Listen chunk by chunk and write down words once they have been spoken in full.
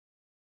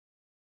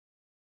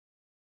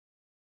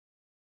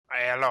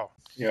Hello.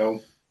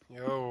 Yo.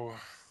 Yo.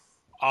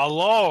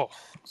 Hello.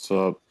 What's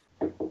up?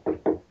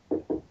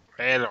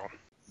 Hello.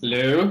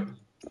 Hello.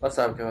 What's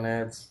up,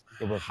 Gonads?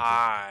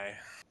 Hi.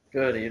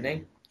 Good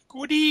evening.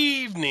 Good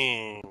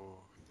evening.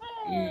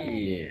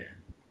 Yeah.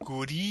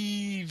 Good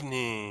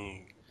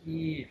evening.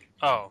 Yeah.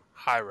 Oh,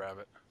 hi,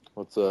 Rabbit.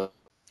 What's up?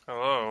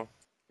 Hello.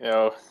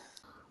 Yo.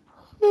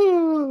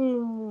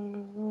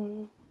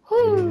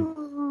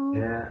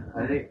 Yeah,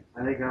 I think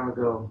I'm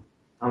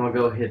gonna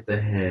go hit the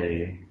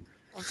hay.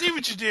 Let's see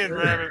what you did,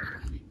 Rabbit.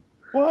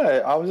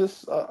 What? I was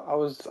just, I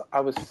was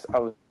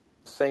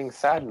saying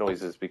sad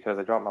noises because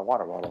I dropped my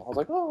water bottle. I was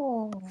like,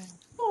 oh.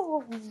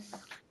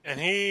 And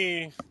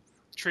he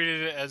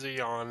treated it as a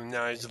yawn, and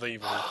now he's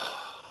leaving.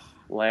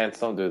 Lance,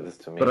 don't do this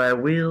to me. But I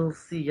will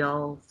see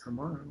y'all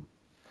tomorrow.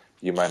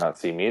 You might not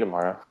see me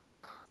tomorrow.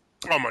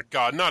 Oh my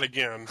God, not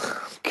again. I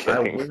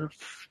Kidding. will.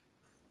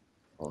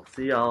 I'll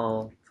see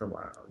y'all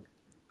tomorrow.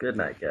 Good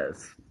night,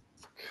 guys.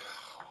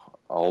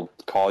 I'll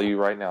call you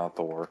right now,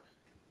 Thor.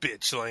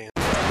 Bitch land.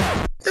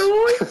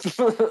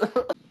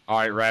 All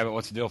right, Rabbit,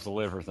 what's the deal with the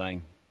liver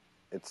thing?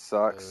 It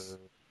sucks.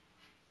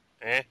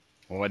 Eh?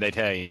 Well, what'd they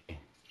tell you?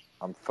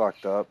 I'm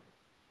fucked up.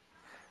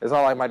 It's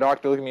not like my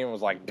doctor looked at me and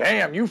was like,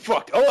 damn, you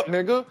fucked up,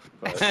 nigga.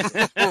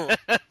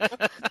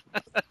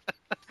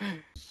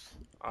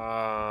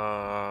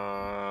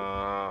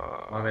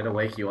 Want me to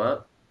wake you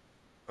up?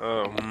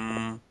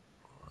 Hello.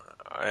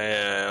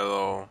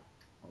 Oh,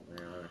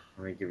 man,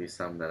 let me give you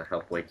something that'll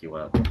help wake you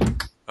up.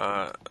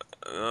 Oh.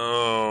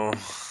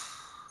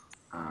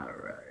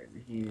 Alright.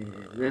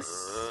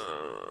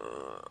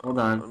 Hold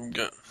on.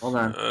 Hold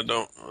on. I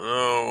don't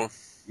know.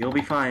 You'll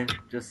be fine.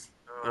 Just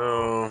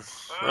No.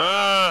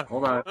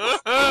 hold on.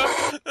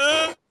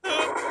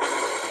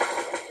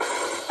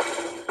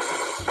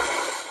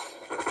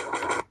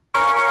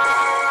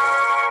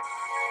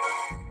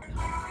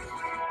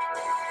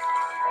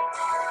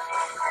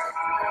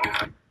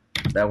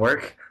 That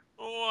work?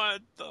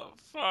 What the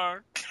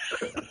fuck?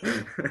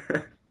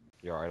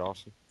 You all right,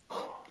 Austin?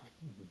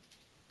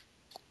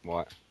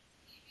 What?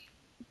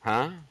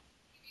 Huh?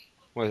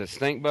 What is it,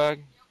 stink bug?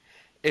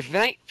 If it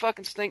ain't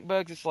fucking stink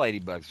bugs, it's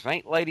ladybugs. If it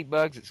ain't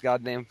ladybugs, it's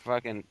goddamn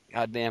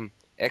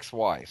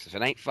ex-wives. If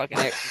it ain't fucking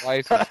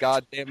ex-wives, it's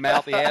goddamn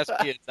mouthy-ass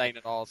kids, ain't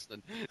it,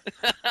 Austin?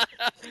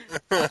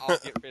 I'll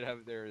get rid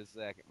of it there in a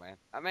second, man.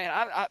 I mean,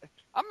 I'm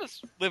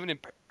just living in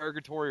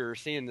purgatory or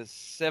seeing the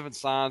 7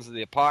 signs of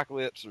the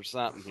apocalypse or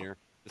something here.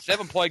 The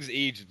 7 plagues of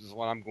Egypt is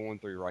what I'm going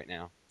through right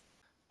now.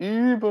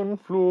 Even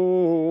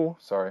flow.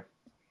 Sorry.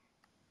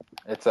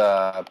 It's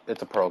a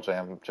Pearl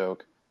Jam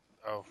joke.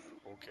 Oh,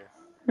 okay.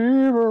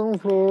 Even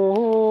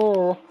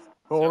flow.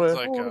 It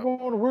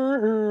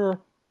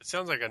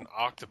sounds like an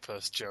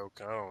octopus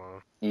joke. I don't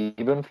know.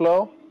 Even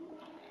flow?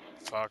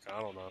 Fuck, I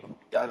don't know.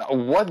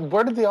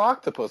 Where did the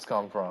octopus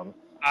come from?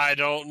 I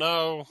don't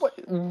know.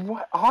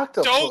 What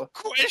octopus? Don't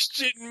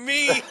question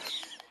me!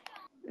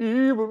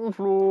 Even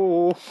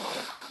flow.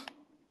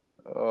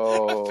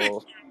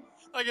 Oh.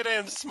 Like a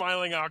damn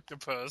smiling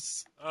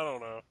octopus. I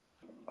don't know.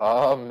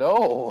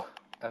 No.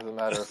 As a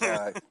matter of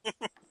fact.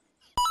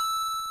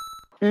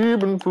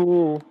 Even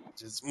flow.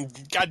 Just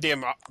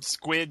goddamn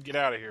squid, get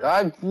out of here.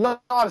 I'm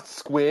not a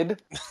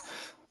squid.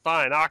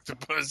 Fine,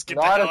 octopus, get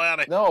the hell out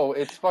of here. No,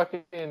 it's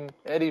fucking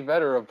Eddie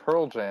Vedder of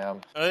Pearl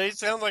Jam. He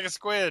sounds like a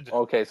squid.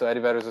 Okay, so Eddie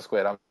Vedder's a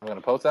squid. I'm going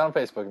to post that on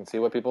Facebook and see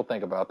what people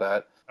think about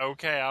that.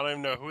 Okay, I don't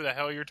even know who the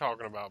hell you're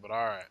talking about, but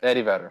alright.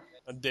 Eddie Vedder.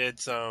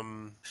 It's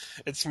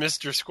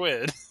Mr.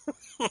 Squid.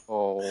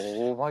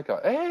 Oh my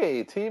god.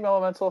 Hey, Team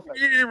Elemental Effect.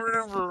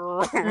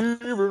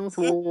 Even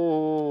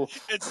flow.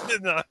 It's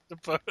an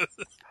octopus.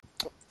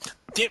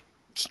 Damn,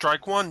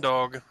 strike one,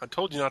 dog. I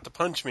told you not to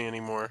punch me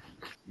anymore.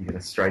 You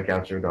gonna strike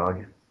out your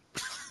dog?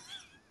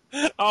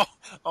 Oh,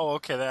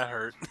 okay, that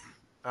hurt.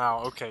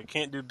 Ow, okay,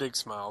 can't do big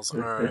smiles.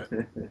 Alright.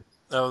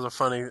 That was a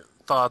funny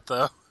thought,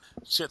 though.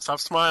 Shit,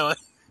 stop smiling.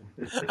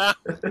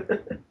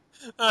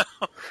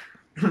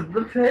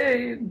 The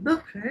pain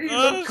of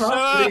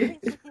coffee.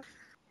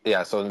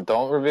 Yeah, so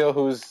don't reveal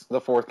who's the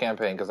 4th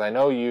campaign, because I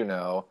know you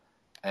know,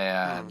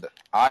 and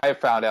I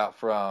found out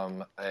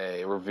from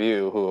a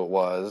review who it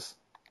was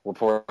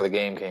before the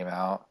game came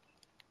out.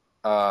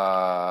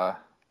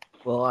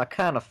 Well, I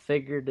kind of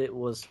figured it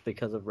was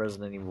because of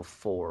Resident Evil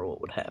 4 what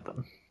would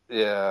happen.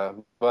 Yeah,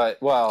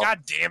 but, well...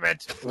 God damn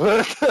it!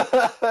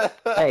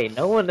 Hey,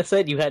 no one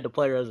said you had to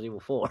play Resident Evil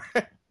 4.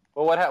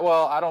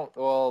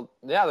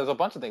 Yeah, there's a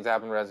bunch of things that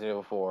happened in Resident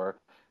Evil 4.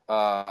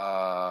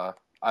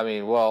 I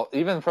mean, well,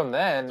 even from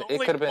then, it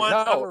could have been... Only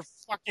one other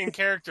fucking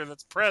character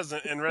that's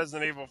present in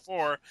Resident Evil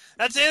 4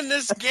 that's in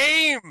this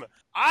game!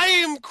 I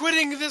am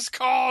quitting this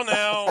call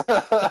now!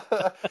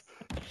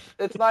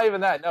 It's not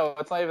even that. No,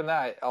 it's not even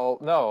that. Oh,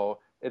 no,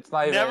 it's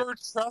not even... Never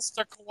trust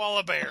a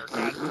koala bear.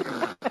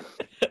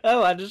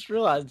 Oh, I just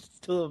realized it's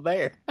still a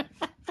bear. I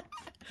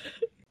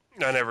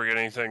never get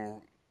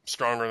anything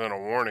stronger than a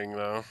warning,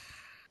 though.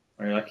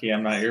 You're lucky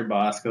I'm not your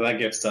boss, because I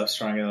give stuff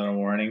stronger than a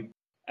warning.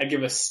 I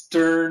give a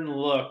stern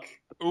look.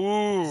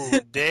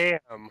 Ooh,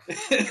 damn.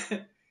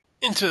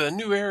 Into the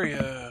new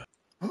area.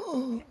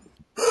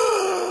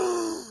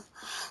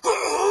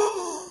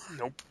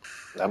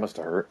 That must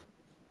have hurt.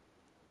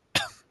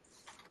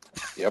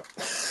 Yep.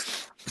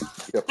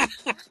 Yep.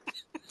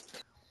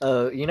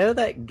 You know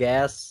that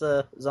gas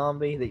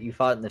zombie that you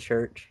fought in the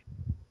church?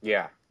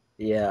 Yeah.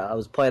 Yeah, I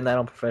was playing that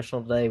on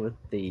professional today with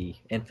the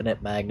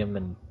infinite magnum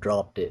and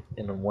dropped it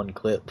in one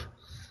clip.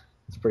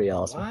 It's pretty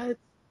awesome. What?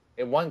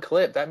 In one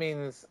clip? That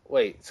means...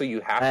 Wait, so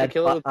you have to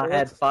kill it with I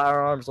bullets? had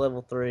firearms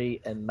level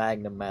 3 and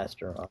magnum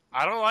master on.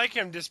 I don't like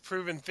him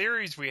disproving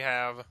theories we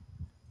have.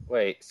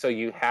 Wait, so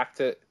you have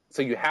to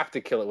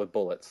kill it with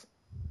bullets?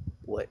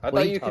 What? I what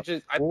thought are you could talking-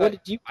 just... I what thought,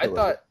 did you I kill it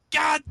thought...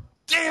 God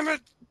damn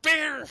it,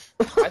 Bear!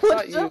 I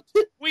thought you...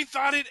 We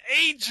thought it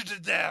aged to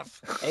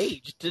death.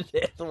 Aged to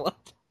death? What?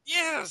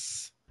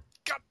 Yes.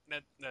 God,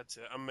 that's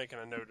it. I'm making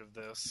a note of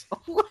this.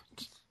 What?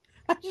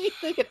 How did you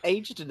think it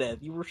aged to death?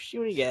 You were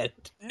shooting at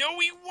it. No,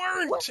 we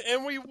weren't, What?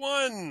 and we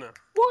won.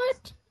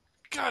 What?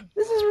 God,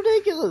 This is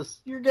ridiculous.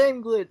 Your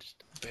game glitched.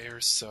 Bear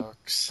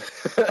sucks.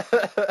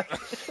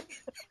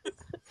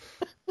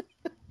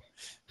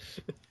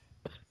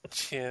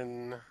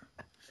 10,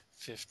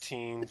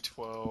 15,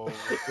 12,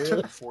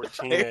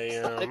 14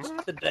 a.m.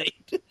 Sucks the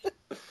date.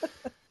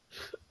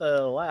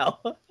 Oh, wow.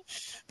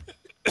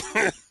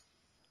 I'm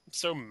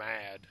so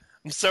mad.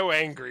 I'm so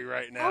angry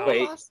right now. How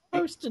Wait. am I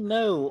supposed to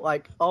know,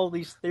 like, all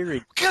these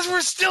theories? Because we're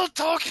still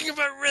talking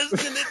about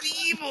Resident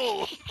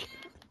Evil.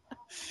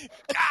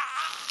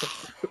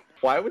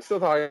 Why are we still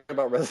talking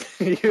about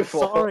Resident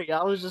Evil? Sorry,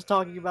 I was just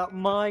talking about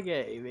my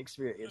game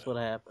experience, what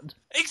happened.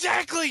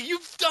 Exactly.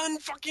 You've done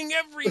fucking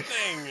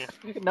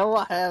everything. No,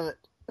 I haven't.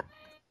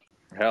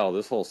 Hell,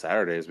 this whole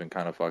Saturday has been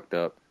kind of fucked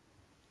up.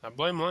 I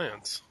blame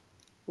Lance.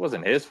 It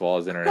wasn't his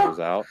fault his internet was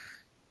out.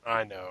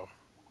 I know.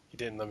 He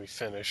didn't let me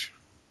finish.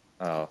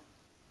 Oh.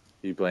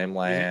 You blame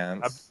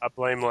Lance. I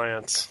blame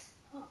Lance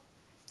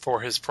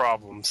for his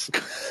problems.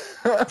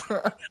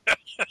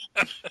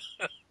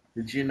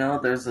 Did you know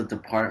there's a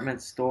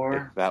department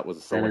store That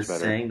was so that much is better.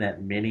 saying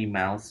that Minnie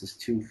Mouse is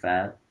too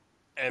fat?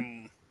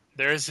 And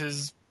there's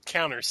his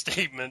counter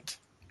statement.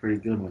 Pretty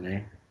good one,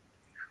 eh?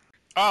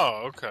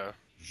 Oh, okay.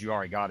 You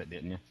already got it,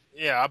 didn't you?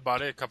 Yeah, I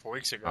bought it a couple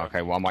weeks ago.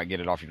 Okay, well, I might get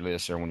it off your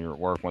list, sir, when you're at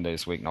work one day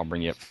this week, and I'll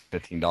bring you up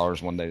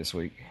 $15 one day this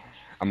week.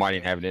 I might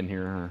even have it in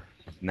here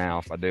now.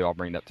 If I do, I'll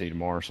bring it up to you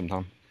tomorrow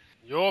sometime.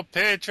 Your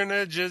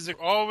patronage is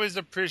always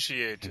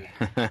appreciated.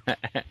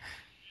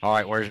 All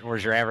right,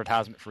 where's your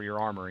advertisement for your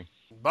armory?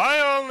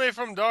 Buy only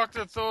from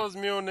Dr. Thor's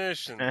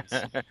munitions.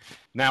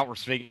 Now we're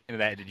speaking of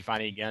that. Did you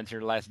find any guns here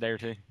the last day or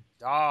two?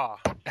 Ah,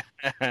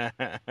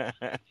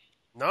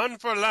 none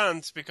for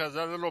Lance because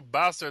that little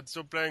bastard's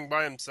still playing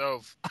by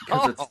himself.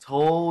 Because it's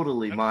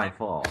totally my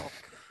fault.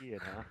 Kid,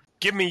 huh?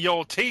 Give me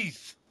your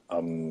teeth.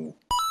 I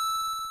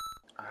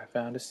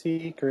found a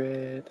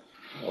secret.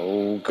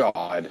 Oh,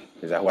 God.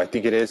 Is that who I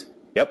think it is?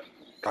 Yep.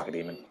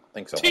 Cockademon. I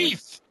think so.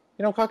 Teeth.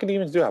 You know,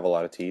 cockademons do have a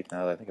lot of teeth,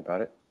 now that I think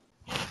about it.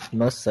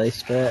 Must say,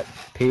 Strat,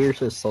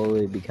 Pierce is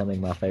slowly becoming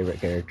my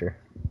favorite character.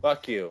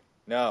 Fuck you.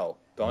 No.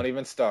 Don't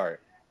even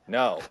start.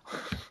 No.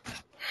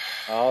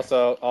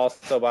 Also,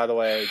 by the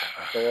way,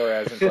 Thor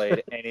hasn't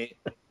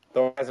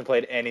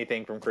played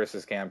anything from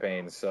Chris's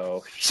campaign,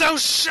 so... So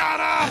shut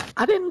up.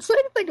 I didn't say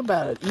anything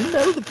about it. You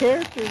know the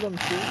characters, I'm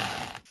sure.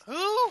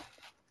 Who?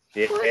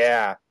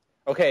 Yeah.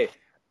 Okay,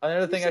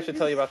 another thing I should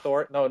tell you about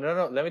Thor. No.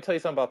 Let me tell you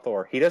something about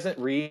Thor. He doesn't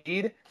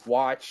read,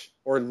 watch,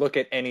 or look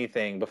at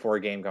anything before a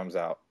game comes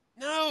out.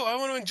 No, I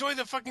want to enjoy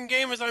the fucking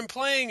game as I'm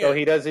playing it. So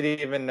he doesn't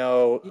even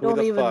know You who don't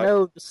the even fuck...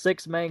 know the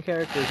 6 main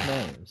characters'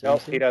 names.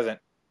 Nope, he doesn't.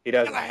 He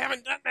Because doesn't. I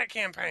haven't done that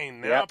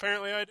campaign. Now Yep.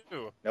 apparently I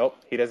do. Nope,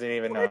 he doesn't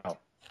even know.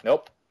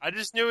 Nope. I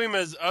just knew him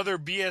as other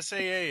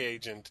BSAA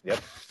agent. Yep.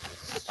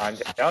 I'm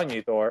telling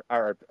you, Thor,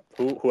 or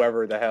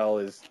whoever the hell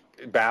is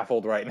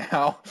baffled right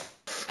now.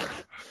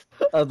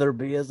 Other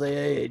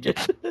BSAA agent.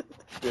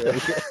 Yeah.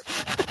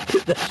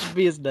 That should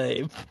be his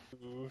name.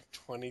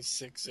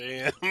 26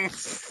 a.m.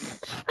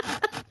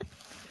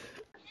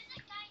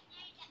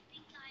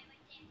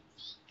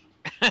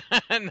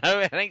 No,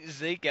 it ain't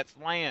Zeke, it's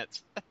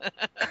Lance.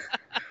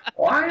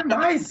 Why am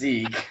I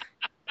Zeke?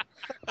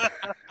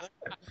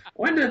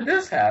 When did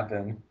this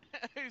happen?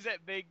 Who's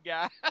that big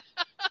guy?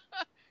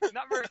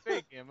 Not very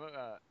big, him.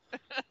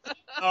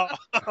 Oh.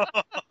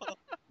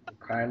 I'm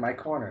crying my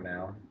corner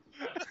now.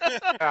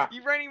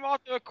 You ran him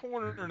off to a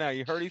corner now.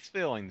 You hurt his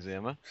feelings,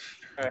 Emma.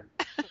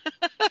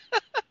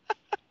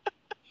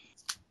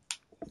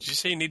 Did you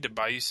say you need to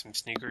buy you some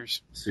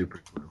sneakers?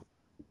 Super glue.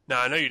 No,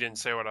 I know you didn't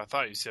say what I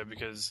thought you said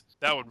because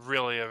that would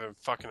really have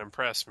fucking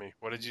impressed me.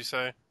 What did you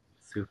say?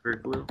 Super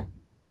glue?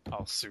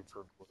 Oh,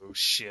 super blue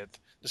shit.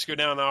 Just go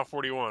down to aisle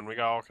 41. We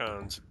got all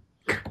kinds.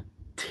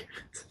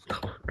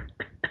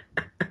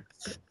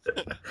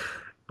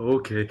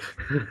 Okay.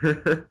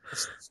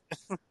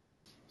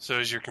 So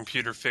is your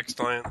computer fixed,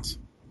 Lance?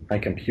 My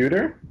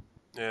computer?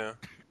 Yeah.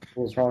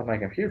 What's wrong with my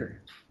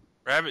computer?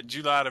 Rabbit, did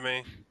you lie to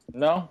me?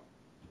 No,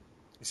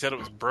 You said it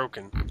was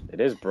broken. it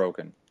is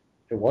broken.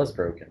 It was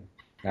broken.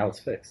 Now it's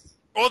fixed.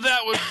 Well, that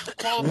would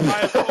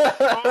qualify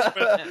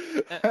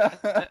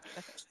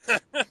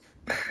as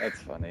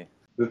That's funny.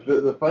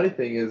 The funny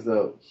thing is,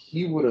 though,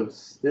 he would have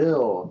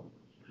still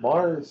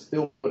Mars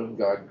still would have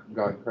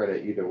got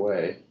credit either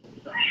way.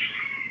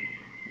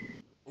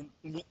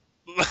 Did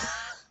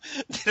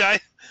I?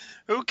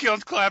 Who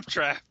killed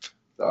Claptrap?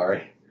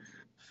 Sorry.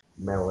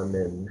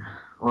 Melanin.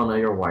 Oh no,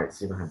 you're white,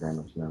 so you don't have that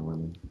much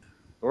melanin.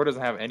 Thor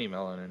doesn't have any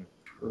melanin.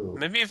 True.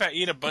 Maybe if I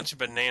eat a bunch of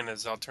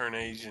bananas, I'll turn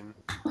Asian.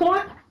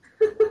 What?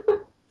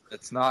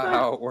 That's not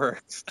how it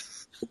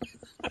works.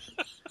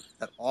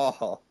 At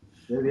all.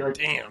 Maybe like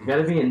Damn. you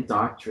gotta be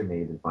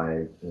indoctrinated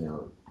by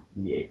the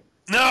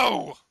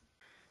No!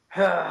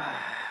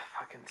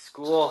 Fucking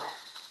school.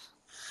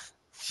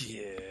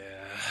 Yeah.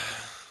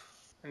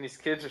 And these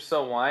kids are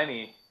so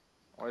whiny.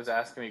 Always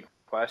asking me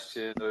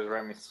questions, always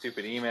writing me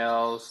stupid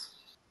emails.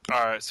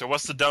 Alright, so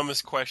what's the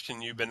dumbest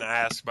question you've been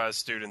asked by a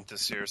student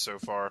this year so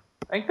far?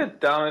 I think the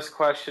dumbest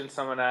question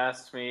someone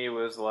asked me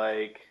was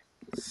like,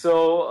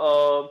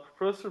 so,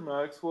 Professor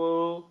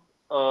Maxwell,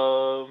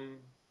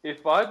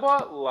 if I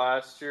bought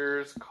last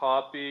year's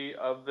copy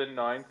of the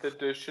 9th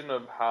edition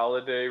of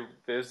Halliday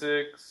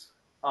Physics,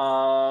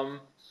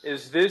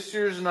 is this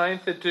year's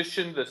 9th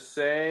edition the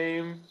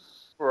same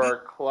for our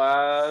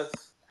class?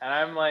 And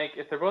I'm like,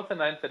 if they're both the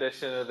 9th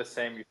edition, they're the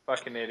same, you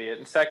fucking idiot.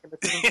 And second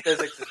edition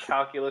physics is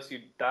calculus, you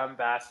dumb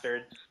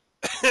bastard.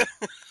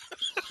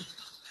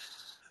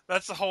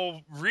 That's the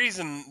whole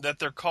reason that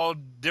they're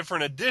called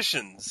different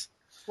editions.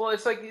 Well,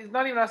 it's like he's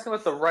not even asking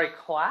about the right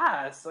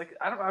class. Like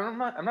I'm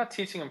not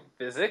teaching him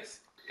physics.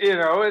 You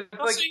know, it's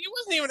Well, like so he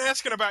wasn't even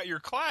asking about your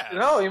class.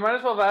 no. You might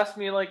as well have asked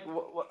me like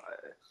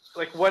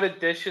what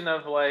edition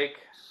of like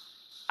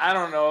I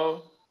don't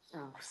know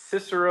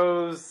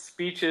Cicero's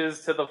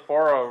speeches to the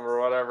forum or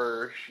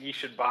whatever you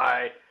should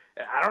buy.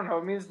 I don't know.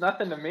 It means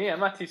nothing to me. I'm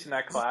not teaching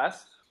that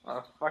class. I'm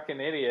a fucking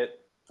idiot.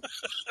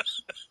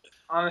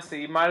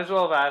 Honestly, you might as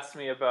well have asked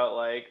me about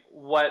like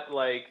what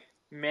like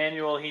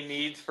manual he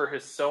needs for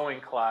his sewing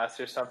class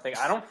or something.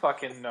 I don't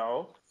fucking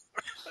know.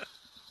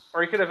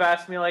 Or he could have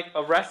asked me like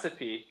a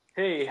recipe.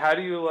 Hey, how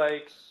do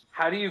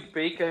you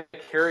bake a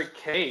carrot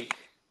cake?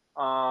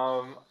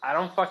 I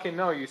don't fucking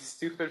know, you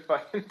stupid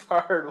fucking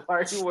tard. Why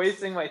are you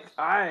wasting my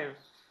time?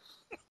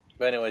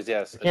 But anyways,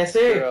 yes. I can't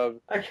say.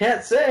 I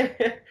can't say.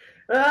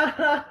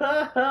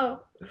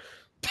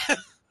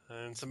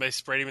 And somebody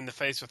sprayed him in the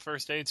face with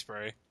first aid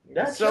spray.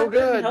 That's so not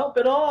gonna good. help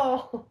at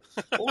all.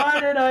 Why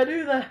did I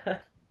do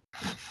that?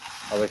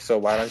 I was like, so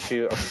why don't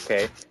you?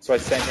 Okay, so I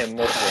sent him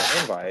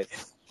multiple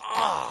invites.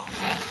 Oh.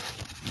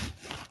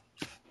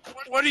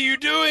 What are you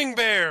doing,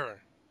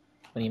 Bear?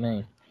 What do you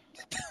mean?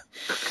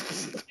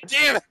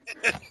 Damn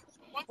it!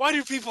 Why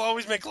do people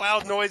always make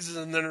loud noises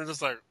and then they're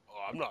just like, oh,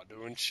 I'm not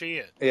doing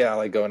shit? Yeah,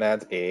 like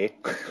gonads A.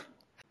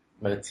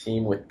 I'm in a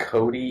team with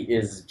Cody,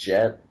 Is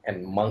Jet,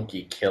 and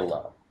Monkey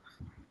Killer.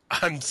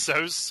 I'm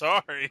so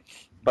sorry.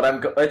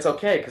 But it's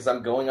okay because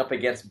I'm going up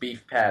against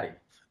Beef Patty.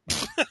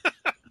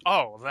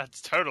 Oh, that's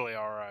totally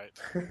alright.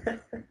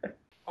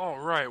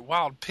 Alright,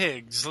 wild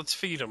pigs. Let's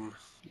feed them.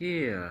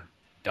 Yeah.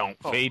 Don't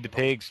feed the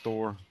pigs,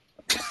 Thor.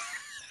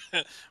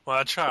 Well,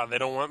 I tried. They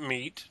don't want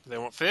meat. They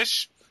want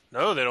fish?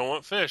 No, they don't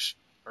want fish.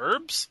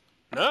 Herbs?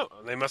 No,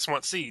 they must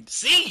want seed.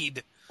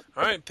 Seed!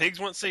 Alright, pigs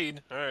want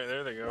seed. Alright,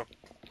 there they go.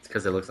 It's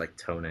because it looks like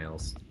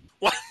toenails.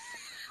 What?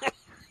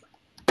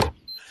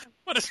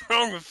 What is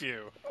wrong with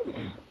you?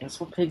 That's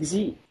what pigs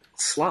eat.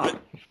 Slop.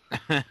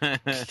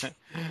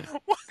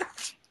 What?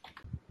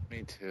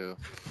 Me too.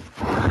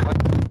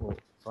 Well,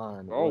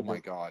 fine. Oh What my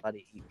does god.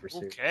 everybody eat for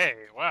cereal? Okay,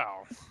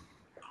 wow.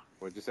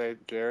 What'd you say,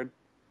 Jared?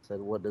 Said,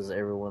 what does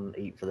everyone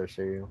eat for their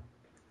cereal?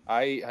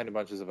 I eat Honey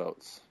Bunches of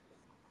Oats.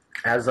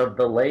 As of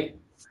the late,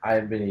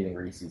 I've been eating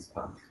Reese's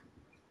Puff.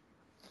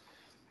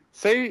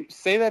 Say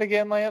that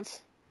again,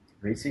 Lance.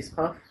 Reese's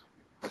Puff?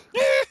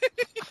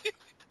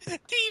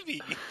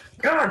 TV.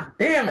 God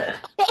damn it!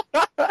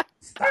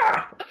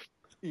 Stop!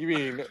 You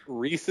mean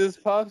Reese's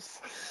Puffs?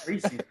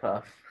 Reese's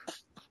Puff.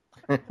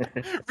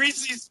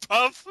 Reese's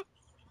Puff.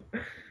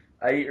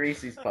 I eat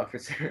Reese's Puff for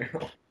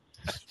cereal.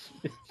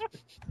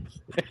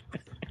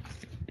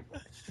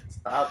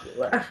 Stop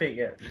laughing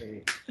at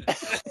me.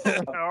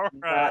 Alright.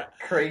 Not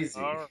crazy.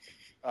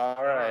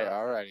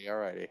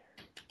 Alrighty.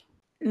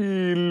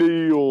 Hey,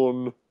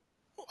 Leon,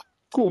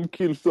 come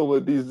kill some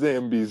of these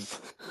zombies.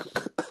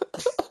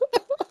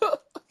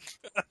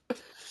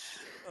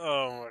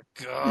 Oh my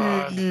Hey,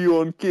 god.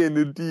 Leon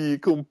Kennedy,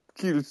 come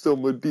kill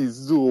some of these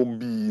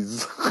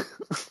zombies.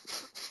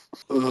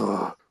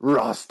 Ugh,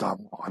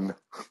 Rastaman.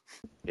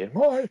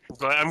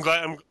 I'm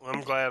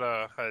glad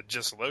I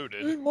just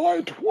loaded. In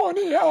my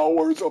 20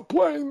 hours of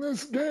playing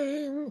this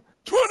game.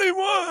 21!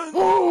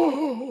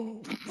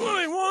 Oh,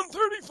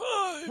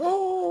 21:35!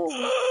 oh.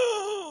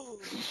 Oh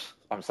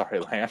I'm sorry,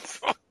 Lance.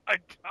 my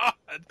god.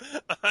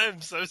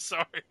 I'm so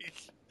sorry.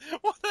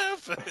 What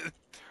happened?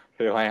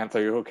 Hey, Lance,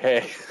 are you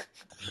okay?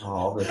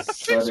 Oh, the I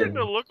pictured the sudden,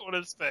 look on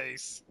his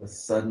face. the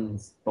sudden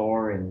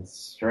Thor and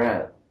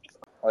Strat.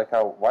 Why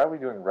are we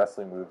doing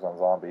wrestling moves on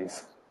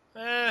zombies?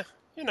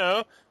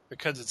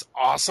 Because it's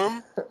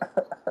awesome.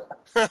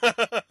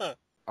 Alright,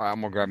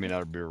 I'm gonna grab me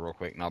another beer real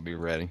quick and I'll be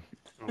ready.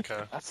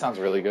 Okay. That sounds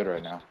really good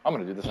right now. I'm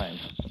gonna do the same.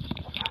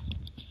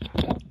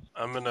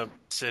 I'm gonna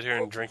sit here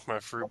and drink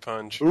my fruit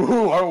punch.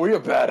 Ooh, aren't we a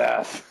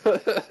badass?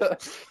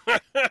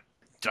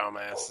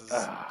 Dumbasses.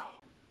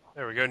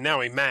 There we go. Now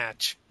we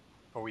match.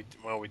 We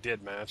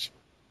did match.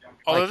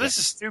 Although this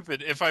is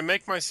stupid. If I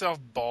make myself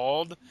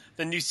bald,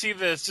 then you see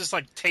that it's just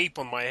like tape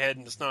on my head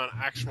and it's not an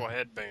actual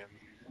headband.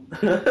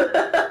 Don't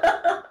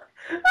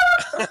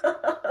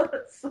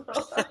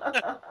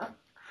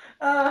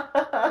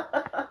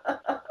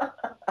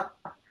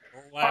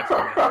laugh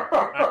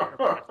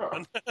at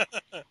me.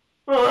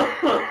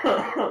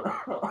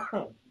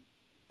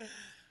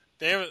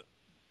 Damn it.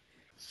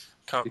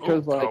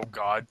 Oh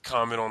God,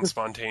 comment on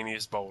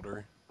spontaneous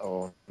boulder.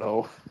 Oh,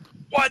 no.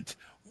 What?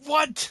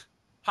 What?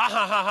 Ha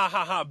ha ha ha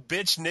ha ha,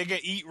 bitch nigga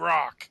eat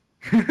rock.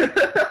 God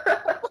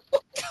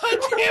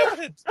damn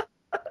it.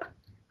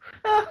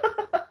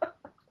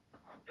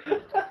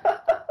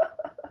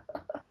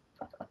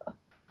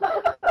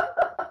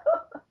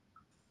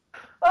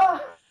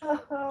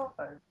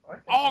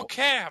 All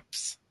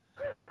caps.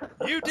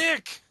 You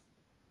dick.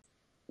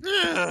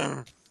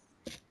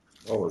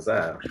 What was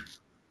that?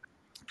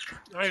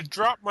 I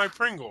dropped my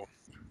Pringle.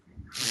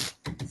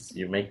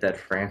 You make that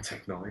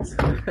frantic noise.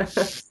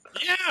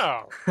 Yeah.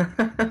 Oh,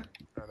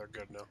 they're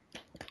good now.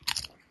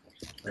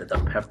 The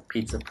pep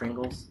pizza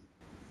Pringles?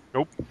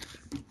 Nope.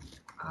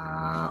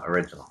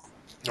 Original.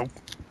 Nope.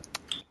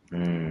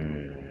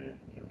 Okay,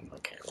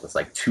 well, there's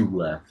like 2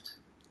 left.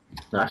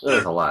 No, actually,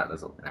 there's a lot.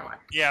 Never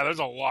mind. Yeah, there's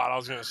a lot. I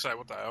was gonna say,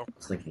 what the hell? I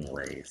was thinking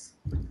Lay's.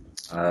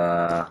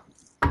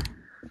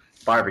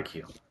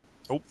 Barbecue.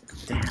 Nope.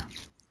 Damn.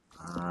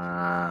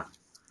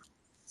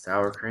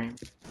 Sour cream.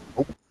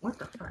 Nope. What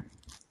the fuck?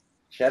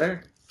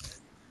 Cheddar?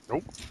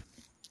 Nope.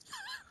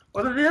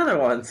 What are the other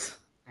ones?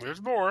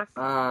 There's more.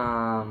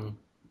 I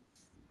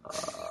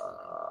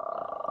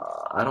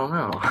don't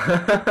know.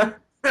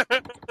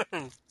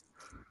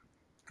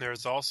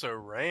 There's also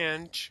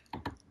ranch.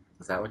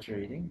 Is that what you're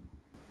eating?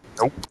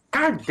 Nope.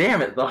 God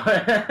damn it, though.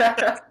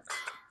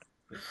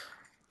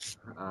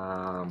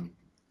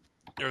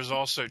 There's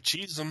also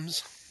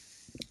Cheesums.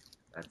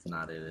 That's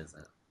not it, is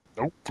it?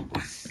 Nope.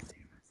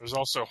 There's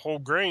also whole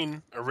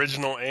grain,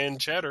 original and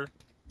cheddar.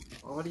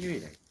 Well, what are you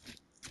eating?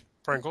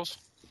 Pringles.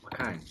 What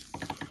kind?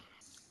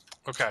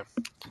 Okay.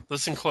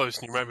 Listen close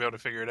and you might be able to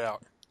figure it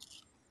out.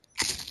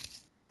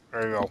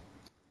 There you go.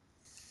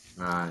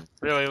 Nah,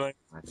 Really, like,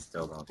 I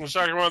still don't. it's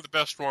like one of the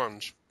best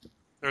ones.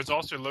 There's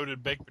also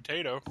loaded baked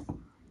potato.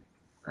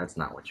 That's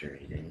not what you're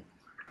eating.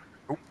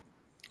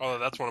 Although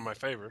that's one of my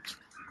favorites.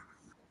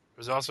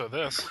 There's also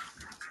this.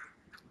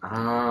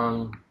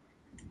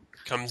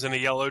 Comes in a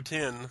yellow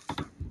tin.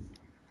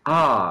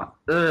 Ugh.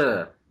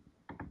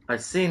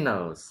 I've seen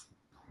those.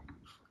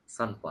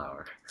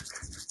 Sunflower.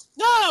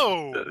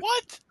 No!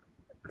 What?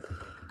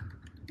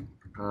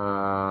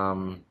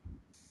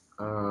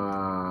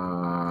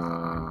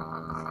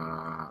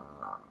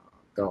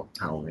 Don't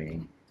tell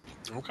me.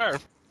 Okay. I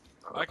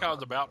like how I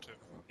was about to.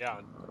 Yeah,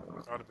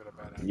 that would have been a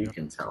bad idea. You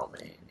can tell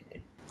me.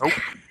 Nope.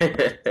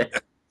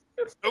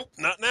 Nope,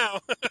 not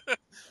now.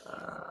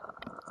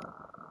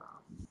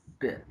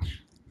 Bitch.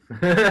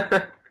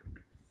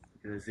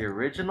 It was the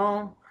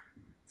original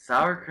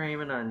sour cream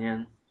and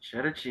onion,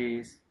 cheddar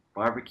cheese,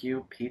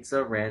 barbecue,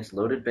 pizza, ranch,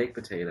 loaded baked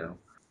potato,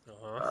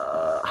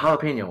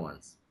 jalapeno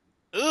ones.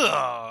 Ugh,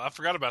 I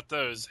forgot about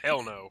those.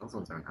 Hell no. Those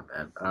ones aren't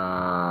that bad.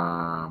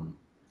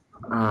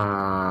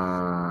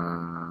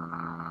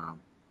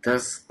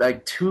 There's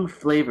like 2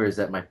 flavors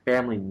that my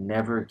family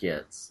never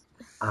gets.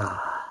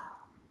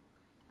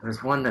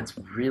 There's one that's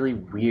really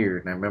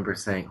weird, and I remember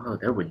saying, "Oh,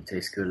 that wouldn't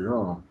taste good at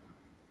all."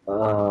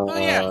 Oh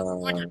yeah,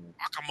 like a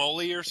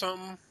guacamole or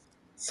something.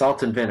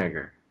 Salt and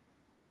vinegar.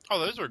 Oh,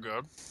 those are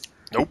good.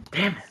 Nope.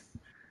 Damn it.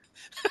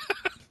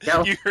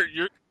 Yellow,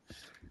 You're...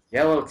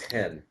 yellow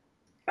tin.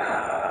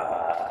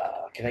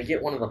 Can I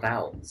get one of the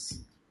vowels?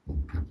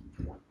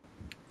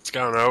 It's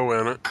got an O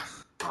in it.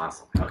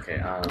 Awesome. Okay.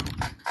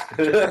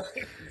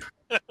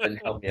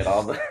 Didn't help me at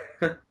all.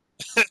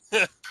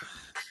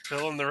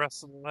 Fill in the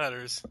rest of the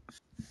letters.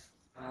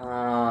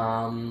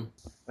 My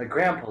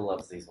grandpa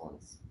loves these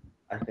ones.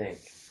 I think.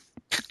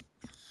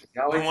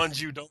 The ones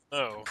you don't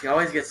know. He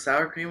always gets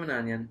sour cream and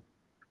onion.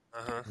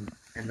 Uh-huh.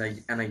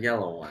 And a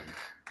yellow one.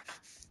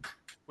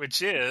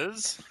 Which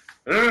is...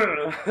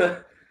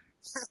 I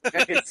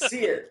can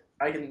see it.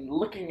 I'm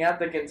looking at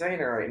the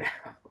container right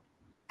now.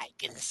 I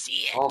can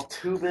see it. All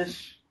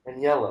tubish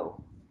and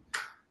yellow.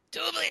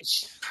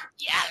 Tubish.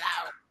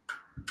 Yellow.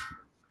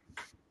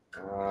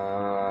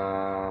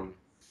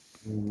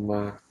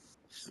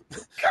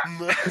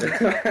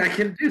 I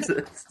can do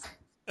this.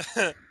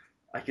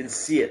 I can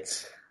see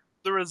it.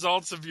 The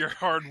results of your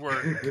hard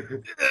work.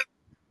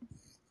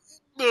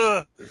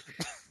 I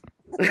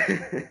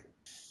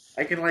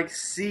can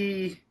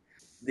see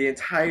the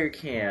entire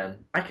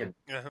can. I could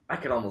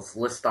almost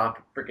list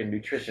off freaking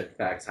nutrition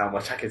facts how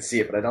much I can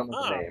see it, but I don't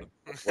know the name,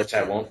 which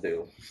I won't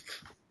do.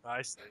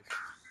 I see.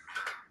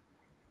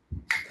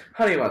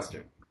 Honey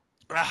mustard.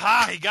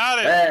 Aha! He got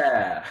it.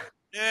 Yeah.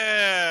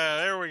 Yeah.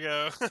 There we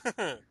go.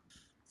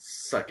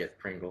 Suck it,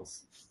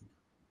 Pringles.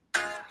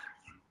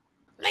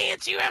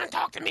 Lance, you haven't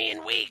talked to me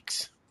in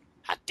weeks.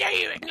 How dare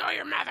you ignore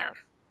your mother?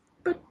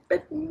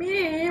 But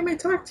ma'am, I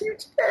talked to you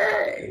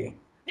today.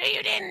 No,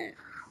 you didn't.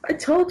 I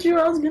told you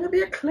I was gonna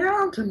be a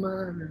clown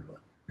tomorrow.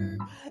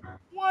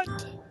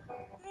 What?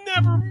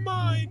 Never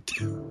mind.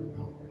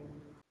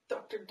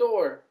 Dr.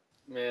 Door.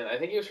 Man, I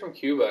think he was from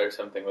Cuba or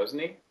something,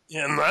 wasn't he?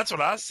 Yeah, and that's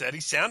what I said. He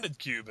sounded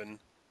Cuban.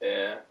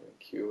 Yeah,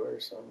 Cuba or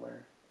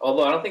somewhere.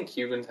 Although I don't think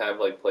Cubans have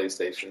like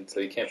PlayStation, so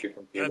you can't be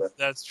from Cuba.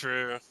 That's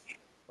true.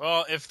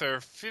 Well, if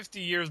they're 50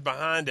 years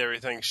behind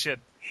everything, shit,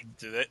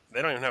 they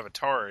don't even have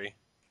Atari.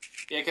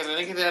 Yeah, because I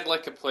think if they had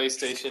like a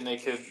PlayStation, they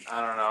could,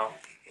 I don't know,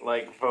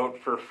 like vote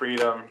for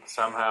freedom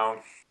somehow.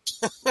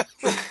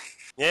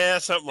 Yeah,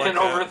 something like and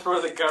that. overthrow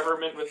the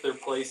government with their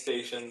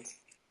PlayStations.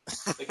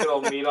 They could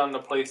all meet on the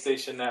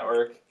PlayStation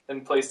Network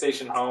and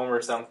PlayStation Home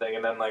or something,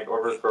 and then like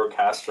overthrow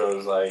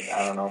Castro's like,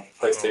 I don't know,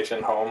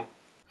 PlayStation Home.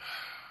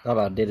 Thought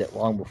I did it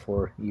long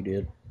before you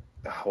did.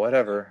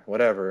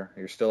 Whatever.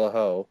 You're still a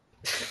hoe.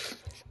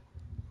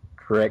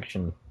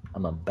 Correction,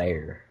 I'm a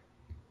bear.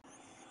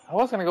 I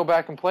was gonna go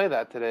back and play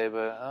that today,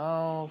 but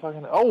oh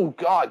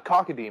god,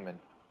 Cockademon.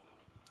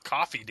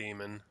 Coffee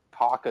Demon.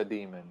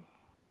 Cockademon.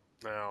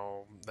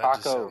 No, that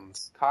just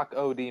sounds...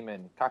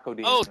 Cockademon.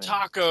 Oh,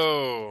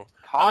 Taco!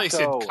 I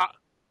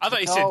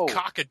thought you said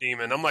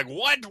Cockademon. I'm like,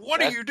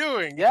 what are you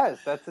doing? Yes,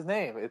 that's his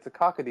name. It's a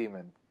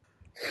Cockademon.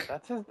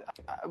 That's his...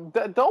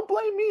 don't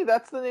blame me.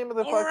 That's the name of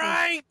the fucking... All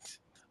right.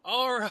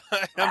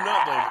 I'm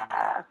not blaming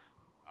you.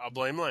 I'll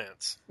blame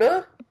Lance.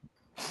 Huh?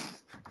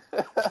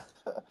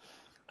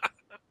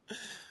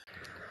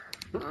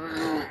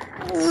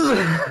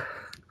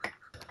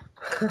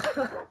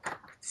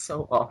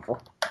 So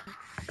awful.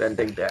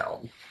 Bending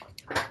down.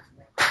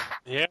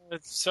 Yeah,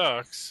 it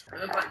sucks.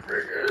 Oh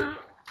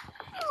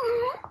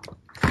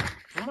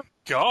my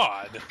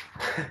god.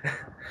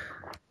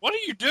 What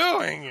are you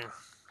doing? I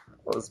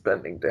was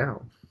bending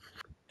down.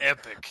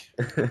 Epic.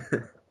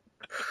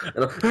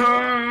 What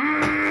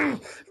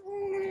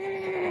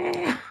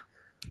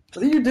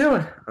are you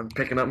doing? I'm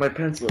picking up my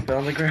pencil. It fell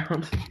on the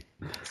ground.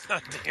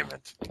 God damn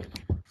it.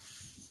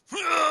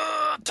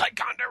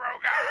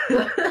 Ticonderoga!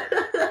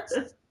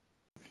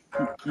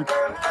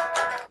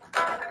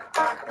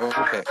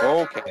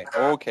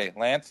 Okay.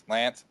 Lance.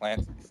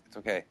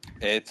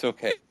 It's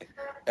okay.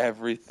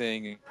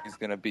 Everything is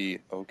gonna be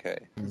okay.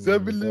 He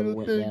went down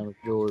with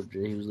Georgia.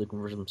 He was looking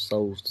for some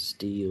souls to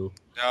steal.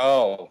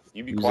 No,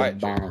 you be quiet,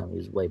 George. He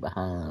was way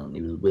behind.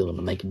 He was willing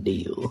to make a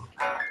deal.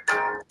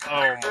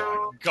 Oh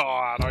my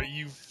god, are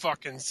you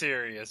fucking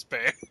serious,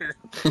 Bear?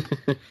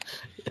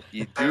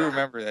 You do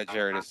remember that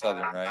Jared is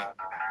Southern, right?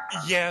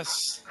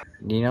 Yes.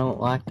 You don't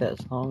like that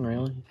song,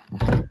 really?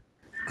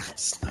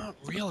 It's not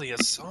really a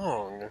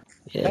song.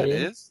 Yeah, it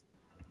is.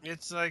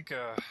 It's like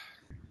a...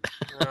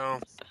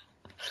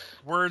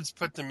 words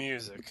put to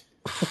music.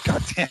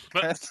 God damn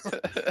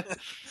it.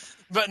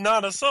 But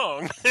not a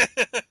song.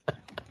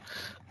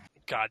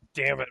 God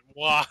damn it,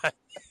 why?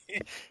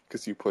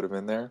 Because you put him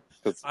in there?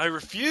 I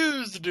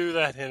refuse to do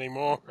that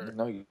anymore.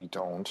 No, you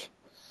don't.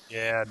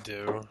 Yeah, I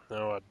do.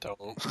 No, I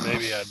don't.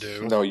 Maybe I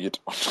do. No, you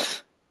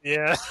don't.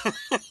 Yeah.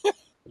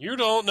 You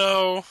don't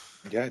know.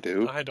 Yeah, I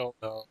do. I don't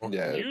know.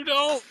 Yeah. You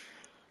don't.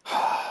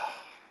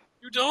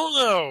 You don't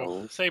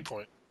know. No. Save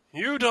point.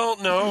 You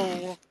don't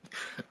know.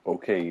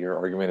 Okay, your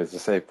argument is a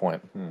save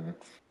point.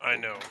 I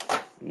know.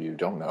 You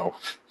don't know.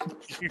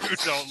 You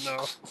don't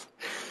know.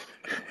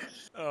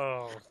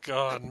 Oh,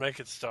 God, make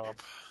it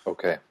stop.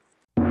 Okay.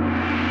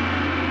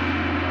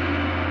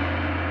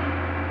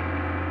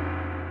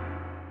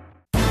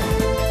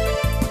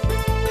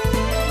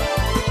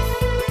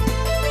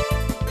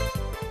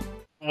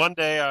 One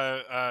day,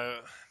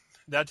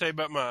 did I tell you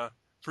about my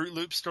Fruit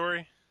Loop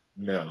story?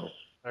 No.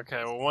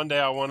 Okay, well, one day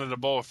I wanted a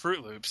bowl of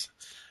Fruit Loops,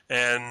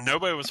 and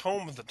nobody was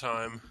home at the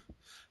time,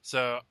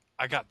 so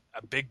I got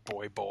a big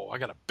boy bowl. I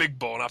got a big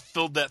bowl, and I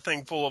filled that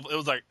thing full of, it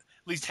was like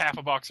at least half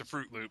a box of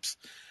Fruit Loops,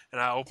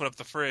 and I opened up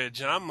the fridge,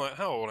 and I'm like,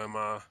 how old am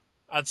I?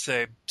 I'd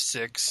say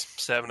 6,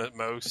 7 at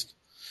most,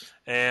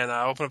 and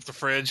I open up the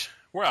fridge,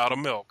 we're out of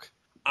milk.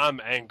 I'm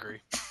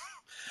angry.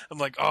 I'm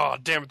like, oh,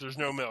 damn it, there's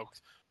no milk.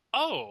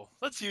 Oh,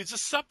 let's use a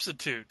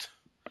substitute.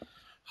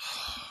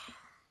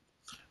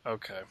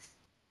 Okay.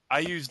 I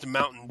used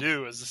Mountain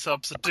Dew as a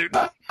substitute.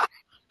 I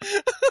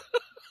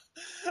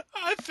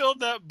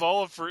filled that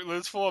bowl of Fruit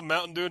Loops full of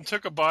Mountain Dew and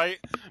took a bite.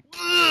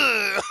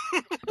 Oh,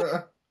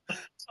 it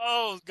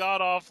was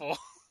god-awful.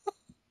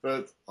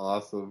 That's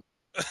awesome.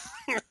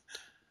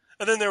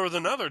 And then there was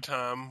another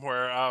time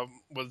where I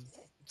was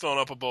filling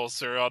up a bowl of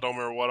cereal. I don't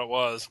remember what it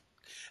was.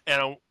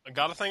 And I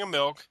got a thing of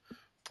milk,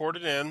 poured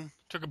it in,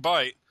 took a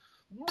bite.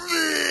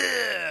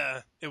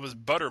 It was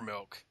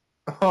buttermilk.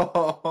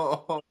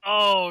 Oh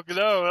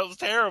no, that was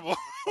terrible.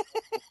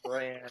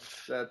 Ranch,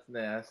 that's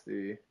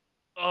nasty.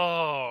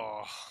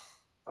 Oh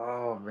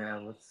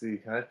man, let's see.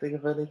 Can I think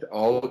of anything?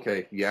 Oh,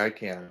 okay, yeah, I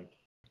can.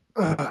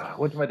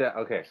 Went to my dad.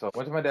 Okay, so I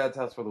went to my dad's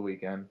house for the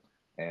weekend,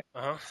 and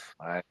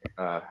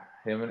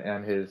him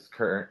and his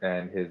current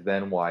and his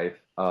then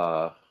wife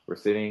were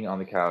sitting on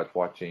the couch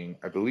watching.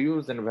 I believe it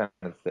was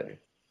Independence Day,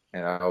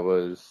 and I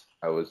was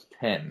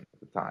 10 at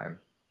the time,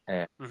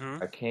 and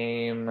Mm-hmm. I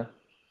came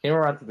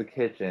around to the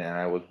kitchen, and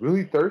I was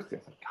really thirsty. I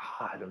was like,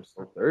 God, I'm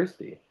so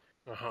thirsty.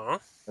 Uh-huh.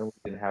 And we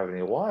didn't have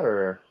any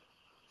water,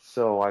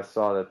 so I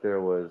saw that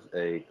there was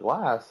a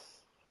glass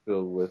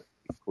filled with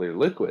clear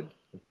liquid.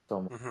 So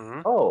I'm like,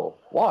 Mm-hmm. oh,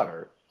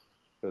 water.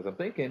 Because I'm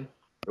thinking,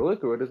 the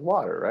liquid is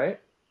water, right?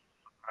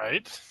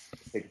 Right.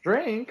 Take a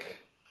drink,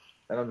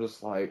 and I'm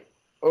just like,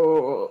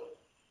 oh,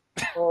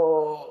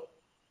 oh,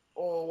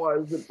 oh, why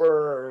does it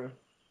burn?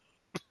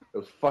 It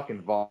was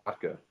fucking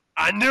vodka.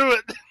 I knew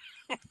it.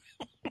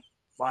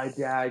 My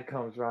dad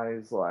comes around,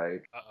 he's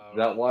like, Uh-oh.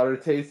 that water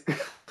tastes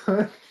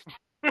good.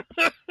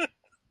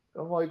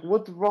 I'm like,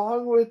 what's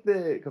wrong with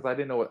it? Because I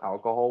didn't know what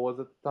alcohol was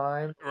at the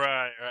time.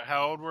 Right.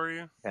 How old were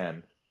you?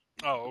 10.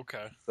 Oh,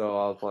 okay. So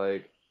I was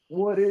like,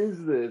 what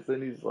is this?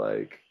 And he's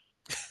like,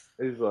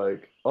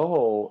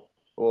 oh,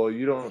 well,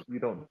 you don't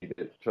need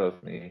it,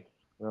 trust me.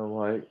 And I'm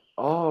like,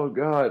 oh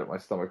God, my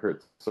stomach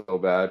hurts so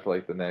bad for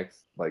like the next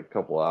like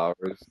couple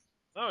hours.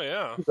 Oh,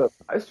 yeah.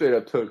 I straight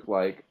up took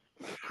like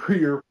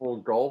 3 or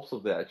 4 gulps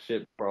of that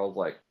shit before I was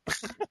like,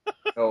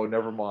 oh,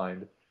 never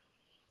mind.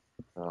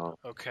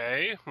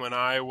 Okay. When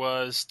I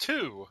was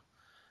 2,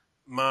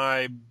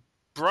 my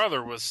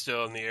brother was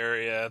still in the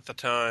area at the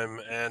time,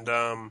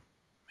 and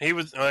he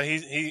was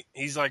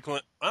he's like,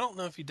 I don't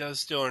know if he does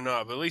still or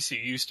not, but at least he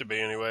used to be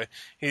anyway.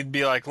 He'd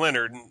be like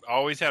Leonard, and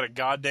always had a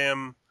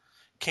goddamn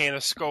can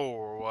of Skull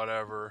or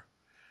whatever,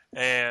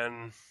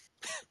 and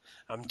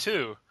I'm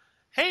 2.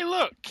 Hey,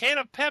 look, can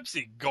of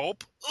Pepsi.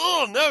 Gulp.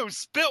 Oh no,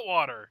 spit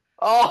water.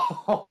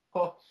 Oh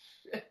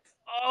shit!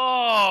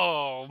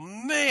 Oh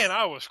man,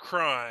 I was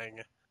crying.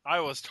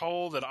 I was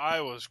told that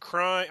I was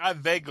crying. I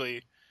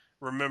vaguely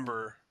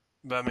remember,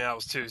 but I mean, I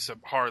was 2, so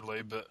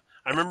hardly, but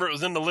I remember it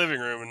was in the living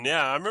room, and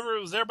yeah, I remember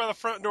it was there by the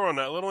front door on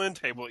that little end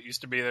table that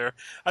used to be there.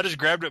 I just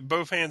grabbed it with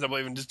both hands, I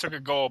believe, and just took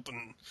a gulp,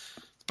 and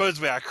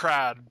supposedly I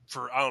cried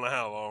for I don't know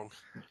how long.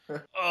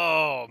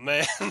 Oh,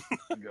 man.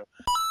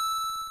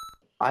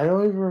 I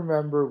don't even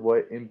remember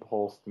what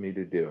impulsed me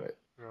to do it.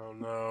 Oh,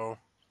 no.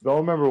 Don't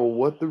remember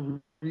what the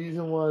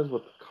reason was,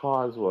 what the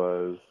cause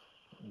was,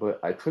 but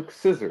I took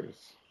scissors.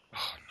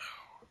 Oh,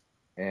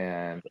 no.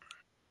 And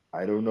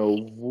I don't know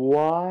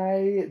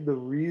why the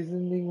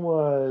reasoning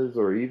was,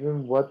 or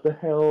even what the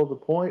hell the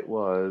point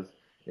was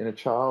in a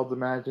child's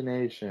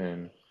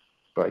imagination,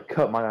 but I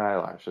cut my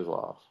eyelashes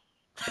off.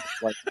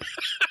 Like,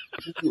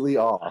 completely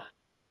off.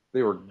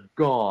 They were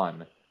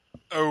gone.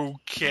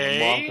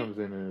 Okay. And my mom comes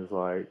in and is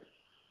like,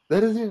 that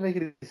doesn't even make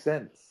any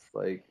sense.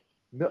 Like,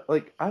 no,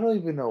 like I don't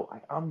even know.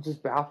 I'm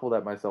just baffled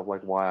at myself,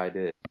 like why I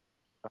did it.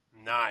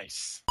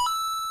 Nice.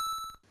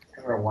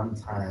 I remember one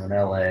time in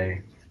LA,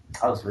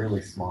 I was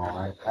really small.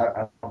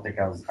 I don't think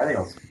I was. I think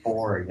I was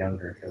 4 or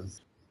younger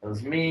because it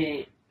was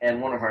me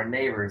and one of our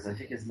neighbors. I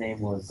think his name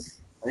was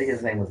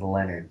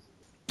Leonard.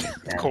 Yeah.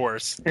 Of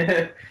course.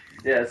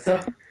 Yeah.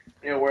 So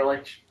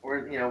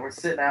we're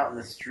sitting out in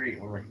the street.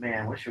 And we're like,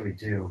 man, what should we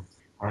do?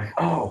 We're like,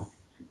 oh,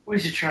 we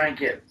should try and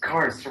get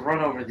cars to run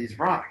over these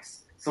rocks.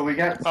 So we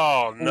got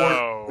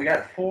we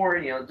got 4,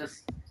 I don't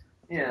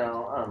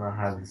know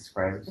how to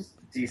describe it,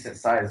 just decent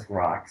sized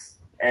rocks.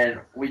 And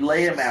we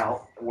lay them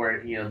out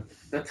where,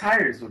 the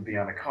tires would be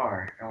on a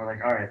car. And we're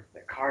like, all right,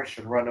 the car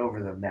should run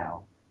over them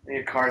now. And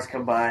the cars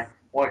come by.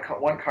 One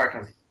car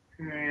comes,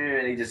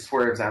 and he just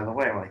swerves out of the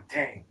way. We're like,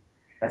 dang,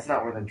 that's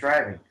not where they're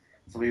driving.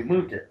 So we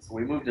moved it. So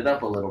we moved it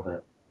up a little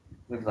bit.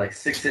 Moved like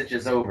 6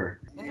 inches over.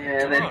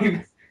 And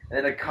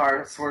then the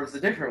car swerves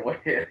a different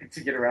way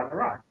to get around the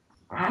rock.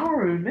 How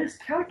are we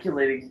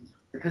miscalculating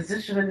the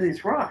position of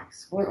these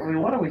rocks? What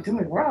are we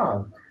doing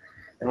wrong?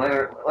 And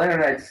Leonard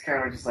and I just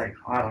kind of just like,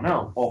 I don't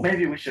know. Well,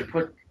 maybe we should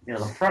put the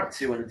front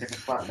 2 in a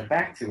different spot and the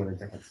back 2 in a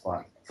different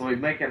spot. So we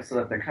make them so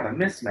that they're kind of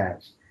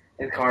mismatched,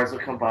 and cars would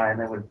come by and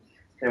they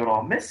would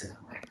all miss it.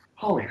 I'm like,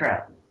 holy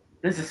crap!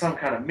 This is some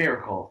kind of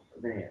miracle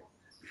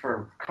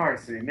for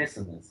cars to be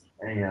missing this.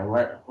 And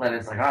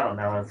Leonard's like, I don't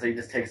know. And so he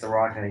just takes the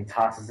rock and he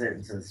tosses it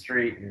into the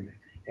street and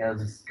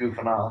just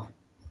goofing off.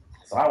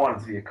 So I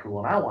wanted to be cool,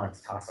 and I wanted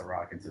to toss a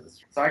rock into the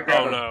street. So I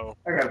grabbed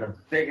the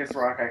biggest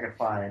rock I could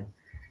find,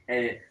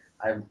 and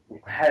I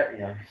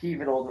had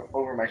heave it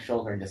over my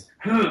shoulder and just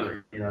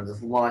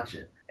just launch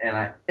it.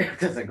 And it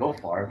doesn't go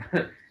far,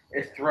 but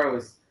it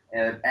throws,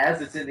 and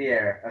as it's in the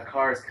air, a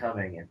car is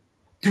coming and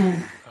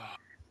doof,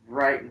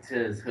 right into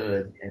his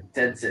hood and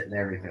dents it and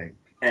everything.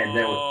 And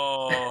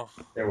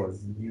there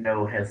was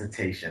no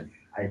hesitation.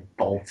 I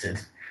bolted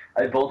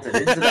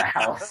into the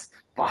house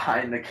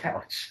behind the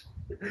couch.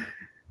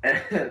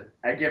 And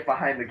I get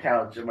behind the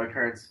couch, and my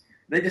parents,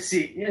 they just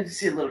see a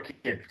little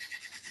kid,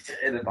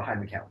 and then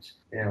behind the couch.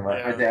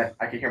 My dad,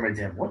 I could hear my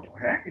dad, what the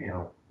heck? And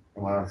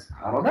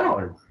I don't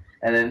know.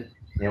 And then,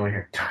 we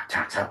hear tap,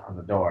 tap, tap on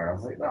the door. I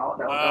was like, no.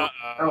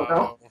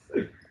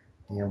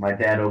 My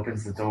dad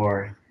opens the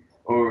door,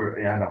 I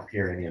don't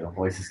hear any of the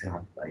voices kind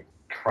of like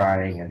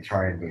crying and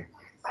trying to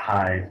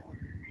hide.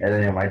 And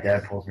then my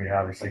dad pulls me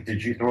out. He's like,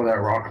 did you throw that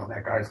rock on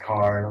that guy's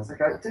car? And I was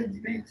like, I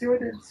didn't mean to. I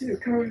didn't see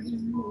it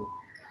coming.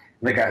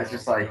 The guy's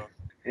just like,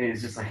 And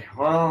he's just like,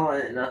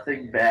 well,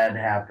 nothing bad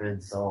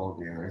happened,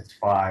 so it's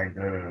fine.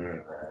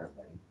 And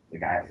the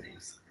guy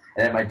leaves.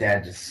 And then my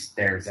dad just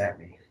stares at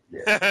me.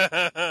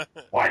 Yeah.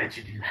 Why did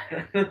you do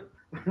that?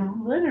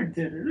 Leonard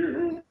did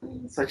it.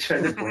 So I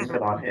tried to blame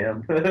it on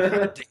him.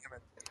 Damn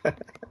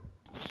it.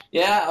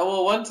 Yeah,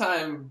 well, one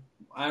time,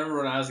 I remember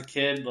when I was a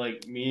kid,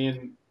 like, me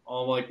and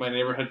all, like, my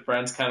neighborhood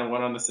friends kind of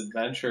went on this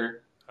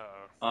adventure.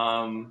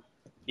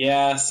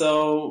 Yeah,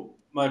 so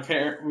my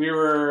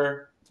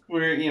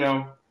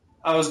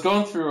I was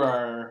going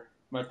through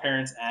my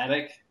parents'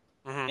 attic,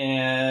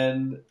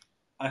 and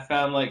I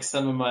found, like,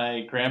 some of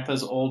my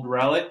grandpa's old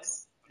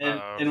relics,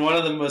 and one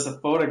of them was a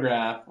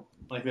photograph.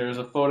 Like, there was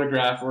a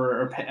photograph,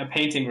 or a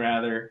painting,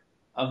 rather,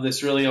 of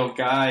this really old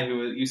guy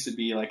who used to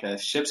be, like, a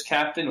ship's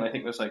captain, who I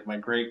think was, like, my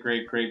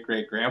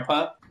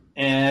great-great-great-great-grandpa.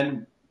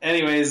 And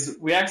anyways,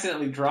 we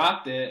accidentally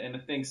dropped it, and the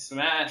thing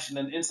smashed, and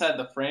then inside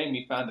the frame,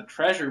 we found a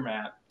treasure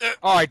map.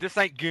 All right, this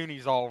ain't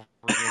Goonies all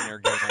over again there,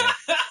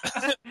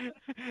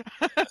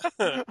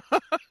 Gonad.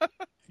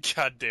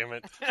 God damn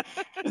it.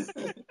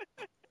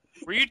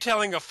 Were you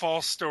telling a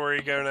false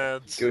story,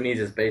 Gonads? Goonies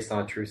is based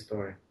on a true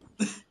story.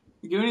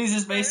 Goonies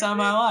is based on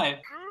my life.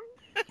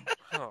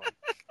 Oh.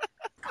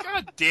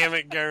 God damn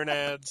it,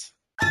 Gonads.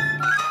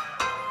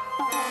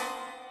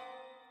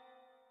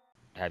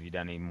 Have you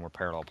done any more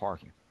parallel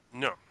parking?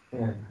 No.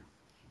 Yeah.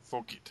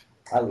 Fuck it.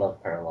 I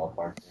love parallel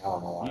parking. I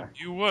don't know why.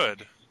 You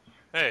would.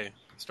 Hey,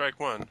 strike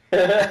one.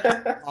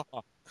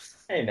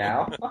 Hey,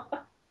 now.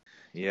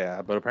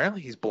 Yeah, but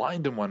apparently he's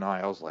blind in one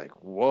eye. I was like,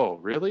 whoa,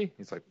 really?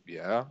 He's like,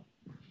 yeah.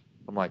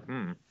 I'm like,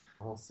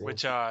 I'll see.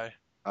 Which eye?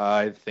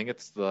 I think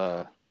it's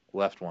the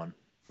left one.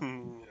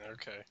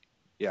 Okay.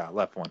 Yeah,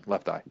 left one,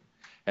 left eye.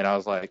 And I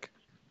was like,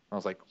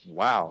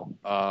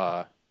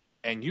 wow.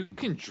 And you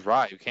can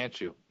drive, can't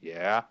you?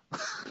 Yeah.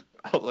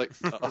 I was like,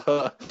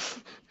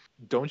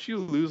 don't you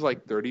lose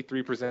like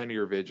 33% of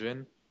your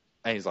vision?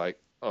 And he's like,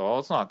 oh,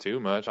 it's not too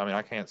much. I mean,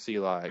 I can't see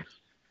I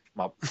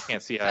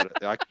can't see out of,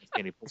 I can't see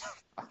any.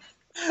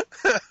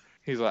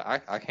 He's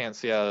like, I can't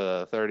see out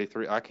of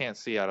 33. I can't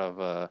see out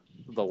of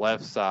the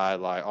left side,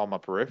 like all my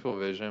peripheral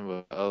vision.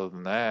 But other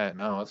than that,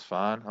 no, it's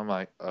fine. I'm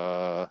like,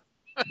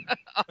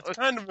 it's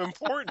kind of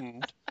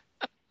important.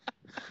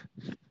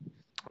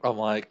 I'm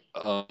like,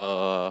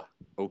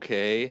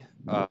 okay.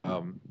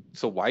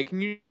 So why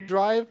can you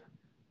drive?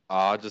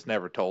 I just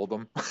never told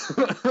them.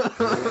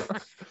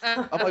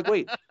 I'm like,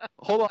 wait,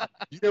 hold on.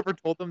 You never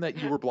told them that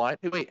you were blind?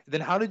 Hey, wait,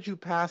 then how did you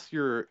pass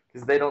your...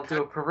 Because they don't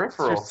do a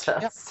peripheral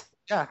test.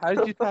 Yeah, how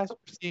did you pass your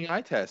seeing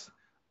eye test?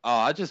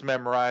 I just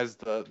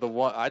memorized the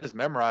one. I just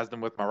memorized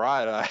them with my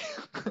right eye.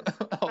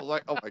 I was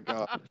like, oh my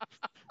god.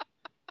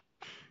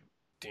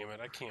 Damn it,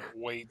 I can't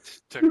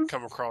wait to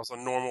come across a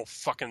normal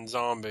fucking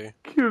zombie.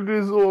 Kill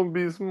the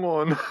zombies,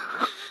 man.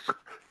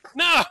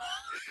 No!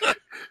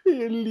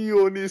 Hey,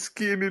 Leon is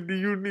Kennedy,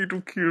 you need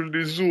to kill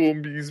the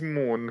zombies,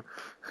 man.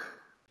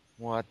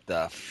 What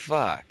the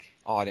fuck?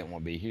 Oh, I didn't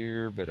want to be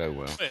here, but oh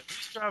well. Wait,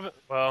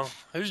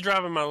 who's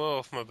driving my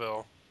little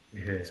mobile?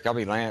 Yeah. It's gotta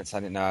be Lantz. I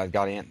didn't know I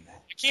got in.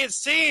 I can't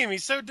see him.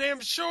 He's so damn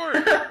short.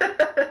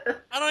 I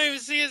don't even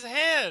see his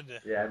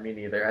head. Yeah, me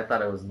neither. I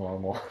thought it was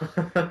normal.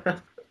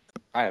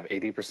 I have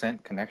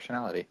 80%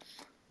 connectionality.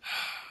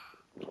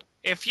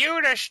 If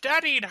you'd have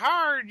studied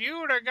hard,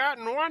 you would have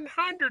gotten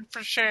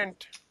 100%.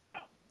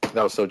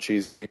 That was so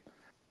cheesy.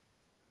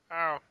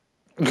 Oh.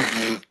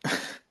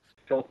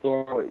 Tell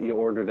Thor what you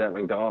ordered at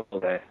McDonald's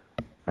today.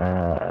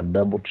 A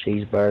double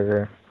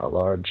cheeseburger, a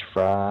large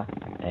fry,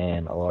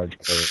 and a large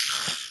Coke.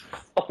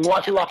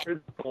 One large,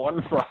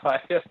 one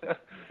fry.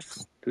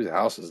 Whose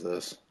house is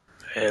this?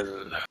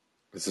 Hell.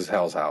 This is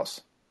Hell's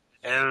house.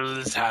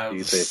 Hell's house.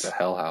 You say it's a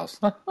Hell house.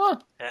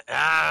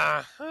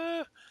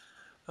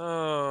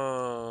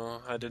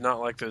 Oh, I did not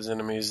like those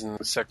enemies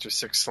in Sector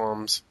 6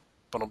 slums.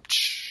 Boom,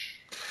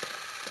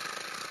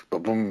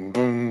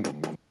 boom,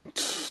 boom.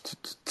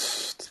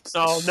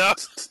 Oh, no.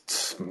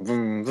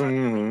 Boom,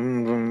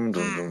 boom, boom,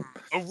 boom.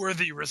 A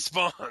worthy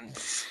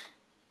response.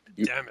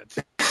 Damn it.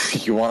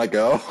 You want to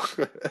go?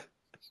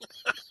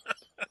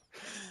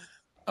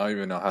 I don't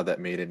even know how that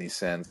made any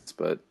sense,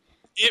 but...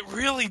 It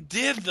really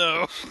did,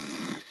 though.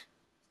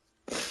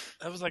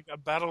 That was like a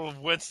battle of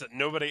wits that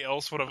nobody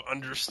else would have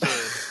understood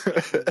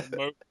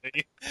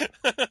remotely.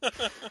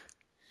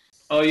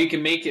 Oh, you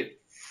can make it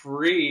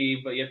free,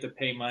 but you have to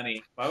pay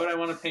money. Why would I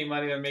want to pay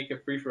money to make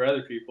it free for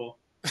other people?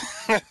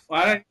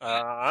 Why?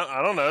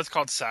 I don't know. It's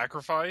called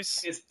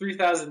sacrifice. It's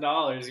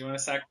 $3,000. You want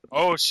to sacrifice?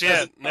 Oh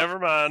shit! Never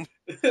mind.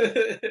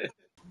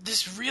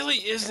 This really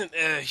isn't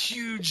a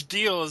huge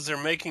deal as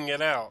they're making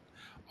it out.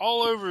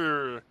 All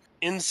over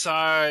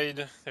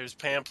inside, there's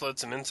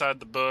pamphlets, and inside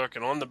the book,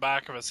 and on the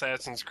back of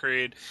Assassin's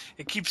Creed,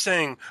 it keeps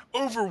saying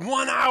over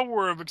 1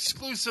 hour of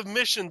exclusive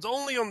missions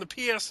only on the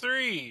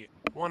PS3.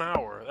 1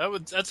 hour.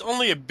 That's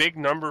only a big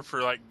number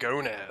for like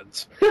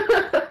gonads.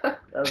 I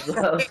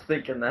was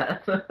thinking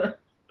that.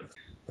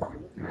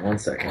 1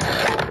 second.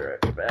 I'll be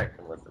right back.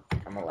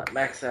 I'm gonna let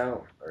Max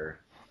out. Or...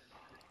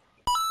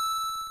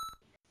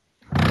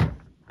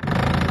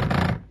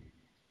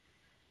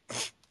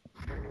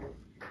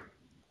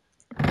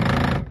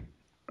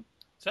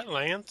 Is that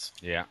Lance?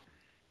 Yeah.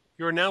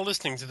 You are now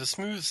listening to the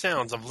smooth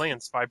sounds of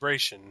Lance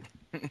vibration.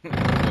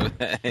 Yeah,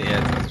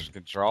 it's a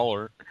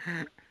controller.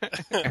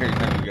 Every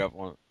time you got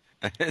one.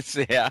 It's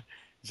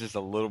just a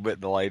little bit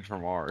delayed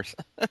from ours.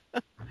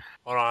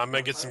 Hold on, I'm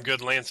going to get some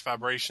good Lance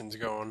vibrations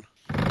going.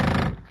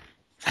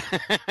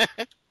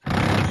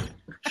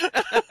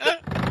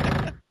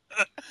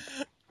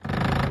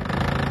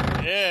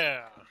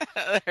 Yeah.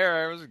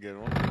 There, that was a good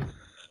one.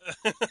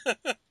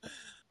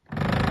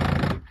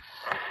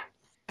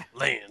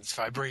 Lance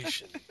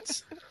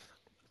vibrations.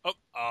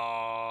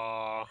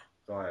 Oh,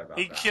 Sorry about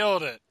he that.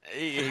 killed it.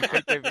 He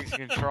picked up his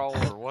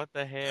controller. What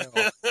the hell?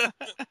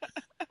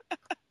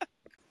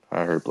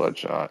 I heard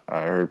Bloodshot.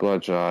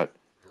 Bloodshot.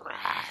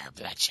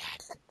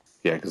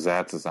 Yeah, because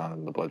that's the sound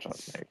of the Bloodshot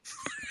snake.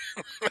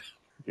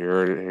 You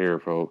heard it here,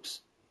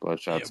 folks.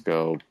 Bloodshots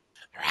go.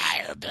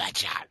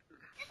 Bloodshot.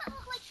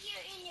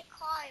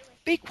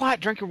 Be quiet,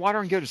 drink your water,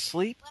 and go to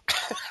sleep.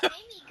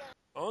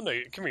 Oh, no,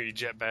 come here, you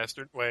jet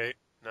bastard. Wait.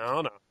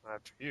 No,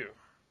 after you.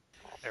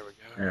 There we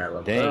go. And I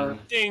love Ding.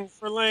 that. Ding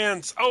for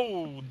Lance.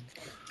 Oh,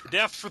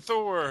 death for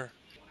Thor.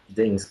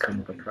 Dings come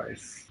with a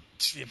price.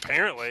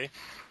 Apparently.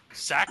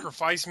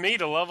 Sacrifice me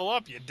to level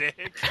up, you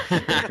dick.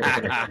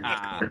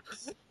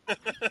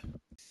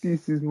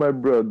 This is my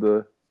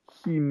brother.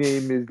 His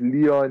name is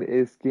Leon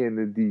S.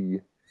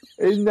 Kennedy.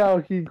 And now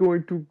he's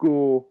going to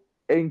go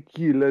and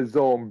kill a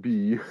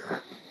zombie.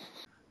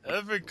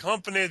 Every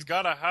company's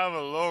got to have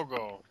a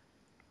logo.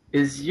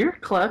 Is your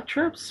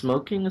claptrap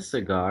smoking a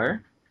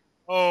cigar?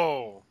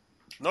 Oh,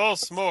 no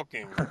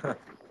smoking.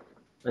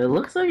 It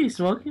looks like he's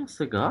smoking a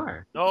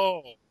cigar.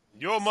 No,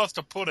 you must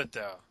have put it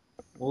there.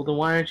 Well, then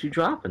why aren't you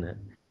dropping it?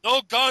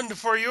 No gun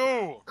for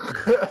you.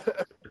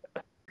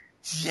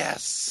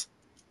 Yes.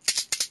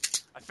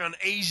 I found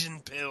Asian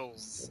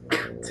pills.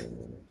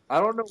 I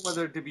don't know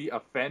whether to be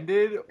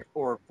offended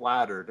or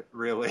flattered,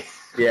 really.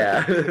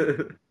 Yeah.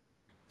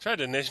 Tried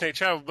to initiate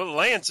travel, but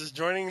Lance is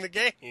joining the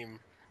game.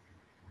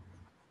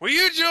 Will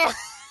you join?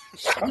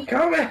 I'm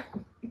coming.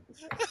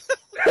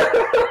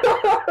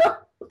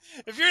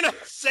 If you're not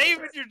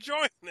saving, you're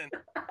joining.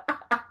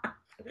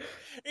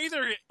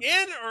 Either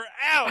in or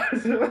out.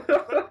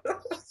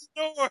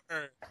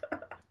 Store.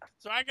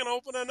 So I can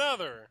open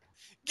another.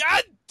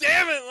 God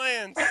damn it,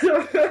 Lance!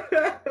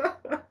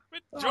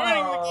 Quit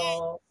joining the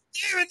game.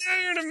 Damn it, now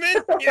you're in a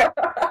menu.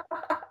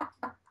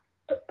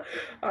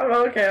 I'm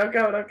okay. I'm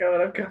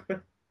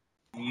coming.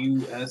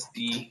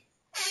 USD.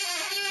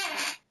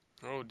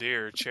 Oh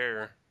dear,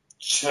 chair.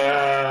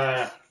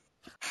 Chair.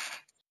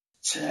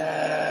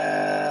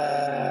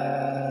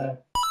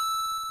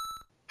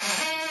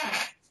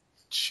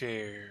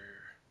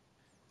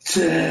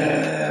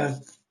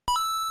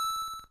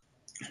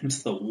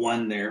 What's the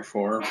one there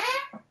for?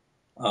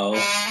 Oh.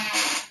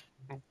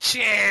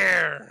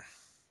 Chair.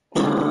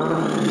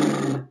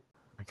 Oh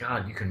my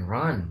God, you can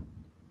run.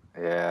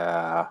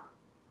 Yeah.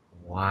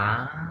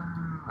 Wow,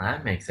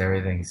 that makes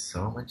everything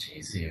so much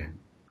easier.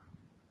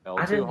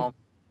 I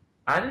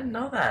didn't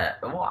know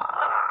that. Wow.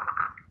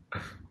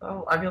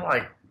 Oh, I feel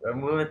like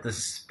I'm moving at the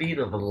speed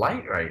of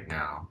light right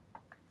now.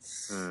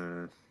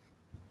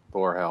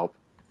 Thor, help.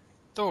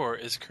 Thor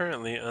is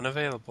currently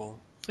unavailable.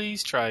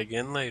 Please try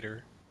again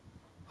later.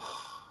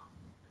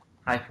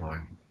 Hi,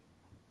 Thor.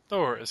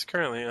 Thor is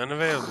currently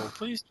unavailable.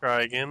 Please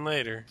try again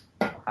later.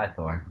 Hi,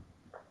 Thor.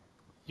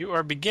 You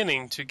are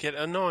beginning to get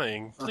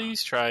annoying.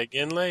 Please try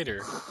again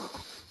later.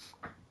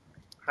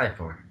 Hi,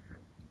 Thor.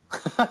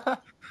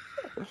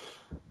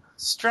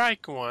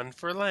 Strike one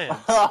for Lance.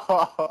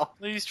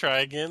 Please try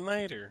again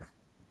later.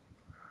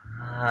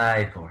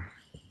 Hi, Thor.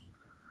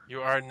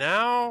 You are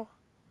now...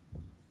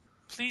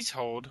 Please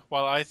hold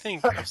while I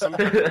think of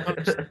something.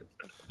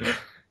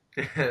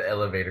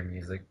 Elevator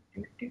music.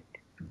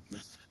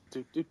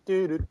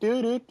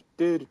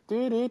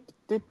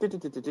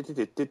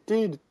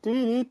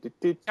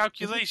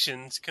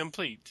 Calculations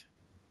complete.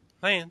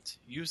 Lance,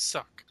 you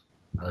suck.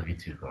 I love you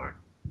too, Thor.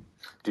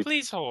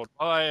 Please hold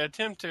while I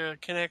attempt to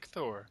connect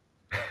Thor.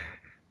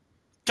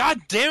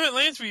 God damn it,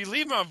 Lance, will you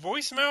leave my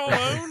voicemail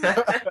alone?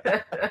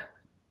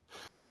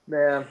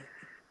 Man,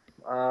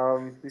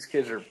 these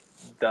kids are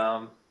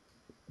dumb.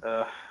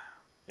 Ugh.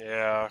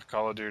 Yeah,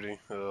 Call of Duty.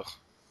 Ugh.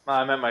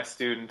 I meant my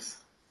students.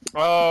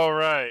 Oh,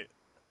 right.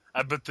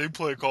 I bet they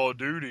play Call of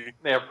Duty.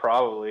 Yeah,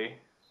 probably.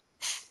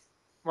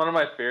 One of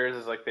my fears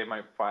is like they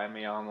might find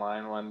me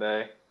online one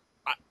day.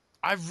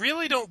 I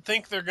really don't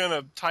think they're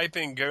gonna type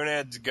in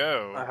Gonads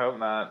Go. I hope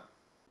not.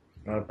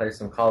 You want to play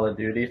some Call of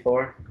Duty,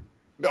 Thor?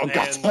 Oh,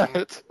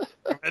 God.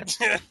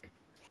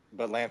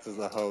 But Lance is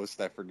the host,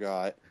 I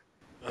forgot.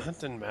 That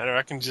doesn't matter.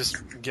 I can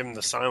just give him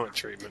the silent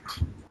treatment.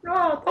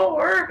 No,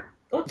 Thor!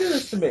 Don't do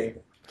this to me.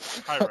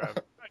 Hi, Rav.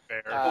 Hi,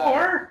 Bear.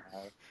 Thor!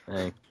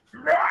 Hey.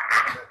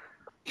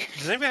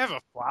 Does anybody have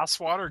a fly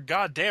swatter?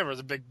 God damn,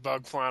 there's a big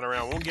bug flying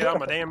around. Won't get out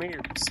my damn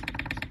ears.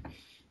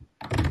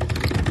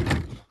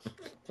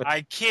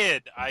 I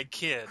kid.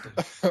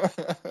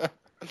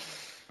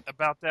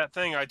 About that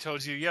thing I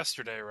told you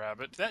yesterday,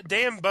 Rabbit. That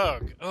damn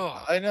bug.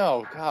 Oh, I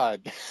know,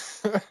 God.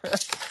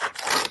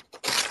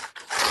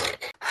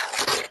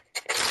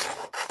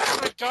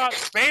 God,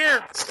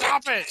 Bear,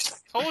 stop it!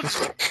 Told you.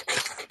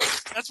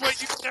 That's what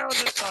you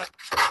sounded like.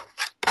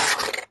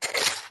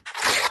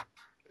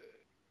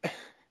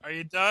 Are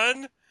you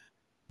done?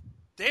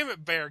 Damn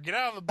it, Bear, get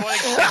out of the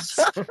blankets.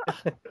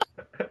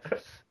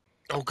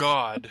 Oh,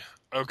 God.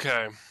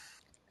 Okay.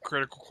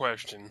 Critical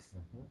question.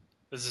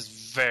 This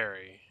is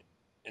very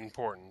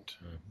important.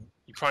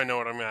 You probably know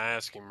what I'm going to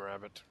ask him,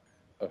 Rabbit.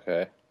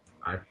 Okay.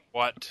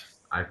 What?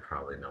 I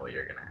probably know what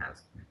you're going to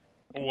ask me.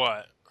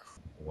 What?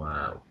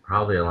 Well,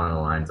 probably along the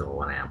lines of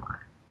what am I?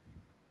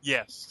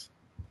 Yes.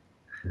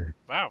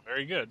 Wow,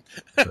 very good.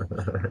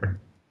 And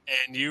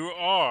you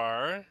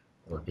are...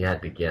 Well, if you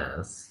had to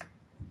guess.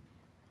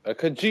 A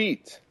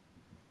Khajiit.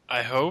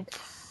 I hope.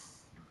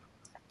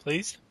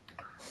 Please?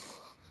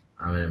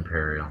 I'm an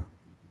Imperial.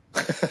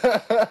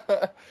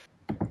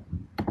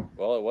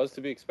 Well, it was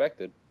to be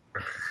expected.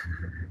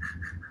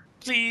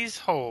 Please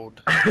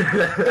hold.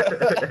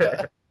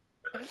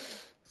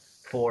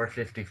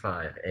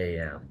 4:55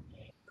 a.m.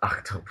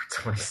 October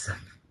 27th.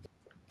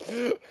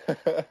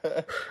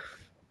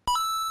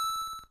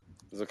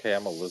 It's okay,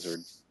 I'm a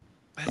lizard.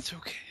 That's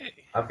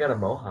okay. I've got a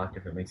mohawk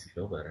if it makes you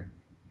feel better.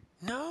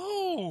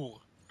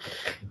 No!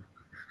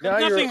 Now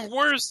Nothing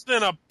worse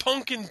than a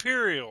punk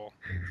Imperial.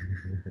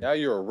 Now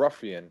you're a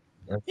ruffian.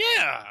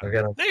 Yeah!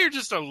 Now you're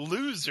just a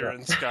loser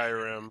in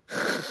Skyrim.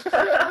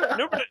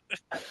 Nobody...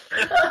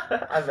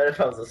 I bet if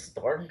I was a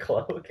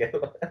Stormcloak.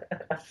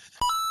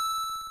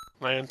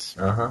 Lance.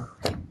 Uh-huh.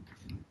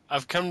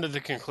 I've come to the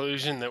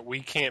conclusion that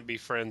we can't be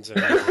friends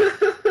anymore.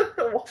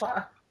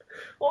 Why?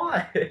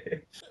 Why?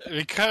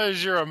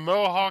 Because you're a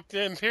mohawked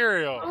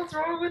Imperial. What's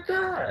wrong with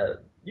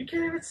that? You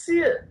can't even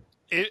see it.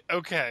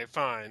 Okay,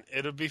 fine.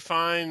 It'll be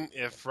fine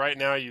if right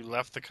now you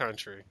left the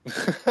country.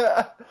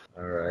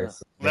 Alright.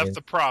 So left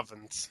the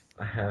province.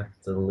 I have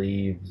to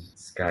leave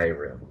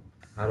Skyrim.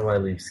 How do I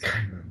leave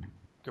Skyrim?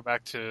 Go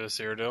back to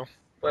Cyrodiil.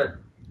 But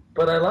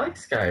I like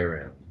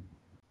Skyrim.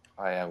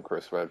 I am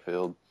Chris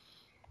Redfield.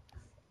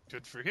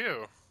 Good for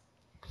you.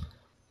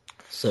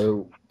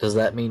 So, does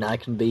that mean I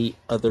can be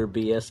other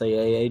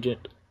BSAA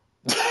agent?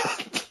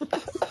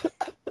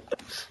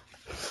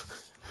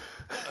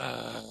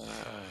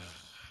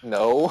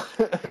 No,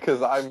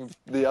 because I'm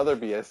the other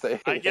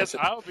BSA. I guess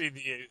I'll be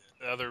the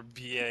other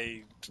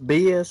BA.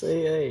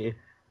 BSAA.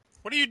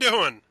 What are you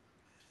doing?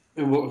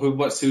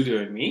 What's Sue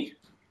doing? Me?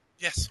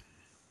 Yes.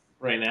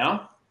 Right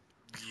now?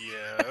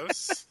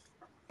 Yes.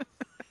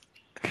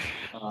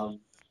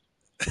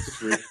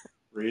 Just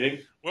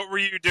reading. What were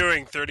you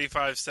doing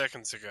 35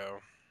 seconds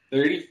ago?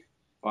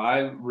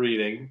 35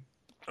 reading.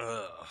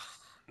 Ugh.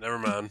 Never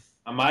mind.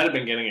 I might have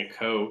been getting a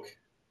Coke,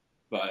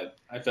 but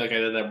I feel like I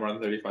did that more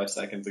than 35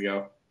 seconds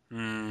ago.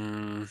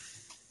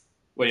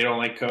 What, you don't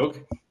like Coke?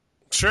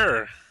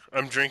 Sure.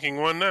 I'm drinking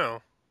one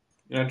now.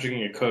 You're not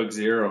drinking a Coke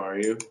Zero, are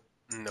you?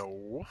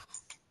 No.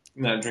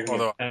 You're not drinking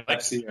a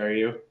Pepsi, are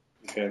you?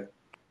 Okay.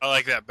 I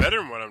like that better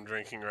than what I'm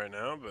drinking right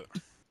now, but...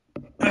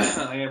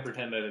 I'm going to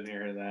pretend I didn't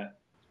hear that.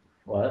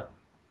 What?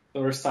 So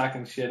we're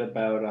talking shit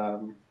about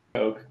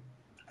Coke.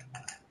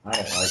 I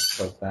don't like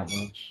Coke that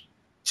much.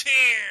 Cheer!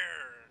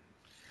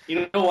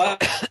 You know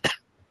what?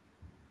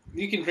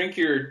 You can drink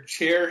your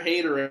chair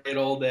haterade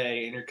all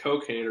day and your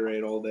Coke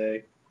haterade all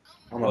day.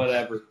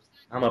 Whatever.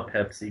 I'm a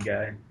Pepsi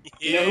guy.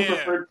 Yeah. You know who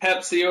preferred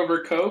Pepsi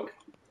over Coke?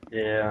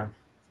 Yeah.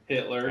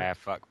 Hitler. Ah,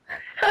 fuck.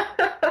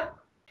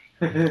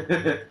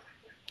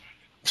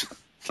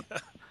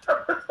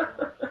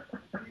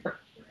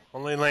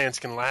 Only Lance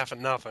can laugh at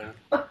nothing.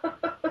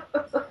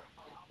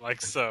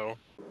 Like so.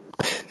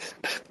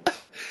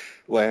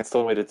 Lance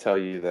told me to tell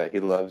you that he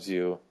loves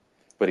you,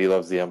 but he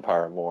loves the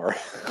Empire more.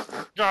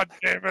 God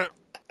damn it.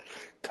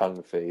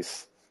 Tongue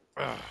face.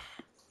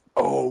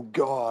 Oh,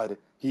 God.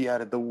 He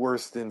added the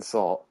worst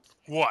insult.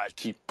 What?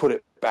 He put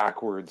it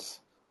backwards.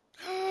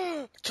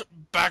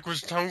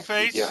 Backwards tongue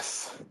face?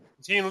 Yes.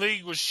 Is he in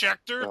league with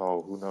Schechter?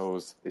 Oh, who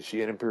knows? Is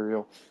she an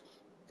Imperial?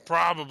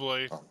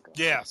 Probably. Oh,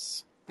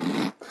 yes.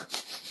 I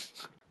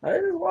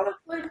just want to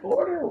play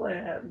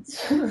Borderlands.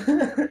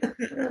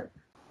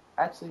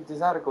 Actually,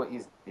 Desargo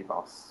is the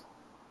boss.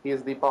 He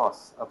is the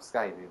boss of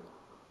Skyrim.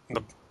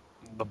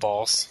 The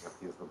boss.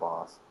 He is the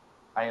boss.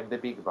 I am the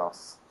big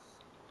boss.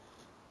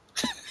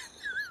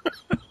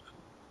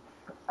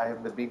 I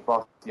am the big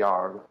boss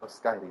Jarl of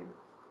Skyrim.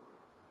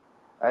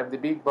 I am the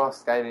big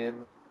boss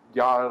Skyrim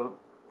Jarl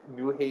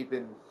New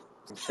Haven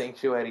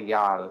Sanctuary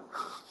Jarl.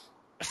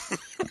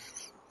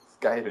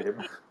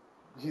 Skyrim.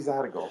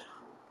 Desargo.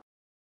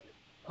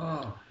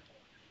 Oh,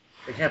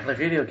 I can't play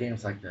video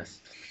games like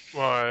this.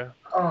 Why?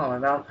 Oh, my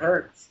mouth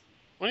hurts.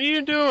 What are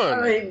you doing?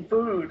 I'm eating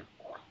food.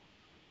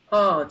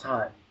 Oh, it's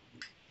hot.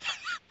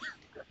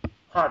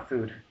 Hot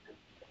food.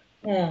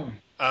 I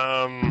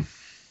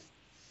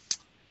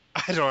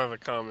don't have a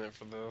comment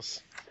for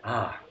this.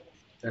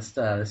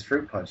 This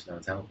fruit punch though,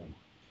 it's helping.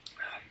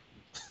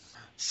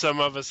 Some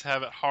of us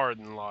have it hard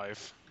in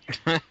life.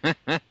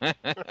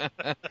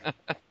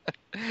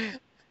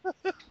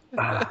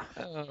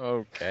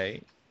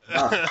 Okay.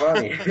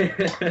 Funny.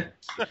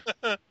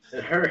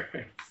 It hurts.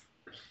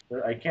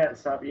 But I can't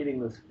stop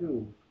eating this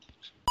food.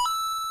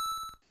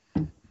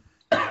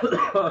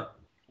 Oh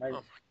my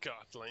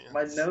God, Lance.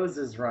 My nose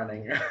is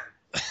running. You're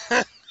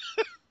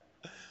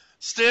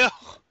still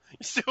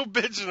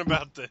bitching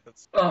about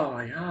this. Oh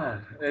my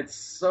God, it's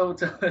so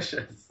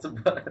delicious,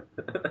 but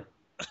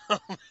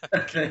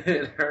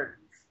it hurts.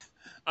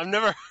 I've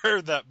never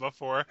heard that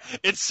before.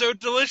 It's so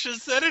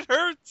delicious that it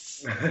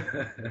hurts.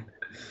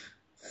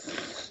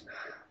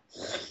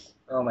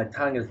 Oh, my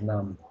tongue is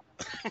numb.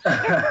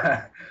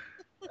 I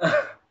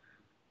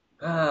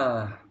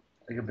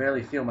can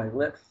barely feel my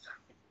lips.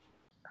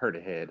 Heard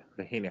ahead.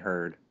 The henny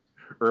heard.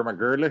 Or my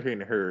girl, the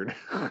henny heard.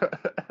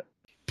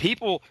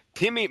 People,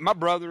 Timmy, my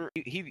brother,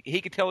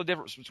 he can tell the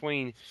difference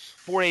between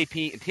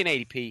 480p and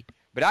 1080p,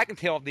 but I can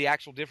tell the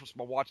actual difference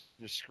by watching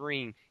the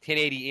screen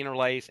 1080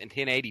 interlaced and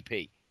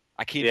 1080p.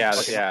 I can't. Yeah.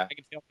 I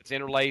can tell if it's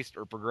interlaced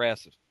or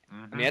progressive.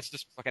 I mean, that's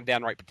just fucking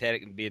downright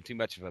pathetic and being too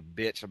much of a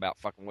bitch about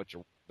fucking what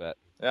you're. But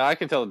yeah, I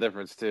can tell the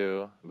difference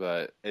too.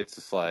 But it's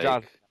just like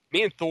John,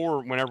 me and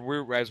Thor,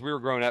 whenever as we were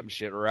growing up and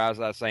shit, or as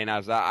I was saying, I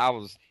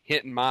was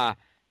hitting my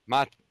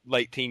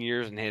late teen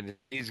years and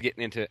he's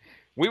getting into it.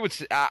 We would.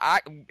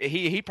 I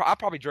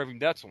probably drove him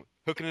nuts on it.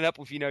 Hooking it up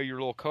with your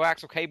little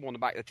coaxial cable in the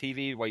back of the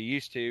TV the way you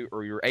used to,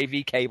 or your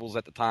AV cables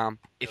at the time.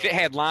 If it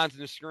had lines in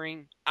the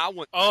screen, I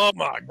would. Oh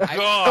my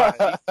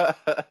God!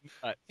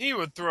 He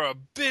would throw a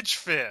bitch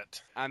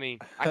fit. I mean,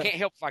 I can't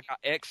help if I got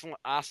excellent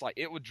eyesight.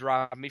 It would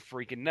drive me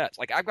freaking nuts.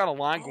 Like I've got a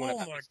line going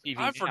up on this TV.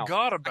 I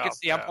forgot about I can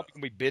see that. I'm probably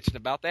gonna be bitching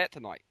about that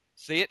tonight.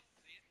 See it?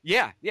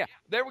 Yeah.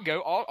 There we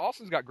go.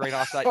 Austin's got great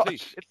eyesight too.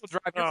 It will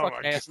drive your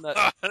fucking ass nuts.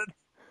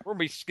 We're gonna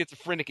be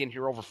schizophrenic in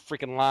here over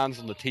freaking lines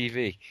on the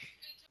TV.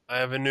 I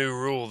have a new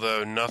rule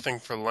though: nothing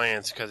for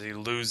Lance because he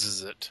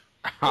loses it.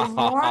 That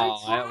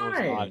was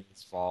not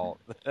his fault.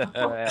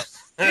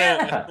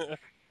 Yeah.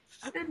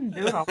 I didn't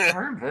do it on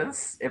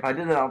purpose. If I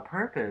did it on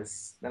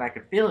purpose, then I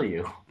could feel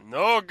you.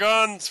 No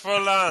guns for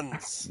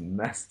Lance.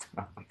 Messed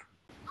up.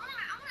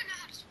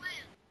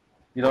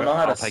 You don't know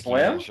how to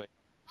swim?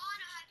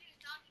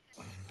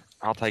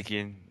 I'll take you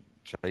and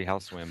show you how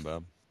to swim,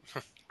 bub.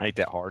 Ain't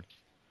that hard.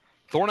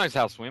 Thor knows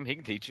how to swim. He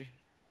can teach you.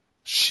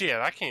 Shit,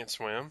 I can't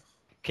swim.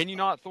 Can you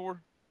not,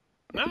 Thor?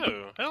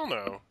 No, hell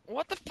no.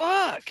 What the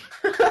fuck?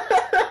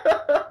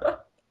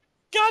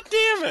 God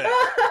damn it!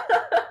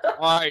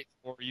 All right,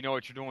 Thor, you know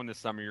what you're doing this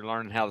summer. You're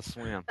learning how to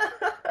swim.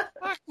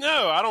 Fuck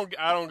no, I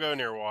don't go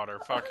near water.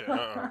 Fuck it.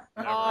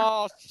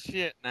 Oh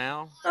shit!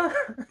 Now.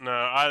 No,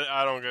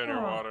 I don't go near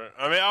water.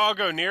 I mean, I'll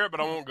go near it, but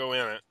I won't go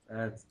in it.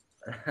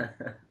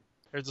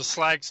 There's a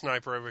slag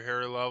sniper over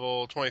here,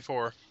 level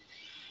 24.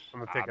 I'm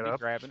gonna pick it up.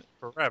 Grabbing it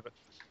for rabbit.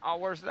 Oh,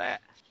 where's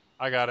that?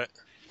 I got it.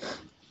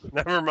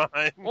 Never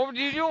mind. What were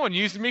you doing?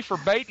 Using me for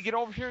bait to get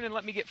over here and then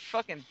let me get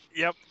fucking.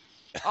 Yep.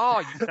 Oh,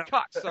 you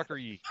cocksucker,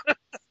 you.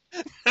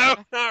 No,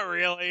 not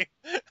really.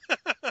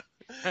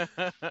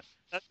 That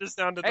just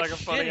sounded That's like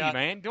a funny shitty,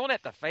 man. Doing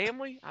that to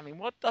family? I mean,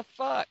 what the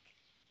fuck?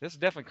 This is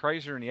definitely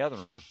crazier than the other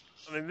one.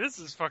 I mean, this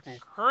is fucking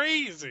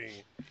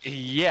crazy.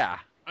 Yeah.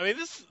 I mean,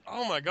 this.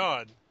 Oh my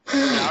god.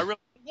 Yeah, I really.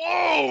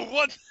 Whoa!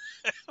 What?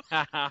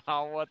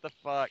 What the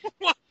fuck?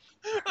 What?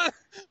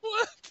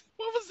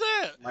 What was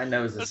that? My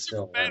nose is a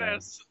still super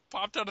badass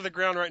popped out of the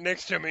ground right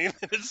next to me and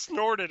it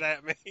snorted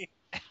at me.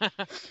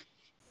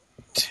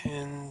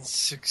 10,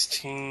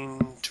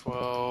 16,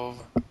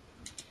 12,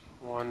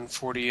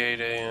 1:48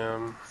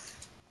 a.m.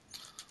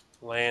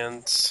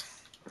 Lantz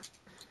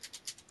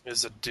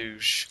is a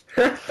douche.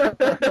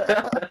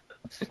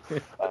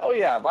 Oh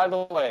yeah, by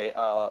the way,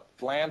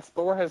 Lance,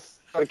 Thor has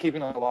started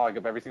keeping a log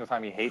of every single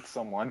time he hates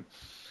someone.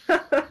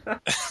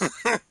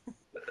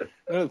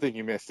 Another thing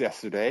you missed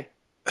yesterday.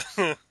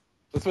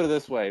 Let's put it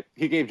this way.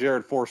 He gave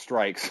Jared 4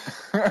 strikes.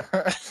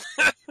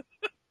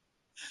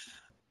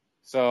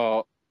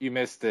 So you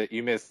missed it.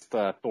 You missed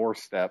Thor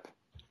step.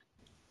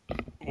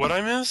 What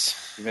I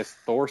miss? You missed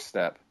Thor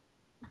step.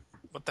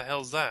 What the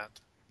hell's that?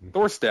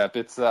 Thor step.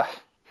 It's did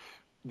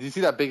you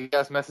see that big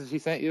ass message he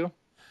sent you?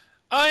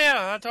 Oh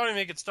yeah, I told him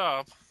he could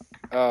stop.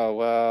 Oh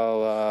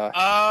well.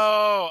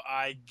 Oh,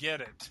 I get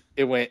it.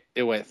 It went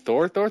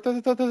Thor V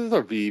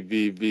Thor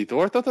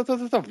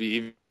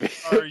V.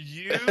 Are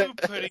you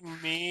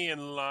putting me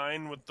in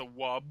line with the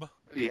wub?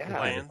 Yeah.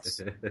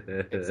 Lance?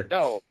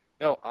 No,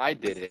 I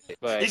did it.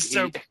 But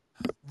so,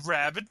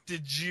 Rabbit,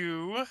 did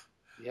you?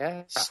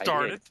 Yeah.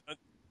 Start it.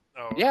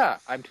 Oh. Yeah,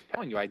 I'm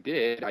telling you, I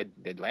did. I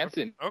did. Lance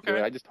didn't do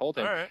it. I just told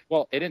him. All right.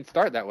 Well, it didn't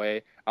start that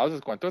way. I was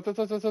just going and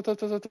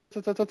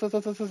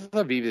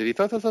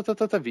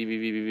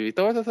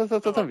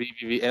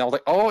I was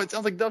like, oh, it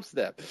sounds like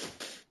dubstep.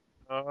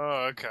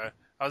 Oh, okay.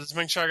 I was just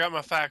making sure I got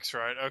my facts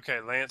right.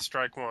 Okay, Lance,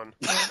 strike 1.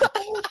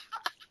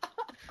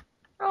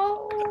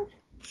 No.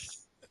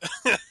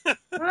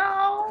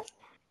 No.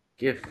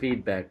 Give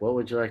feedback. What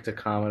would you like to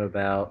comment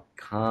about?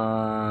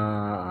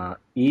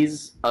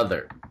 Ease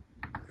other.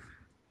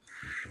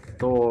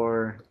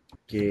 Thor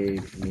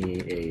gave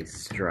me a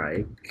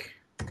strike.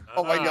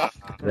 Oh my god.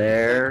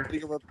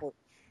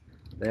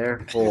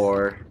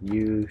 Therefore,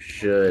 you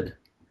should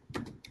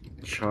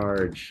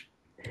charge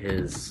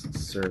his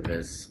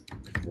service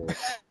for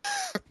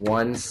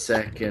 1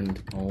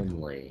 second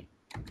only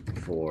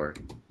for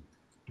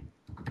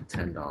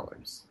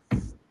 $10.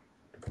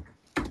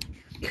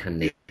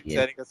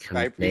 Setting a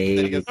Skype-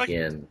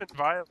 Canadian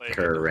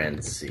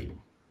currency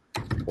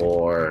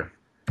or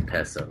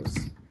pesos.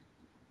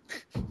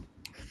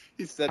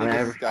 He's setting a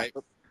Skype.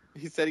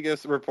 He's setting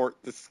us a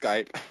report to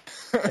Skype.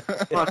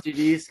 Talk to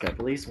you Skype at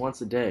least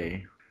once a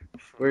day.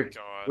 We're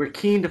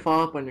keen to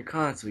follow up on your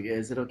comments.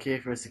 Is it okay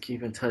for us to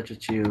keep in touch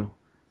with you?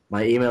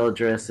 My email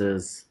address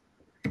is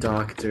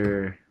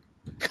Dr.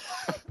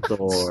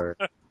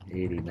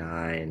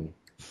 Thor89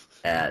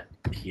 at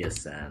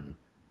psn.sony.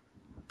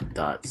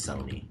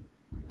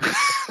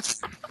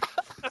 That's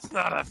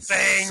not a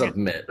thing.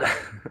 Submit.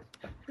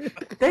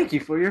 Thank you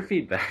for your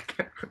feedback.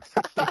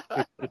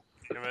 Damn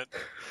it.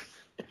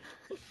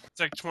 It's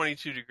like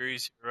 22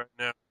 degrees here right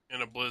now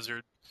in a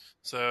blizzard.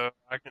 So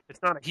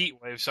it's not a heat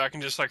wave, so I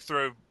can just like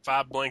throw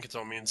 5 blankets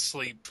on me and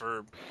sleep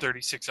for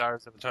 36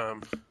 hours at a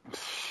time.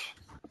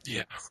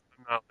 Yeah,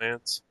 I'm not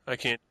Lance. I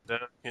can't do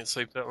that. I can't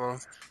sleep that long.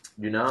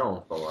 You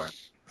know, Thor.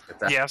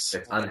 Yes.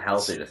 It's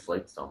unhealthy to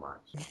sleep so much.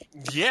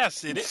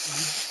 Yes, it is.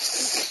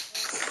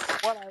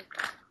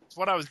 It's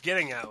what I was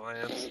getting at,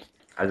 Lance.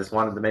 I just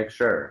wanted to make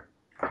sure.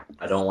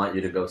 I don't want you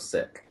to go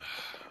sick.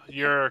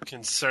 Your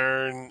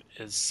concern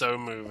is so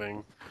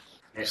moving.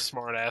 You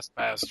smart-ass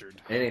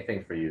bastard.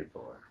 Anything for you,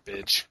 Thor.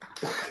 Bitch.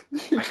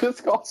 You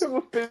just called him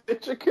a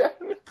bitch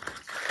again?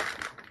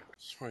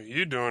 What are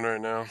you doing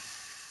right now?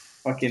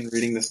 Fucking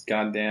reading this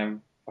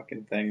goddamn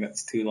fucking thing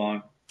that's too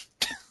long.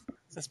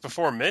 It's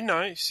before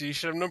midnight, so you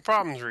should have no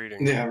problems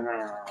reading.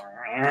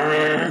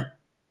 Yeah.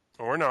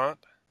 Or not.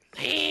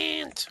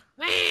 Lantz!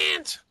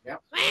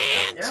 Yep.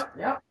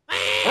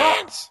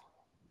 Lantz!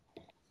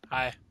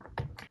 Hi.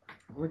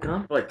 Only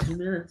gone for like 2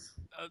 minutes.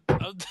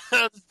 I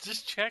was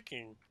just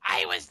checking.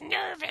 I was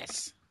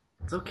nervous.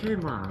 It's okay,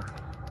 Ma.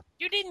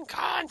 You didn't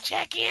call and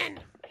check in.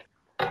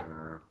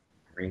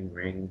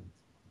 Ring.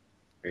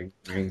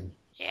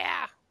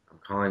 Yeah. I'm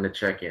calling to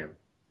check in.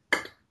 I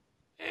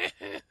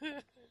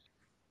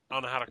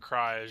don't know how to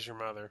cry as your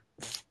mother.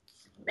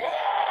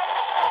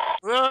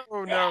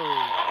 Oh,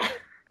 no.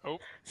 Oh.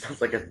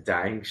 Sounds like a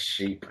dying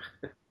sheep.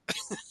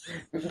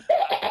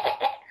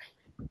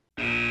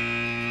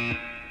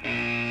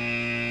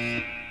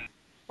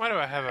 Why do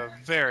I have a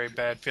very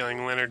bad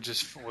feeling Leonard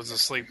just was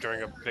asleep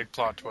during a big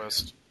plot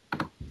twist?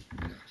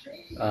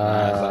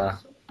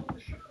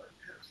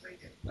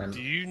 Do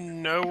you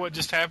know what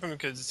just happened?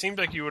 Because it seems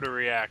like you would have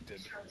reacted.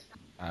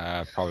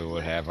 I probably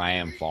would have. I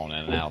am falling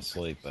in and out of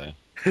sleep, though.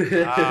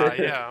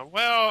 Yeah.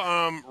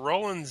 Well,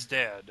 Roland's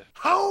dead.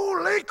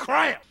 Holy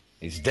crap!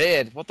 He's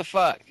dead? What the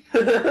fuck?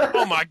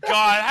 Oh my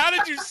god, how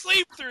did you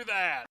sleep through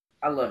that?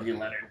 I love you,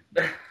 Leonard.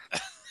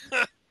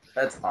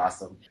 That's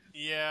awesome.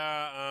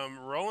 Yeah,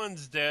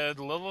 Roland's dead,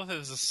 Lilith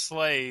is a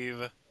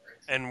slave,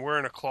 and we're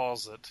in a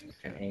closet.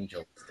 And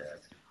Angel's dead.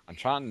 I'm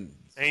trying...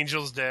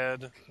 Angel's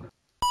dead.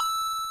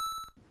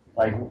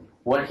 Like,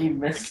 what he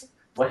missed...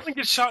 He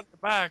gets shot in the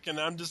back, and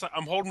I'm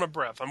holding my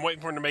breath. I'm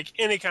waiting for him to make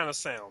any kind of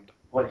sound.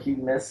 What he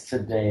missed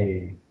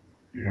today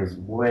was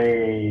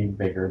way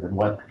bigger than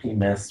what he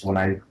missed when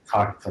I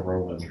talked to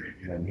Roland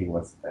when he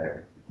wasn't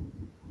there.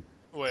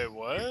 Wait,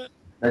 what?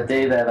 The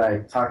day that I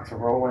talked to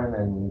Roland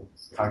and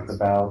talked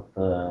about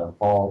the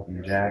vault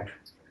and Jack.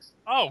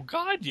 Oh,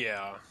 God,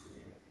 yeah.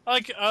 I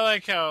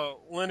like how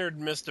Leonard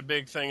missed a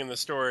big thing in the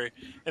story,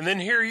 and then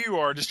here you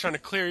are just trying to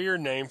clear your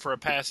name for a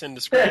past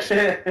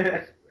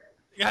indiscretion.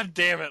 God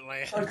damn it,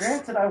 Lance. Well,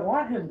 granted, I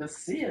want him to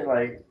see it.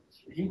 Like,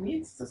 he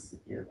needs to see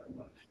it.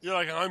 You're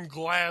like, I'm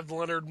glad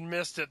Leonard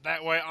missed it.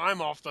 That way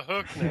I'm off the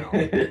hook now.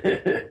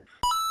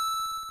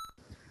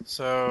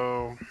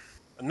 So,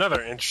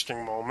 another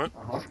interesting moment.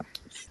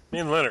 Me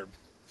and Leonard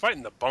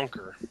fighting the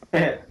bunker.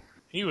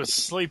 He was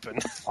sleeping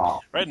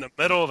right in the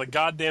middle of the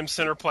goddamn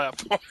center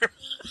platform.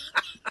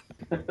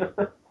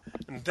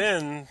 And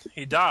then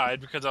he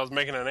died because I was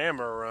making an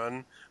ammo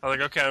run. I was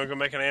like, okay, I'm going to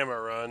make an ammo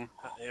run.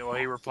 Well,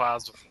 he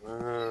replies with,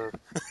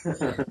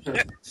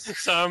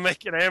 So I'm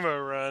making an ammo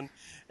run.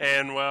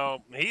 And,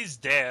 well, he's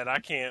dead. I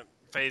can't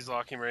phase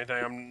lock him or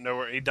anything. I'm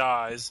nowhere. He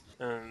dies.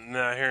 And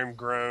then I hear him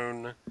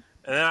groan. And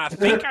then I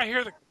think I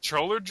hear the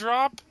controller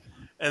drop.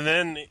 And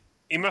then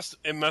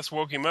it must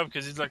woke him up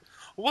because he's like,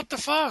 what the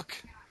fuck?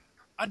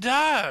 I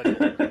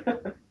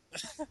died.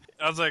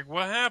 I was like,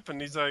 what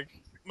happened? He's like,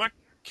 my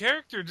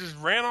character just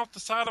ran off the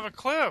side of a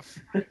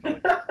cliff.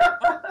 I'm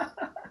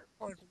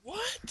like,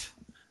 what?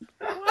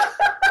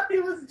 He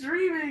was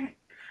dreaming.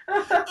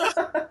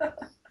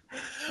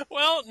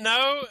 Well,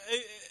 no,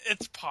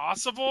 it's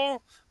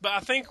possible, but I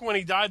think when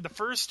he died the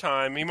first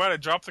time, he might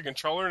have dropped the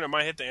controller and it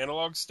might hit the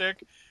analog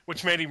stick,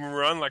 which made him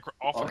run like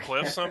off a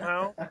cliff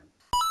somehow.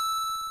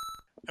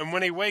 And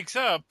when he wakes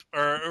up,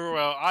 or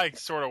well, I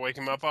sort of wake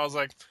him up, I was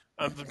like,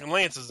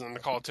 Lance is in the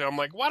call too. I'm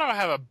like, why do I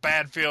have a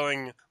bad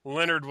feeling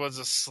Leonard was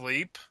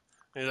asleep?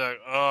 He's like,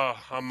 oh,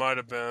 I might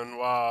have been.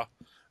 Wow.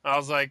 I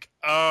was like,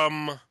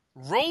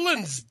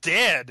 Roland's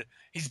dead.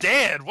 He's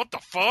dead. What the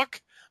fuck?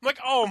 I'm like,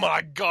 oh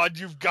my god,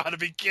 you've got to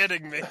be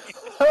kidding me.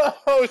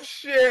 Oh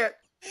shit.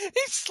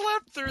 He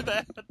slept through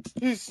that.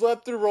 He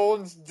slept through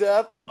Roland's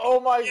death? Oh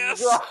my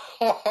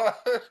god.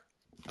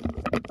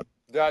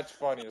 That's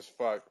funny as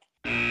fuck.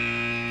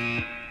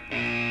 And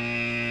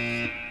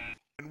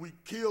we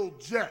killed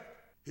Jack,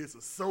 his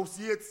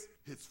associates,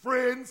 his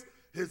friends,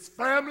 his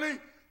family,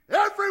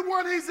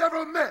 everyone he's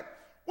ever met.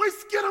 We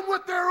skin them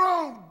with their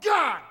own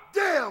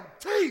goddamn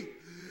teeth.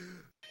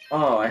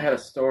 Oh, I had a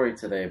story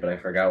today, but I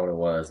forgot what it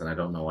was, and I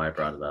don't know why I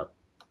brought it up.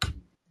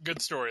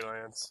 Good story,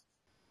 Lance.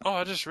 Oh,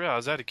 I just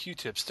realized I had a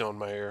Q-tip still in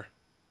my ear.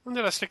 When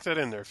did I stick that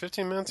in there?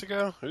 15 minutes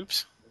ago?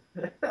 Oops.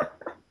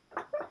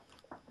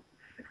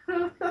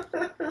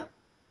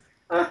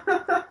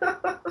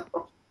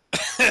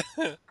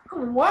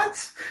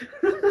 What?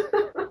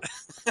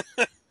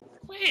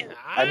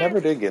 I never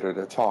did get her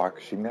to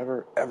talk. She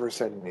never, ever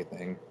said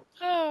anything.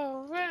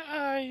 Oh, where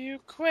are you,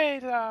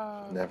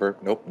 Quaylog?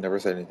 Never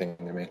said anything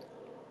to me.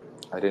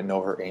 I didn't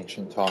know her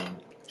ancient tongue.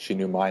 She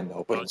knew mine,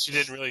 though. But Well, she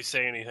didn't really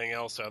say anything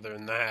else other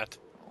than that.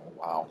 Oh,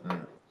 wow.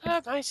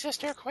 Oh, my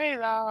sister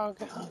Quaylog.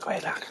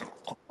 Quaylog.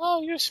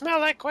 Oh, you smell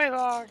like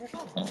Quaylog.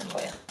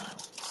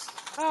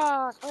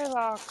 Ah,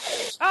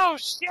 Quaylog. Oh,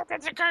 shit,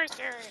 that's a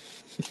cursor.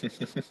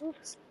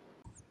 Oops.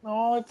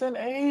 Oh, it's an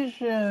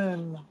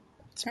Asian.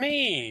 It's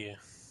me.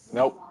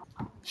 Nope.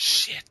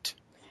 Shit.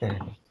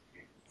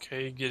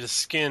 Okay, get a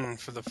skin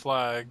for the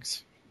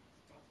flags.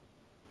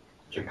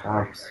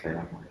 Jacob's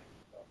family.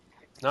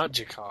 Not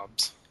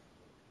Jacobs.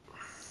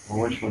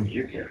 Well, which one did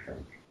you get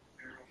from?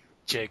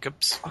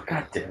 Jacobs. Oh,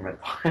 god damn it.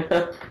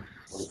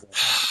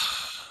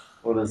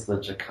 What does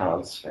the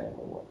Jacobs family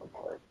look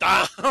like?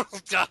 Oh,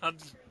 God.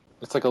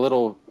 It's like a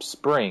little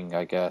spring,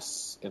 I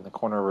guess, in the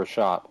corner of her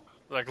shop.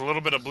 Like a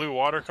little bit of blue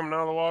water coming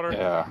out of the water?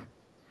 Yeah.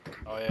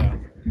 Oh, yeah.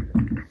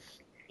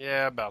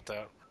 Yeah, about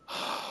that.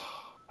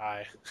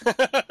 Aye.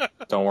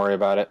 Don't worry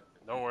about it.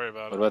 Don't worry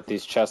about What it. about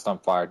these chests on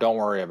fire? Don't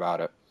worry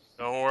about it.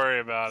 Don't worry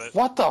about it.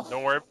 What the?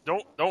 Don't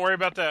worry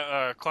about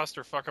that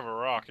clusterfuck of a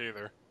rock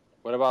either.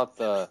 What about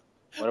the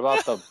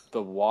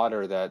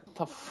water that?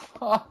 The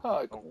fuck?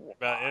 Don't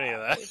about any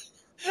of that.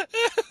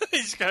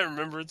 You just gotta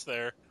remember it's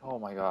there. Oh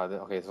my god.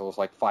 Okay, so it's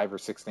like 5 or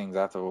 6 things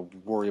I have to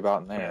worry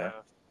about in there.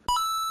 Yeah.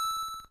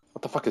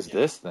 What the fuck is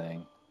this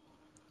thing?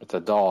 It's a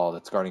doll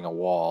that's guarding a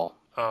wall.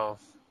 Oh,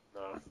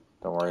 no.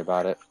 Don't worry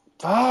about it.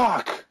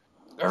 Fuck!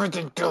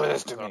 Everything do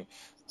this to me.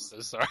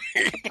 So sorry.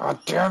 God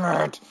damn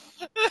it!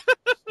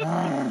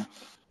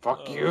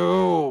 Fuck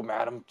you,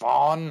 Madam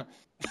Fawn.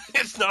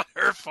 It's not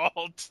her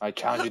fault. I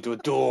challenge you to a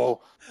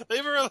duel.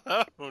 Leave her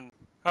alone.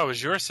 How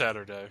was your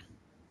Saturday?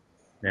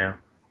 Yeah.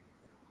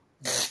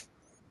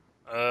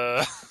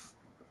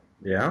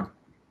 Yeah?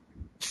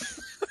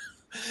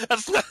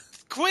 That's not...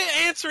 Quit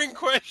answering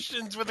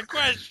questions with a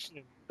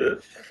question.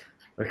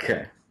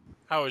 Okay.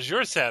 How was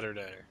your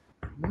Saturday?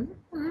 It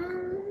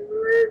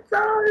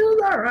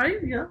was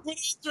alright, yeah. Quit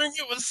answering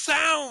it with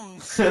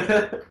sounds.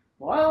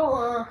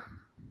 Well,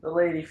 the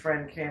lady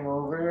friend came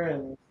over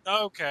and...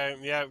 Okay,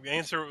 yeah,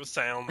 answer it with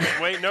sounds.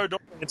 Wait, no,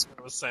 don't answer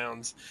it with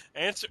sounds.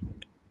 Answer...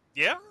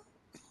 Yeah?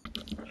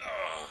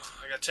 Oh,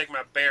 I gotta take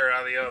my bear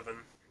out of the oven.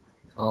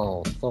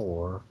 Oh,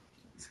 Thor.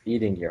 It's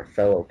eating your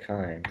fellow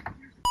kind.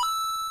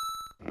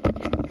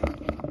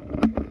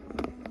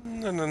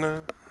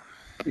 No.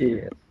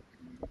 Yeah.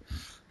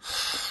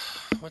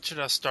 What should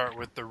I start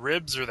with, the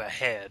ribs or the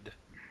head?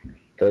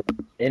 The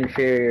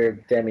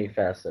inferior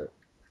demifacet.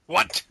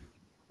 What?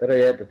 Better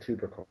yet, the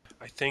tubercle.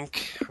 I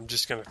think I'm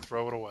just gonna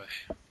throw it away.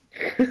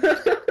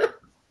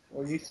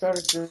 Well, you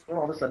started doing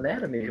all this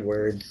anatomy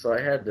words, so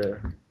I had to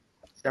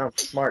sound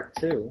smart,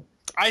 too.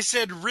 I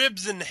said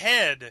ribs and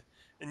head,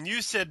 and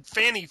you said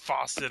fanny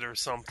faucet or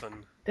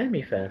something.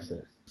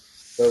 Demifacet.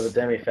 So the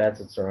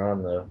demifacets are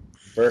on the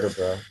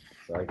vertebra,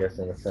 so I guess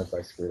in a sense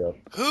I screwed up.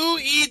 Who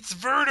eats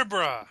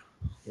vertebra?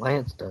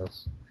 Lance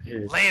does.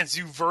 Lance,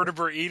 you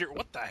vertebra eater.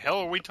 What the hell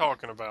are we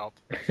talking about?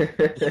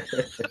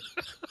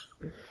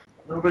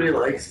 Nobody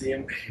likes the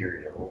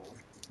Imperial.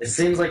 It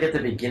seems like at the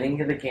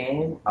beginning of the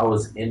game, I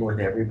was in with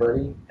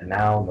everybody, and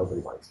now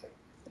nobody likes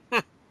me.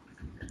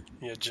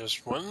 You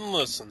just wouldn't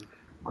listen.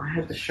 I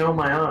had to show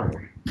my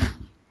honor.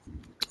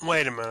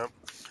 Wait a minute.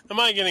 Am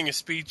I getting a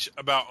speech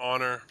about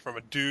honor from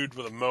a dude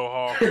with a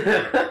mohawk?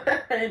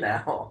 Hey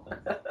now.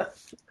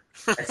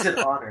 I said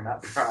honor,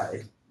 not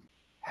pride.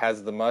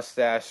 Has the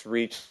mustache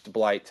reached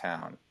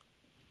Blighttown?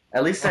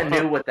 At least I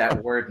knew what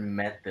that word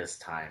meant this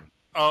time.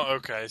 Oh,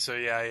 okay. So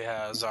yeah, he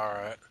has. All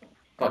right.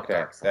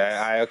 Okay.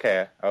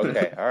 Okay.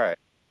 All right.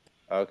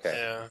 Okay.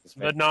 Yeah.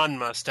 The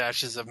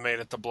non-mustaches have made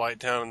it to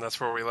Blighttown, and that's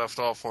where we left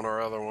off on our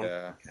other one.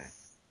 Yeah. Okay.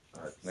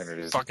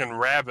 Fucking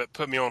Rabbit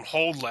put me on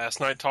hold last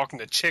night talking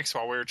to chicks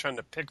while we were trying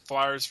to pick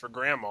flowers for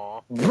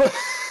Grandma.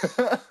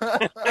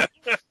 I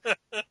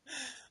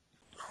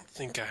don't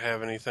think I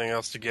have anything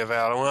else to give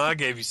out. Well, I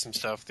gave you some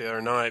stuff the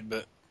other night,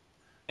 but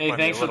hey,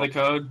 thanks for the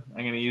code.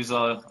 I'm gonna use it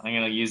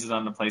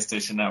on the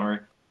PlayStation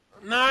Network.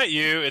 Not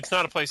you. It's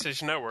not a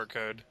PlayStation Network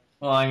code.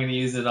 Well, I'm gonna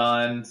use it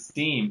on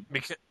Steam.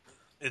 Because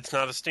it's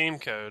not a Steam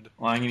code.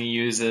 Well, I'm gonna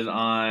use it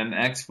on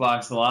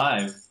Xbox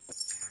Live.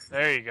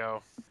 There you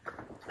go.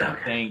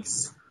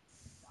 Thanks.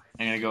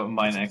 I'm gonna go and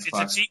buy an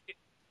Xbox.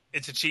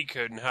 It's a cheat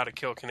code in how to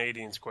kill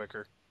Canadians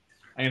quicker.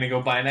 I'm gonna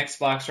go buy an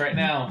Xbox right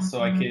now so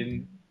I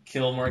can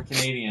kill more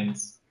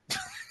Canadians.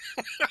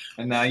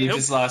 And now you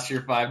just lost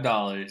your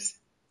 $5.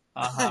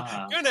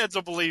 Goodheads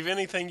will believe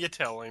anything you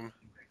tell him.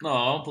 No,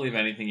 I don't believe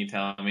anything you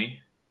tell me.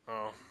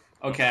 Oh.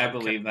 Okay, I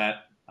believe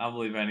that. I'll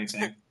believe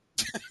anything.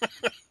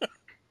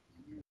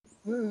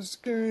 This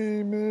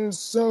game is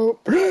so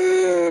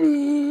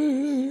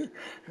pretty.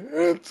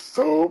 It's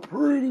so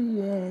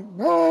pretty and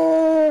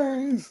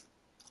nice.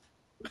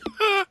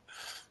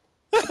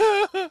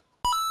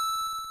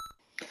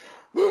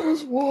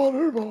 This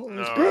waterfall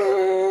is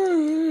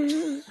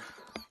pretty.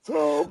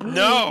 So pretty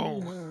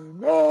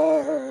and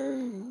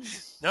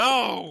nice.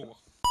 No!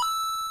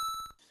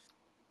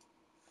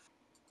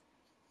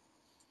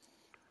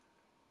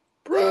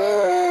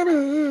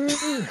 Pretty.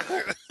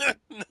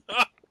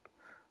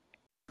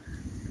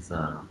 It's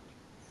a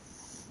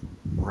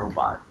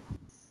robot.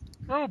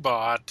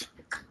 Robot?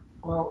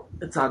 Well,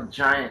 it's a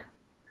giant.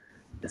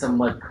 It's a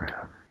mud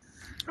crab.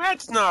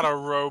 That's not a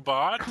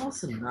robot.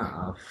 Close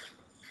enough.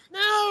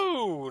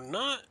 No,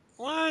 not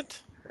what?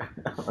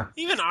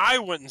 Even I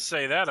wouldn't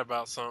say that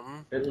about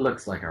something. It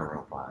looks like a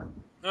robot.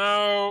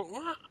 No,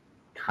 what?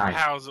 Kind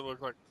of. How does it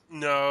look like?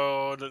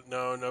 No.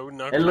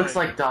 It looks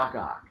like Doc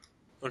Ock.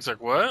 Looks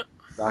like what?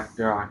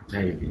 Dr.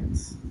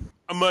 Octavius.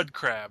 A mud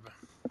crab.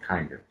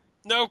 Kind of.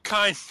 No,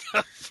 kind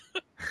of.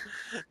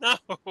 No,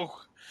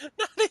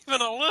 not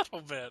even a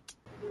little bit.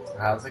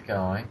 How's it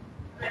going?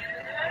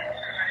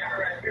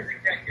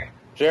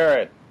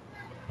 Jared.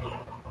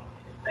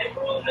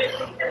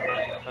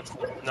 That's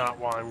not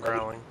why I'm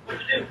growling. Why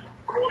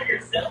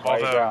are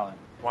you growling?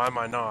 Why am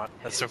I not?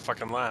 That's so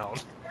fucking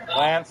loud.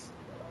 Lance?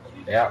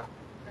 Yeah.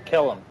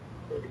 Kill him.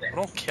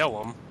 Don't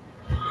kill him.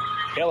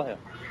 Kill him.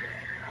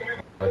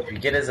 But if you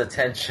get his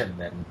attention,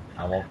 then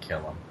I won't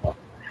kill him.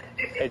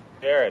 Hey,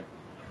 Jared.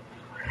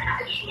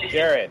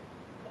 Jared.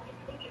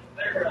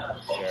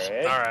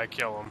 Alright,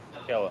 kill him.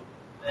 Kill him.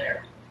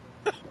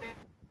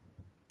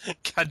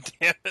 God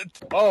damn it.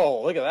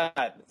 Oh, look at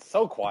that. It's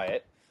so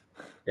quiet.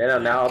 Yeah, no,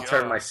 now I'll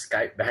turn my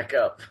Skype back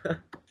up.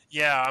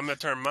 Yeah, I'm gonna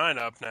turn mine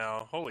up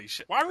now. Holy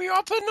shit. Why were you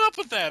all putting up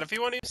with that if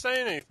you won't even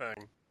say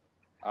anything?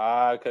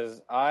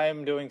 Because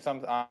I'm doing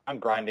something. I'm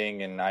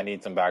grinding and I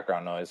need some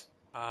background noise.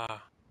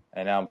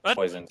 And now I'm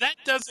poisoned. That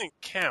doesn't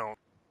count.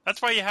 That's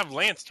why you have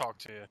Lance talk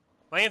to you.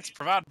 Lance,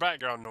 provide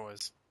background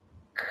noise.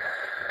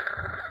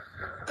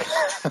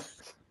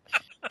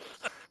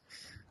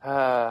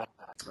 Yeah,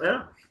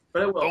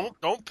 but it will.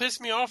 Don't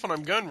piss me off when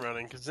I'm gun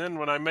running, because then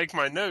when I make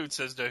my notes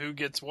as to who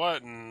gets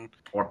what and...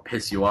 Or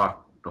piss you off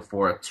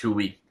before a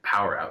 2-week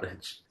power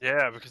outage.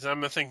 Yeah, because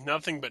I'm going to think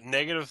nothing but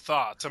negative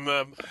thoughts.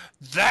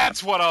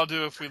 That's what I'll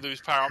do if we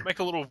lose power. I'll make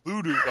a little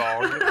voodoo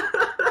doll. And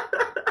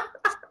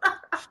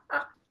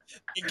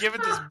give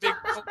it this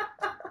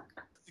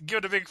give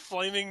it a big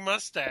flaming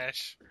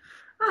mustache.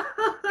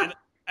 And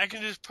I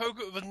can just poke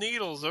it with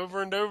needles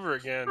over and over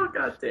again. Oh,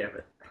 God damn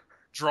it.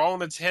 Draw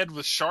on its head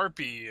with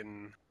Sharpie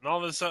and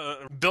all this,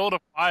 build a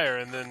fire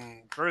and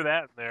then throw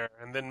that in there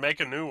and then make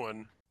a new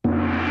one.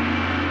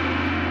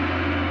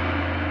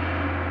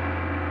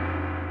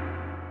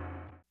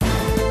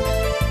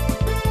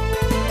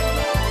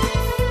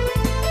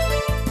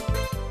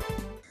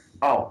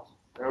 Oh,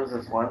 there was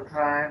this one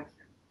time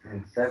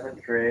in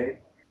 7th grade,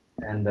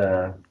 and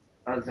I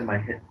was in my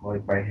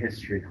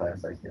history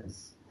class, I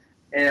guess.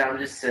 And I'm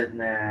just sitting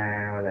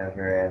there,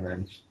 whatever, and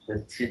then the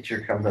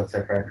teacher comes up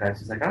to our class.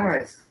 She's like, "All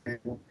right,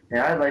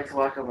 now I'd like to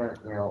welcome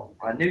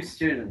a new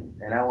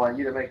student, and I want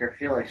you to make her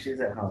feel like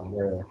she's at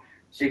home."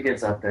 She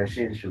gets up there,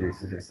 she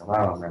introduces herself.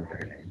 I don't remember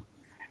her name.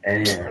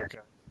 And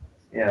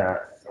yeah,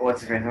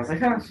 what's her name? I was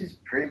like, "Oh, she's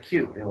pretty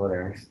cute,"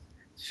 whatever.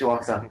 She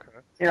walks up.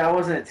 I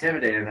wasn't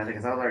intimidated or nothing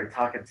because I was already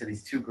talking to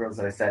these 2 girls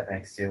that I sat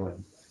next to,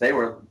 and they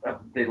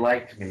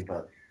liked me,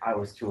 but I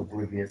was too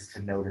oblivious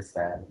to notice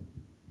that.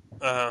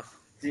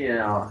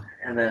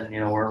 And then,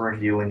 we're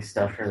reviewing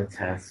stuff for the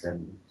test,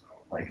 and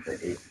like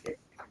the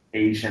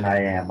Asian I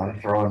am, I'm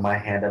throwing my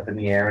hand up in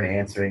the air and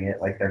answering it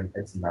like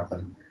it's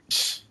nothing.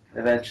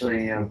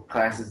 Eventually,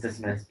 class is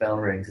dismissed, bell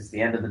rings, it's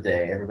the end of the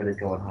day, everybody's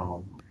going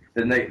home.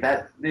 Then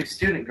that new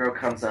student girl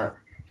comes up,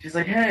 she's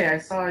like, "Hey, I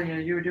saw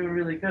you were doing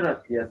really good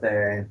up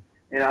there,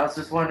 and I was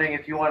just wondering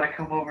if you want to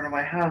come over to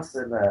my house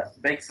and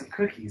bake some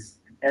cookies."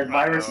 And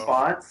my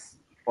response,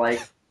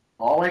 like,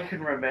 all I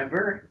can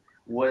remember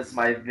was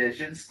my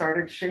vision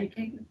started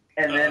shaking,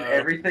 and then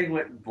everything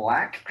went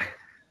black.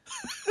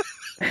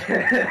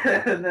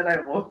 And then I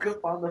woke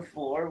up on the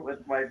floor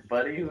with my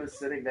buddy who was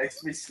sitting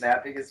next to me,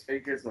 snapping his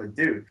fingers, going,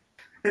 "Dude,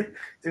 are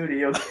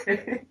you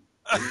okay?"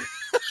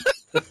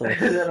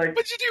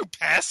 What'd you do,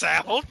 pass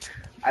out?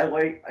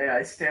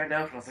 I stand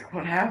up, and I was like,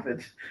 "What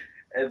happened?"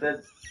 And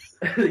then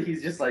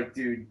he's just like,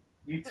 "Dude,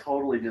 you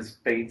totally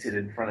just fainted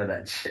in front of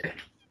that chick."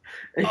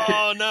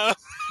 Oh, no.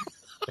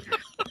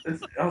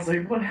 I was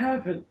like, "What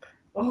happened?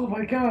 Oh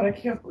my God, I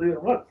can't believe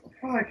it. What the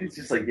fuck?" It's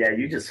just like, "Yeah,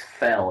 you just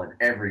fell and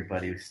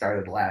everybody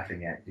started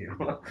laughing at you."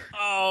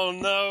 Oh,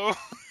 no.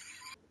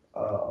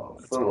 Oh,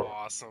 that's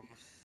awesome.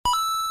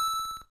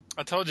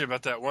 I told you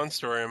about that one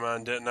story of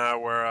mine, didn't I,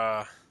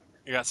 where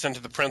you got sent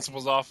to the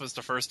principal's office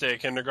the first day of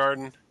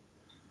kindergarten?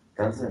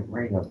 doesn't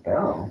ring a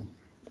bell.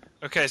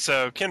 Okay,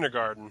 so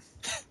kindergarten,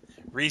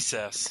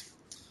 recess,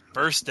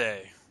 first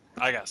day,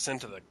 I got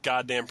sent to the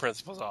goddamn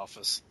principal's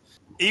office.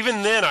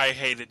 Even then I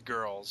hated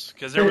girls,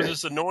 because there was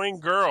this annoying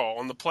girl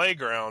on the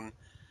playground,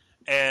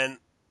 and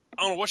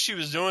I don't know what she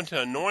was doing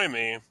to annoy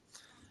me,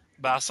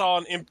 but I saw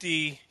an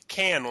empty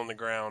can on the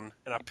ground,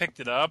 and I picked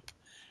it up,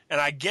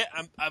 and I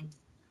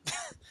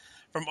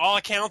from all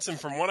accounts and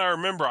from what I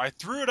remember, I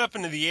threw it up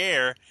into the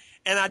air,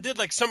 and I did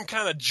like some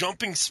kind of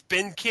jumping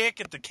spin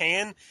kick at the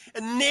can,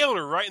 and nailed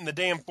her right in the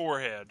damn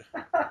forehead.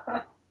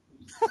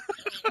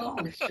 Oh,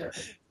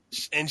 shit.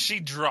 And she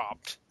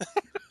dropped.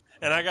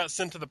 And I got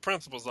sent to the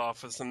principal's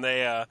office, and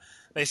they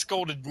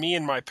scolded me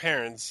and my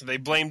parents. They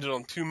blamed it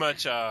on too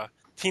much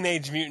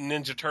Teenage Mutant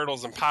Ninja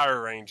Turtles and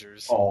Power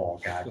Rangers. Oh,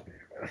 God.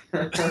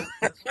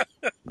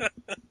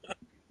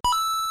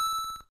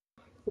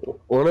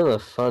 One of the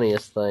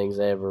funniest things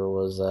ever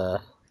was, I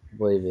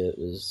believe it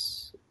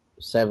was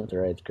 7th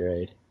or 8th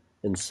grade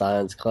in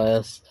science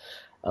class.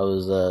 I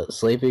was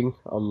sleeping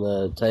on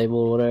the table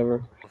or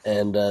whatever,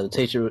 and the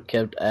teacher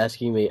kept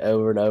asking me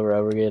over and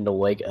over again to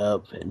wake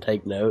up and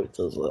take notes.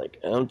 I was like,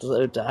 I'm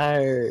so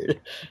tired.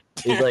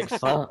 He's like,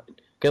 fine,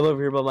 come over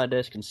here by my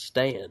desk and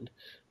stand.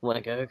 I'm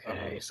like,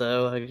 okay.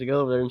 So I had to go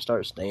over there and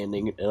start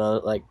standing, and I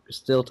was like,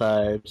 still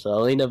tired, so I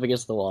leaned up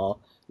against the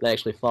wall and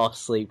actually fall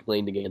asleep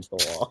leaned against the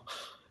wall.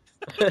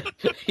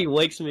 He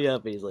wakes me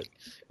up and he's like,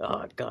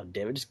 oh, God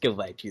damn it, just go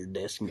back to your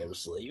desk and go to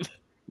sleep.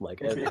 I'm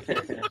like,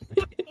 okay.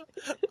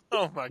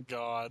 Oh, my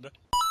God.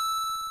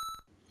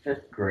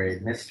 5th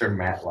grade, Mr.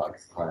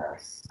 Matlock's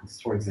class. It's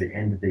towards the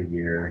end of the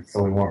year,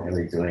 so we weren't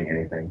really doing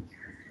anything.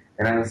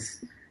 And I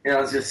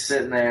was just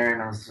sitting there,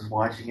 and I was just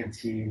watching him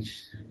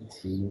teach.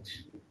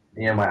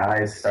 My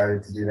eyes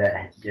started to do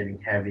that getting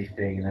heavy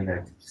thing, and then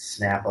they'd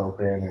snap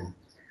open,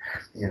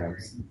 and,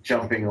 just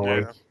jumping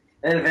awake.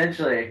 Yeah. And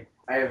eventually,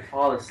 I would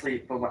fall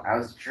asleep, but I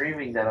was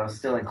dreaming that I was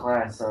still in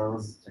class, so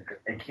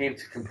it came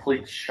to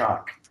complete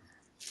shock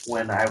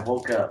when I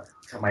woke up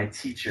to my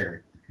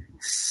teacher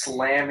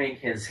slamming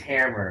his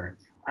hammer.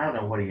 I don't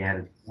know what he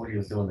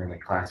was doing in the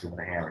classroom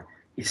with a hammer.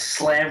 He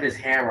slammed his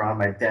hammer on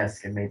my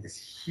desk and made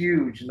this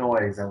huge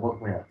noise and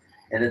woke me up.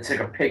 And then took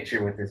a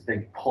picture with this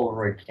big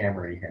Polaroid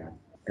camera he had.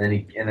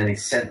 And then he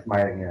sent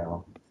my,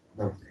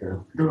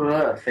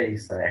 the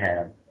face that I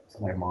had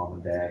to my mom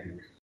and dad.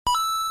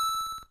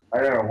 I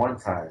remember one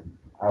time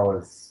I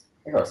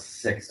think I was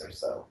 6 or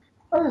so.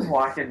 I was just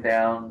walking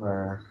down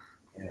the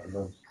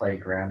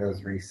playground. It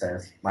was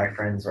recess. My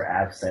friends were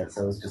absent,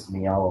 so it was just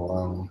me all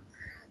alone.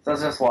 So I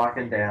was just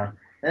walking down.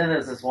 And then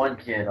there's this one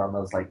kid on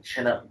those like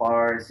chin-up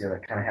bars,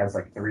 that kind of has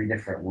like 3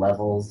 different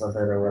levels of it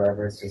or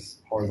whatever. It's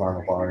just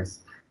horizontal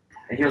bars.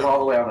 And he was all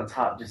the way on the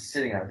top, just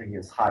sitting there. I think he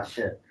was hot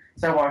shit.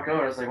 So I walk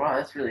over. I was like, "Wow,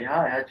 that's really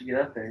high. How'd you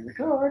get up there?" He's like,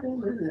 "Oh,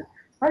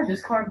 I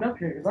just climbed up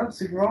here because I'm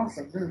super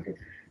awesome." And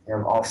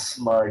I'm all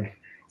smug.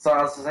 So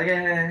I was just like,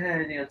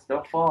 "Hey,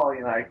 don't fall."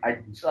 I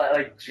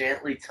like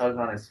gently tugged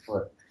on his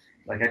foot.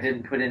 Like I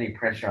didn't put any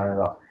pressure on it at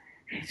all.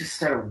 He just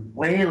started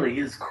wailing.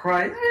 He was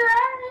crying.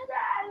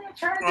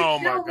 Trying to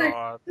kill me.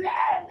 God.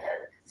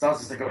 So I was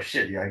just like, "Oh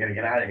shit, I gotta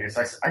get out of here."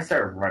 So I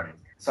started running.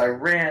 So I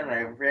ran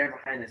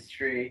behind this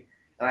tree,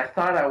 and I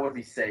thought I would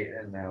be safe.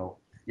 And now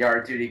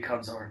yard duty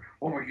comes over.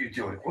 "What were you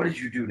doing? What did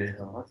you do to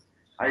him?"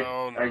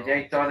 I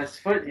yanked on his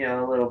foot,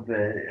 a little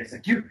bit. It's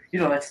like,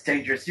 that's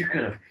dangerous. You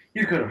could have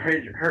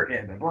hurt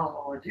him, and blah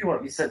blah blah. Do you want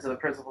to be sent to the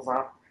principal's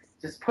office?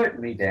 Just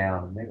putting me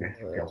down and making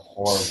me feel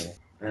horrible.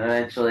 And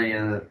eventually,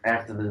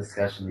 after the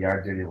discussion, the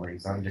yard duty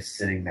leaves. I'm just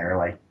sitting there,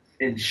 like,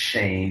 in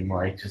shame,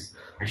 like, just,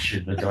 I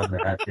shouldn't have done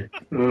that.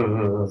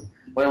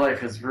 My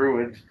life is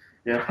ruined.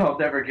 I'll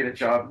never get a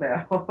job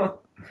now.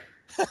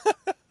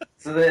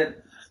 So then,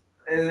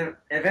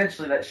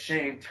 eventually that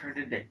shame turned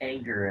into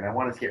anger, and I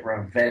wanted to get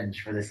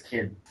revenge for this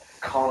kid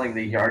calling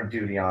the yard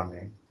duty on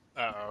me.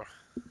 Uh-oh.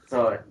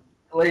 So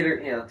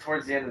later,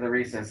 towards the end of the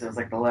recess, it was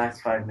like the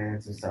last 5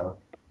 minutes or so.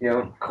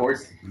 Of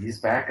course, he's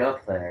back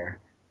up there.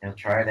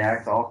 Trying to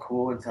act all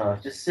cool and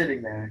tough, just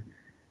sitting there.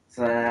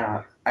 So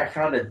I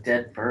found a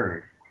dead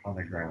bird on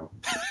the ground.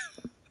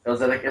 It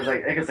was like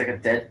a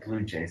dead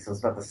blue jay. So it was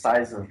about the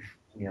size of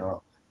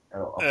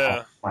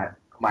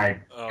my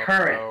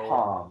current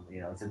palm.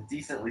 It's a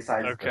decently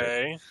sized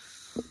bird.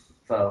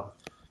 So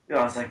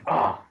I was like,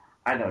 oh,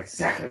 I know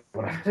exactly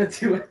what I'm gonna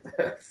do with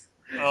this.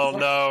 Oh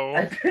no!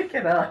 I pick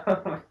it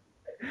up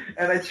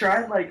and I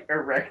try and like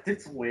erect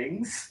its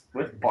wings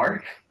with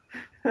bark.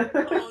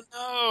 Oh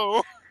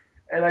no!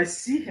 And I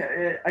see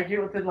him. I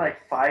get within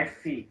like 5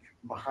 feet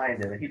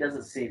behind him, and he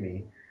doesn't see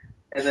me.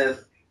 And then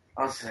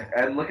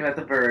I'm looking at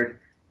the bird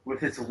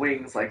with its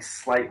wings like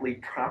slightly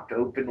propped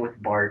open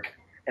with bark.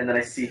 And then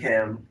I see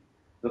him,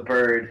 the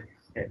bird,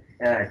 and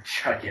I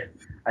chuck it.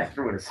 I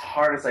threw it as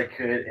hard as I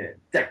could, and it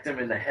decked him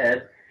in the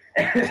head.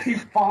 And he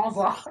falls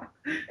off,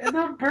 and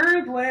the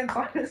bird lands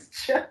on his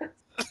chest.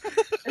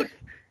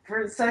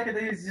 For a second,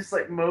 he's just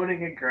like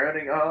moaning and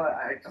groaning. Oh,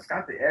 I just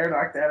got the air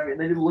knocked out of me.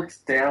 And then he looks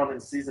down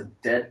and sees a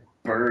dead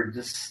bird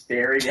just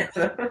staring at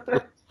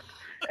him.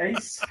 And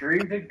he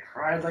screamed and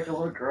cried like a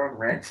little girl and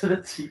ran to the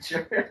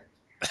teacher.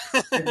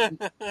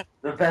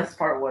 The best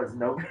part was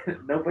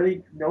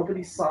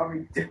nobody saw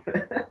me do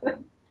it.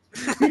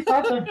 He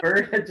thought the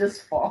bird had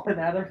just fallen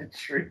out of a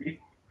tree.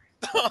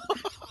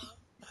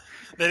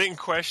 They didn't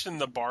question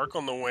the bark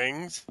on the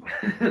wings?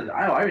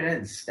 I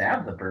didn't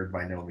stab the bird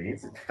by no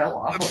means. It fell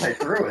off when I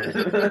threw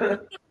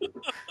it.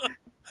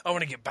 I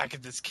want to get back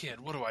at this kid.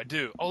 What do I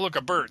do? Oh, look,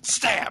 a bird.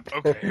 Stab!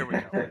 Okay, here we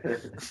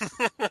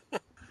go.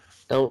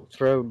 Don't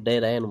throw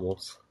dead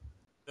animals.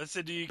 That's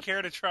it. Do you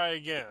care to try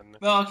again?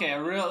 Well, okay,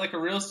 a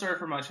real story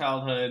from my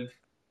childhood.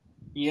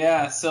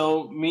 Yeah,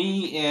 so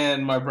me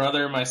and my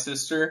brother and my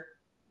sister,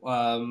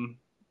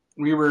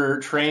 we were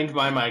trained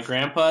by my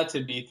grandpa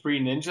to be three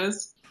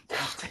ninjas.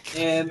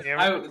 And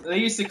they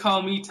used to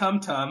call me Tum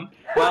Tum.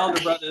 My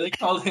older brother, they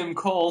called him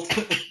Colt.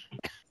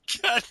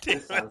 God damn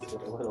it. Sounds a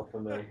little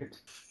familiar.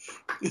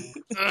 So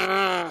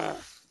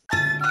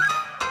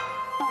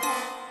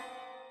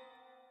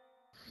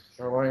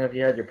how long have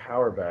you had your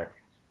power back?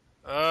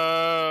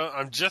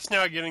 I'm just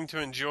now getting to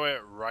enjoy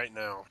it right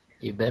now.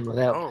 You've been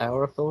without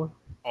power, Thor?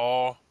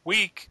 All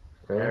week.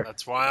 Really?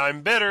 That's why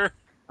I'm bitter.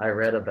 I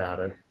read about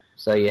it.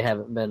 So you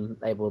haven't been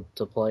able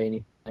to play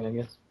anything, I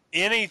guess?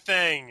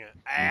 Anything,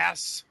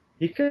 ass.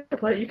 You can't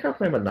play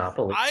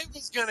Monopoly. I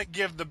was going to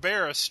give the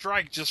bear a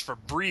strike just for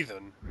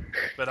breathing,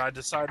 but I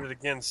decided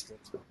against it.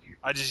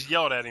 I just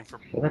yelled at him for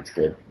breathing. Well, that's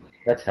good.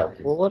 That's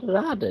healthy. Well, what did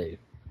I do?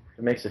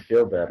 It makes you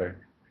feel better.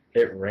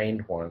 It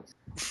rained once.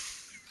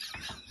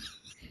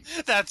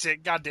 That's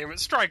it. God damn it.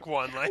 Strike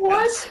one. Like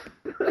what?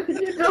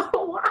 You know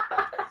what?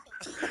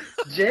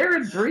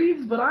 Jared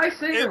breathes, but I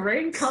sing a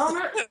rain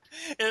comet?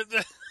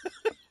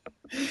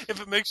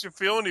 If it makes you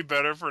feel any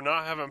better for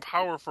not having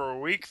power for a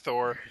week,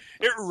 Thor,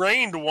 it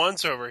rained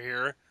once over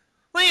here.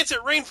 Lance,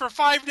 it rained for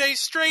 5 days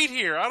straight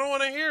here. I don't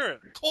want to hear it.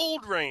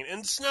 Cold rain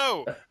and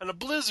snow and a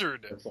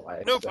blizzard.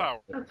 No power.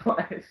 That's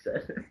why I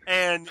said it.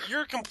 And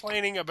you're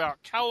complaining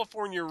about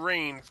California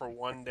rain for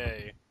 1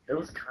 day. It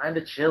was kind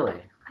of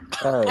chilly.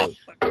 Oh,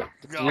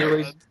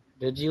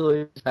 did you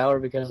lose power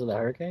because of the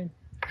hurricane?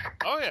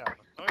 Oh, yeah.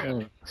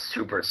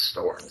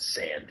 Superstorm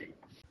Sandy.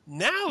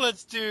 Now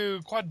let's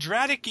do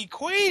quadratic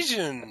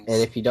equations.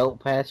 And if you don't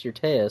pass your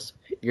test,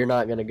 you're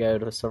not going to go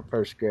to some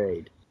first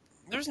grade.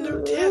 There's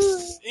no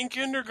tests in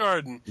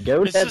kindergarten.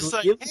 It's just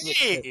like,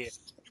 hey, you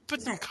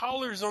put some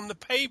colors on the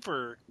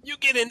paper. You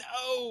get an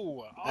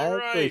O. All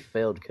right. I actually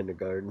failed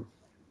kindergarten.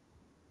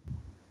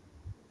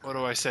 What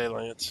do I say,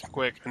 Lance?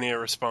 Quick, I need a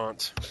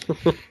response.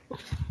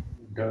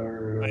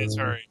 Lance,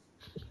 hurry.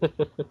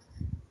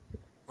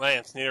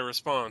 Lance, need a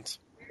response.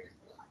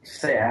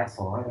 Say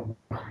asshole. I don't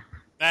know.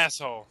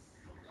 Asshole.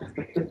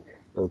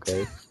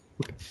 Okay.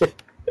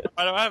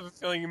 I have a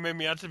feeling you made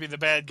me out to be the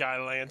bad guy,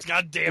 Lance.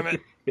 God damn it.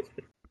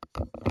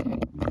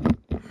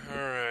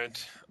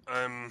 Alright.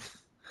 I'm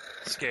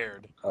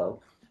scared.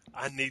 Oh.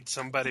 I need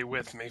somebody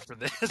with me for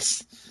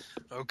this.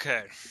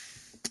 Okay.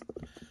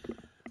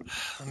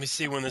 Let me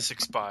see when this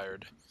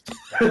expired.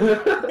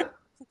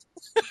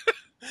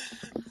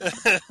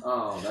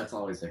 Oh, that's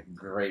always a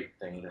great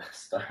thing to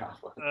start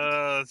off with.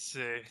 Let's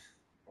see.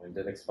 When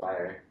did it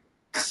expire?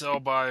 Sell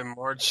by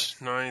March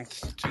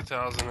 9th,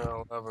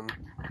 2011.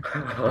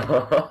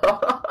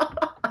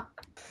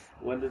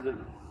 When did it...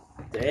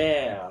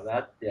 Damn,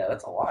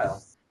 that's a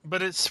while.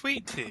 But it's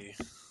sweet tea.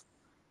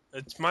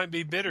 It might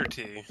be bitter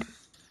tea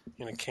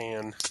in a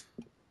can.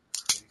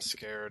 I'm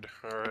scared.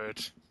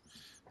 Alright.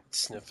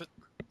 Sniff it.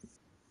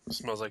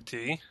 Smells like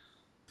tea.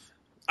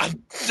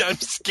 I'm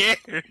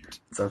scared.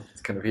 So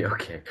it's gonna be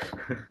okay.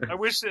 I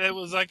wish it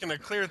was like in a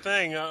clear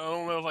thing. I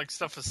don't know if like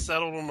stuff is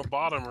settled on the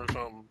bottom or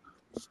something.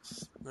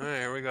 Alright,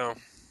 here we go.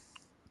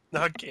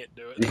 No, I can't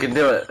do it. You can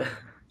do it.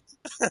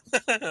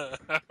 Alright,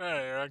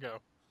 here I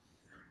go.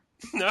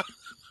 No.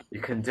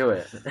 You can do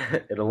it.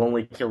 It'll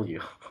only kill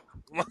you.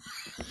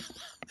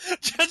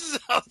 Just as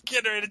I was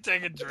getting ready to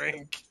take a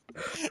drink.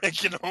 It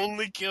can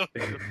only kill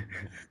you.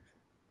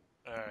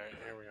 Alright,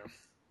 here we go.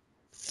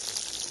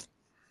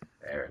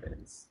 There it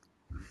is.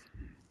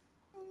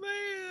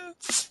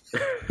 Lance!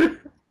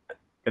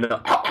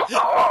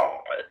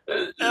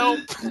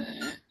 Help!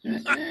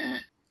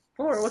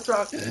 Thor, what's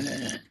wrong?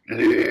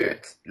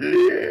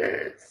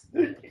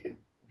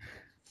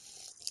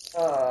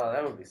 Oh,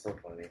 that would be so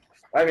funny.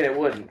 I mean, it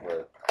wouldn't,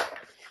 but...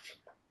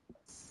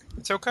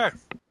 It's okay.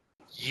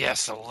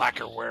 Yes, a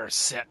lacquerware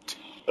set.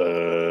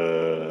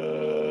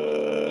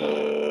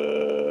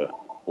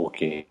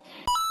 Okay.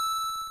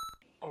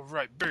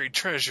 Alright, buried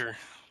treasure.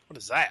 What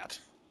is that?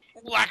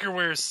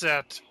 Lacquerware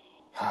set.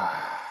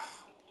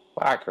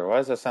 Lacquer, why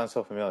does that sound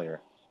so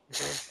familiar?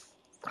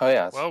 Oh,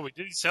 yeah. Well, we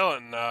did sell it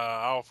in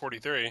aisle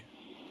 43.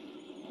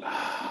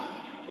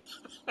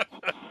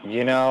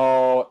 You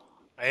know...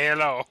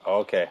 Hello.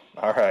 Okay,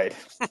 alright.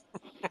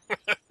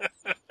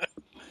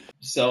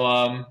 So,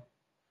 I'm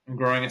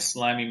growing a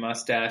slimy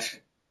mustache.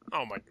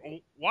 Oh my...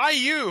 Why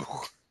you?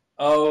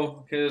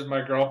 Oh, because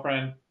my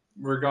girlfriend,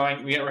 we're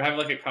having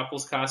like a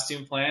couple's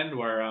costume planned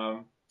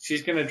where,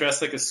 she's gonna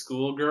dress like a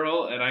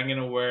schoolgirl and I'm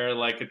gonna wear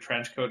like a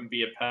trench coat and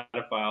be a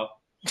pedophile.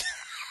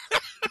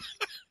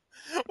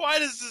 Why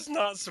does this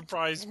not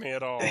surprise me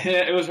at all?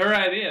 It was her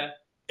idea.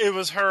 It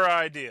was her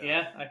idea.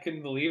 Yeah, I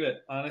couldn't believe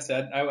it. Honestly,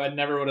 I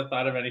never would have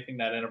thought of anything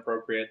that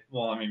inappropriate.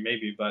 Well, I mean,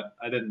 maybe, but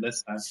I didn't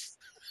this time.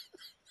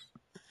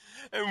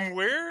 And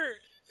where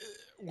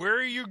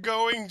are you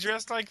going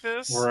dressed like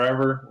this?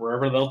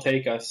 Wherever they'll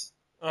take us.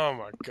 Oh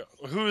my god.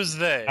 Who is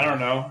they? I don't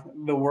know.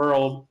 The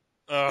world.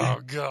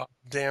 Oh god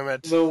damn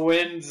it. The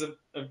winds of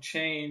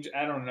change.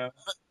 I don't know.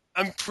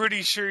 I'm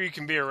pretty sure you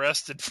can be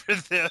arrested for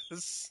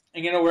this.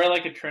 I'm gonna wear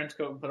like a trench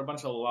coat and put a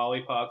bunch of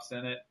lollipops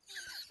in it.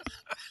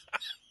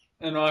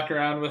 And walk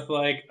around with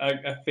like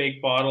a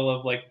fake bottle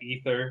of like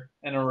ether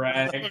and a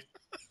rag.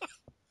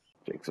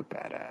 Jake's a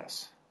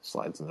badass.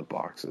 Slides in the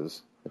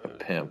boxes like a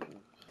pimp.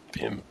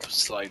 Pimp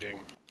sliding.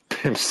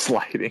 Pimp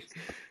sliding.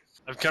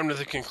 I've come to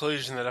the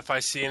conclusion that if I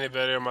see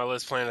anybody on my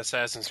list playing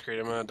Assassin's Creed,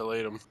 I'm going to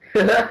delete them.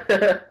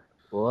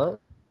 What?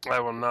 I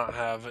will not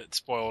have it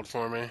spoiled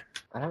for me.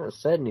 I haven't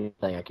said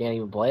anything. I can't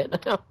even play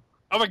it now.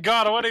 Oh my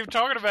god, I wasn't even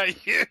talking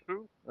about you!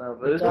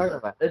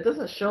 But it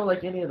doesn't show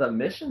like any of the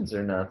missions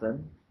or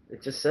nothing.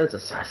 It just says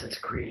Assassin's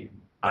Creed.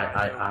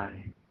 I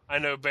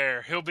know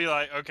Bear. He'll be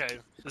like, okay,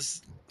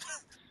 this.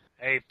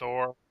 Hey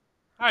Thor.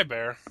 Hi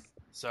Bear.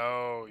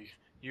 So,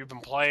 you've been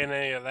playing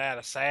any of that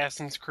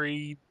Assassin's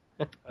Creed?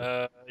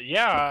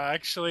 Yeah,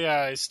 actually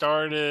I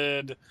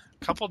started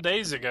a couple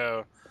days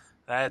ago.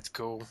 That's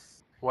cool.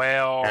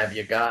 Well, have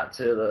you got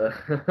to the?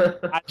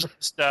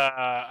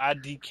 I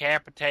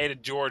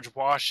decapitated George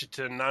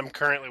Washington. And I'm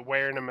currently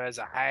wearing him as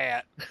a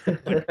hat.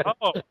 But,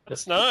 oh,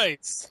 that's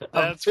nice. That's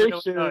I'm pretty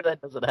really sure nice. that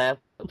doesn't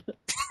happen.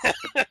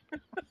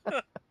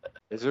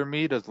 Is there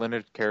me? Does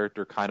Leonard's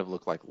character kind of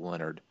look like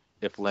Leonard?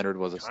 If Leonard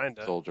was a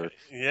soldier.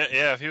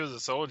 Yeah, if he was a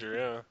soldier,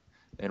 yeah.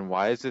 And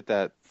why is it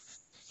that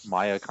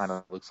Maya kind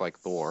of looks like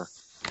Thor?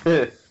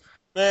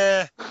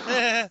 I'm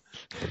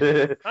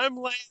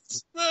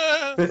Lantz.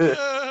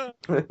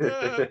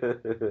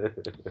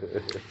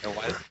 And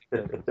why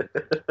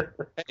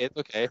hey, it's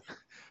okay.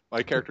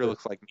 My character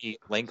looks like me,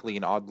 lankly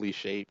and oddly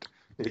shaped.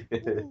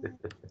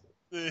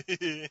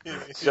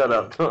 Shut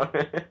up, Thor.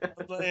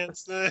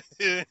 Lantz.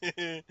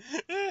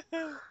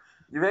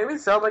 You make me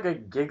sound like a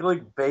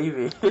giggling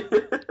baby.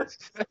 Because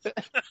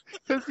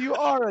you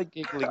are a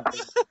giggling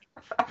baby.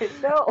 I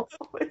know.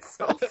 It's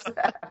so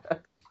sad.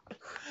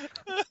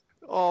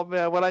 Oh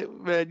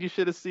man, you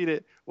should have seen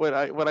it when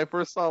I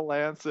first saw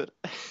Lance at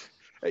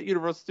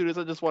Universal Studios.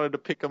 I just wanted to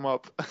pick him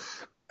up.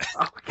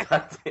 Oh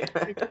god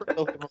damn it!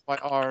 Him in my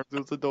arms. It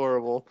was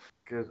adorable.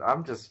 Good.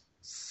 I'm just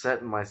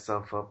setting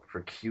myself up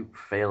for cute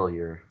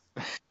failure.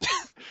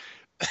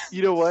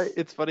 You know what?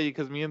 It's funny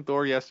because me and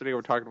Thor yesterday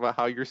were talking about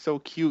how you're so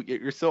cute,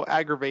 yet you're so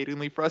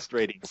aggravatingly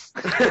frustrating.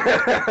 I'll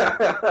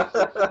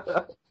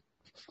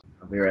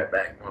be right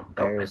back.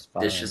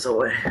 Dishes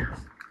away.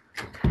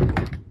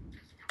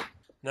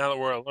 Now that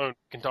we're alone,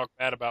 we can talk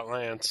bad about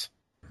Lance.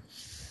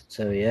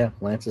 So yeah,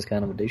 Lance is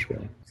kind of a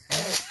douchebag.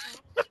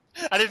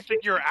 I didn't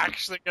think you were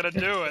actually going to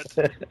do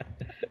it.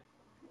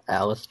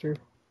 Alistair?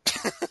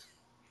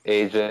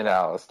 Agent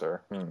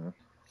Alistair.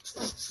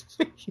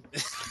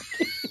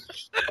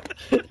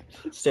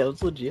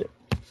 Sounds legit.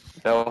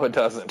 No, it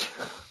doesn't.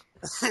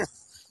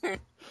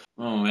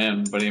 Oh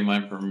man, a buddy of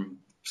mine from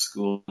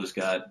school just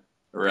got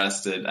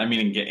arrested. I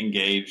mean,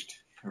 engaged.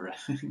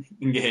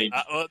 Engaged.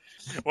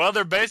 Well,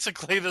 they're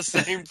basically the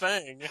same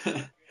thing.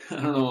 I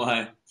don't know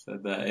why I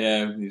said that.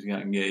 Yeah, he's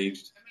got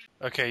engaged.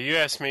 Okay, you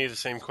asked me the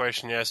same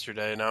question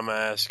yesterday, and I'm gonna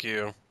ask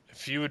you: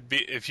 if you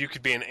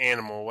could be an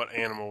animal, what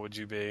animal would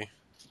you be?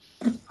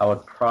 I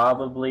would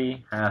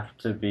probably have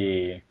to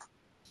be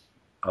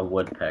a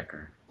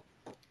woodpecker.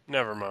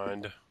 Never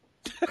mind.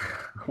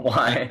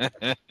 Why?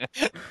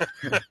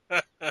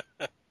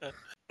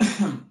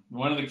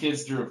 One of the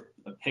kids drew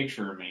a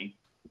picture of me.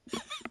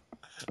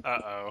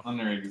 Uh-oh. On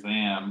their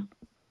exam.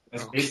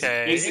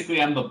 Okay.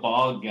 Basically, I'm the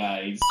bald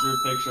guy. He just drew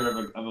a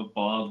picture of a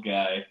bald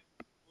guy.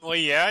 Well,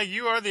 yeah,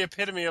 you are the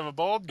epitome of a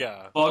bald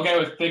guy. Bald guy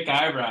with thick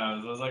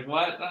eyebrows. I was like,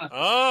 what?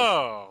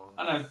 Oh.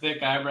 I don't have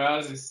thick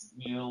eyebrows, this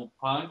little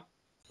punk.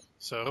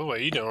 So, what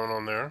are you doing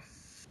on there?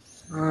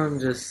 I'm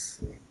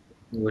just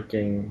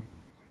looking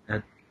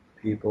at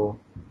people.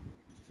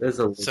 There's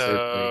a lizard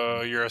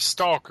So, you're a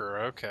stalker,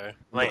 okay.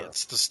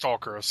 Lance, the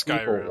stalker of Skyrim.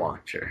 people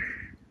watcher.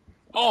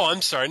 Oh,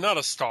 I'm sorry, not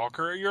a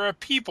stalker. You're a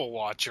people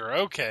watcher,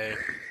 okay.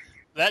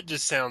 That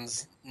just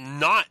sounds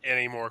not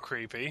any more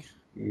creepy.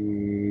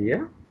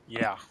 Yeah?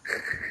 Yeah.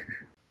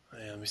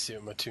 Let me see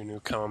what my two new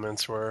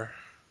comments were.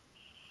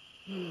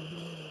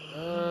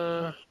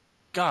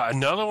 God,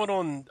 another one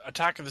on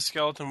Attack of the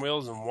Skeleton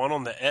Wheels and one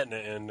on the Etna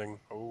ending.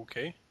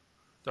 Okay.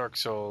 Dark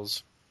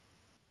Souls.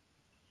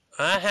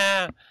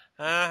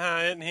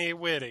 Isn't he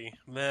witty?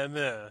 Blah,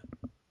 blah.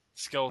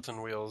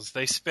 Skeleton Wheels,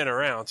 they spin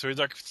around. So he's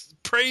like,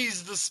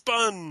 praise the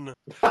spun!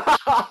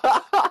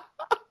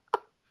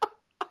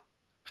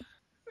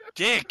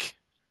 Dick!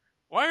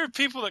 Why are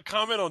people that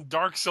comment on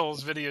Dark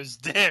Souls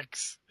videos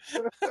dicks?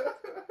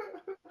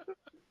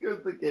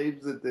 Because the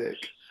game's a dick.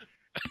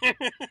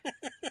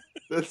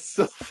 That's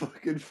so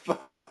fucking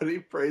funny.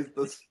 Praise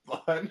the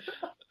spun.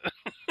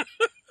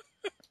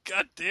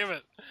 God damn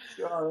it.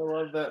 God, I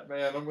love that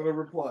man. I'm gonna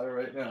reply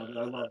right now that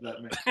I love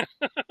that man.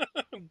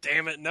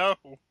 Damn it, no.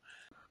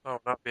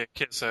 I'll not be a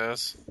kiss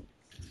ass.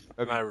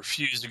 And I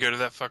refuse to go to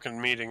that fucking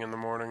meeting in the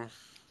morning.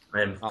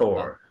 I'm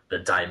Thor, the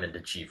Diamond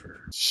Achiever.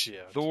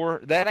 Shit.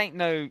 Thor, that ain't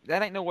no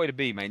way to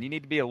be, man. You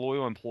need to be a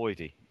loyal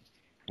employee.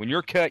 When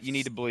you're cut, you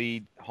need to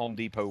bleed Home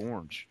Depot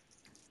orange.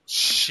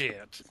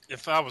 Shit.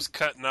 If I was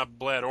cut and I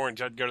bled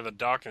orange, I'd go to the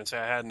doctor and say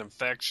I had an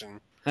infection.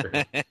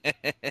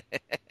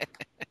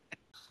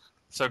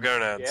 So,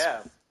 Gonads.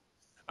 Yeah.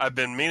 I've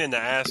been meaning to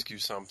ask you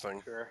something.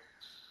 Sure.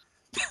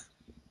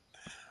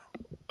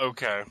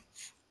 Okay.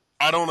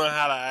 I don't know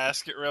how to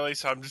ask it really,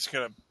 so I'm just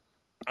gonna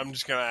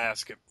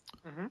ask it.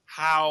 Mm-hmm.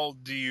 How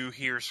do you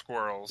hear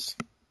squirrels?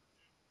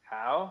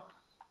 How?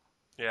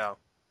 Yeah.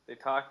 They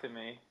talk to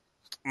me.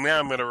 Now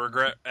I'm gonna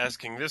regret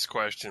asking this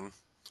question.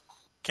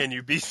 Can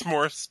you be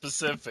more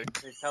specific?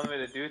 They tell me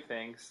to do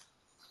things.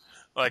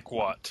 Like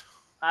what?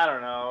 I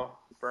don't know.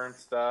 Burn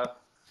stuff.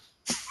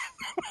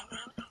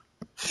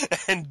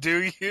 And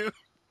do you?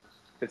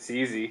 It's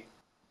easy.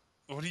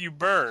 What do you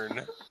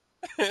burn?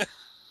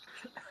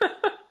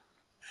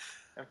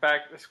 In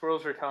fact, the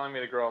squirrels were telling me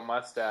to grow a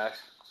mustache.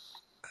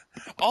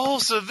 Oh,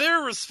 so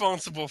they're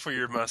responsible for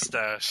your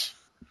mustache.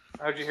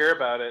 How'd you hear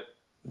about it?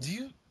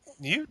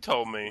 You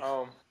told me.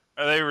 Oh.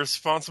 Are they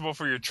responsible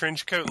for your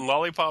trench coat and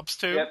lollipops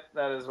too? Yep,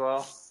 that as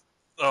well.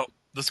 Oh,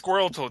 the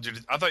squirrel told you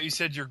to. I thought you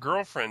said your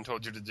girlfriend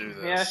told you to do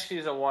this. Yeah,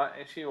 she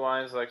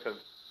whines like a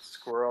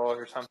squirrel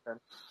or something.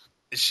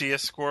 Is she a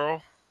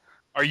squirrel?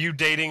 Are you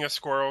dating a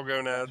squirrel,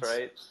 Gonads? That's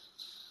right.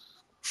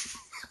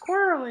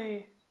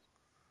 Squirrely.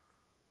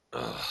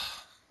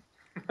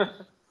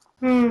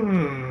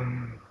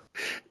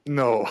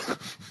 No.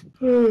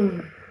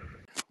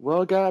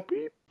 Well, got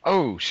beep.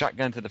 Oh,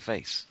 shotgun to the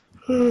face.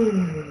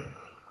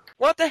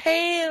 What the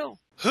hell?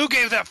 Who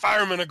gave that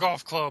fireman a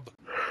golf club?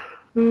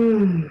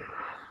 Oh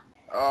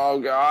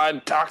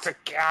God,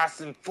 toxic gas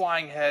and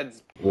flying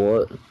heads.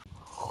 What?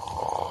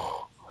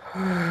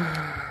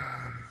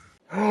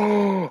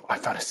 Oh, I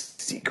found a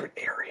secret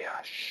area.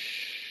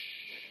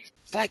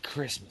 It's like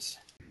Christmas.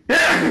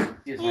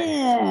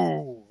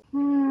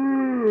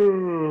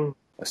 Ooh.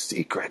 A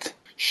secret.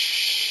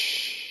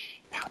 Shh.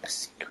 Found a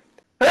secret.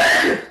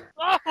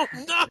 Oh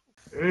no!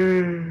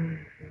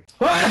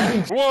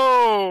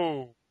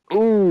 Whoa!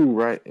 Ooh,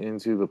 right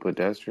into the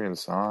pedestrian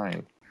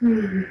sign.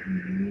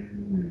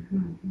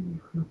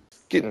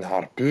 Getting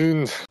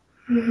harpooned.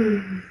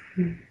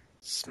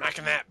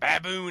 Smacking that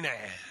baboon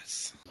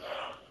ass.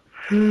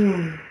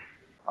 I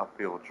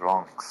feel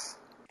drunks.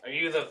 Are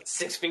you the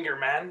six-finger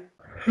man?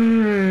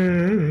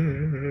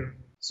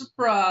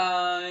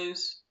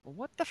 Surprise!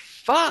 What the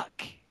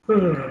fuck?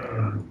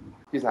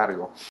 He's had to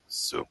go.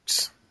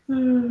 Sucks.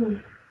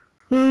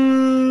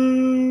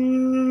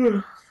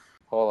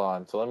 Hold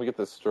on, so let me get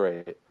this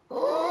straight.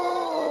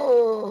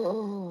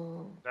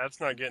 That's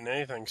not getting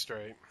anything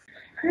straight.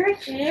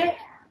 Gucci.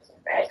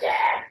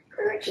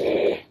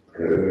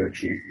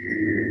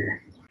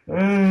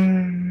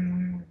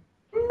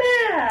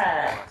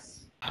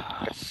 Max.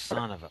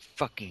 Son of a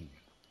fucking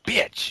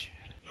bitch.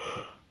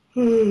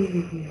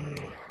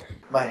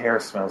 My hair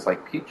smells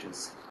like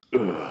peaches.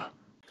 Ugh.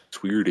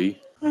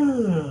 Tweety.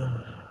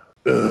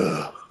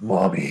 Ugh.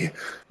 Mommy.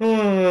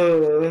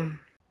 Leon.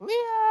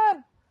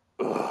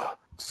 Ugh.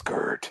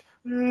 Skirt.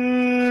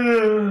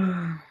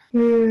 I'm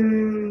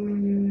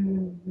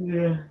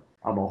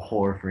a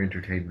whore for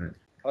entertainment.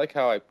 I like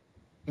how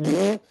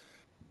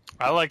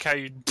I like how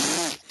you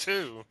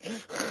too.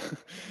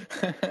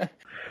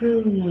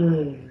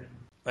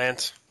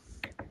 Lance.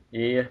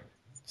 Yeah.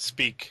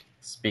 Speak.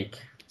 Speak.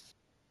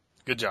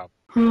 Good job.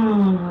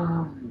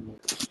 Oh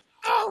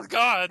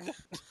God.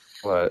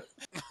 What?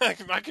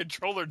 My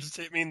controller just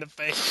hit me in the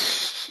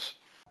face.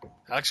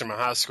 Actually, my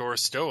high score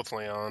is still with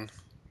Leon.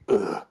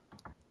 Ugh.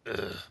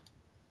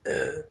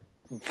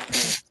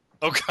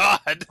 Oh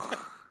God.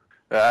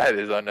 That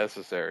is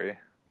unnecessary.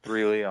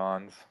 3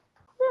 Leons.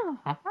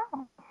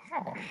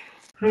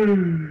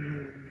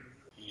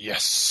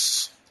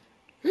 Yes.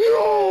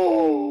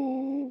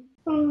 No.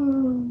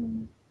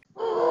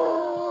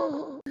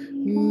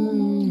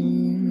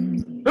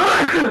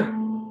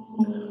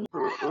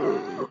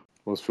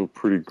 Must feel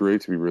pretty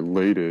great to be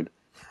related.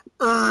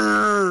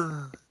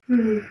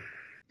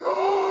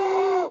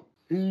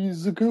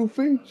 He's a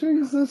goofy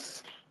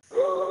Jesus.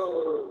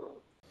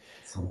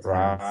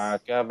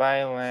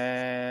 Rockabye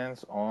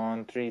Lantz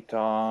on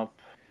treetop.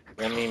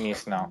 Let me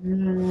miss now.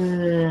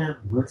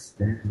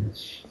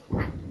 Mustache.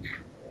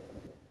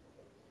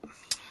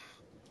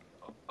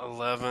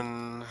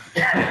 11.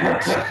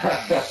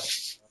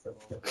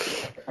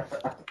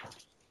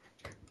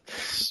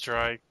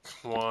 Strike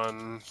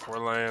 1 for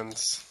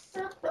Lance.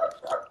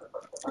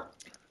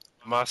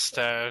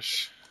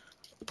 Mustache.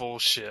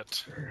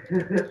 Bullshit.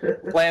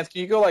 Lance,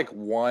 can you go like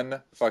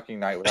one fucking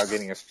night without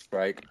getting a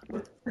strike?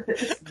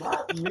 It's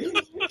not me.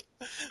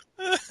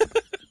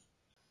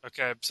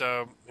 Okay,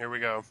 so here we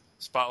go.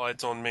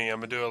 Spotlight's on me.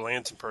 I'm gonna do a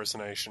Lance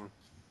impersonation.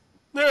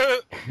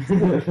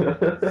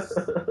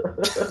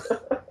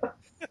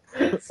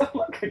 Sound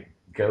like a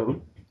ghost.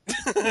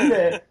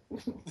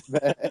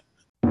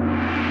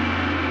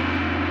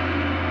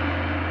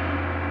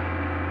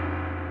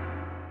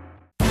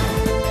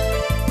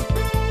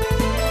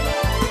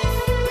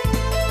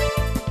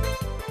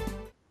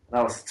 when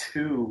I was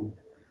 2,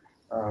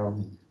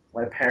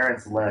 my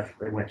parents left.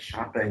 They went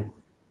shopping.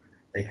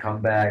 They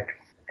come back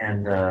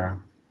and or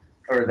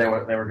they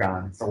were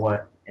gone. So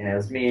what? And it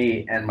was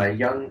me and my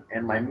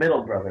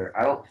middle brother.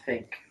 I don't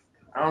think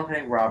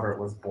Robert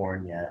was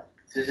born yet.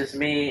 So it's just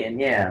me and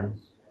Yan,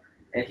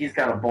 and he's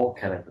got a bowl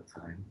cut at the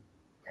time.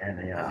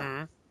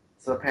 And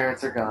so the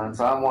parents are gone.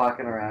 So I'm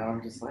walking around.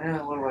 I'm just like,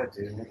 what do I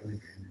do?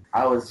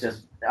 I was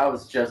just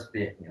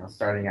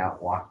starting out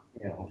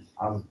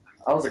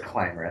I was a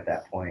climber at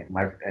that point.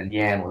 And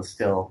Yan was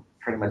still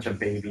pretty much a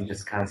baby,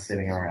 just kind of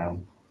sitting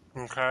around.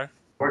 Okay.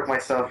 Work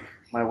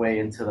my way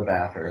into the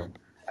bathroom.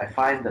 I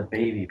find the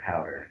baby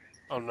powder.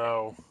 Oh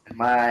no.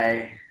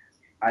 My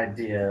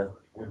idea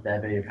with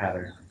that baby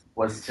powder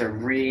was to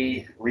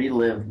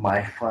relive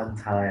my fun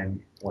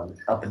time when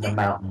up in the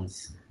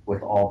mountains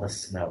with all the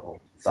snow.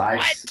 So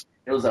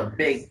it was a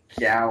big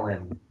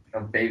gallon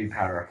of baby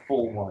powder, a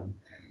full one.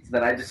 So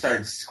then I just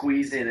started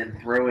squeezing and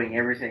throwing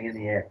everything in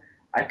the air.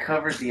 I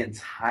covered the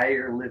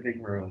entire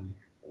living room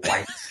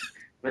white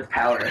with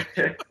powder.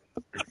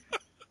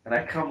 And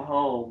I come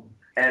home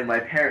and my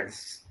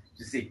parents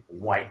just see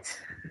white.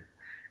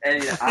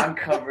 And I'm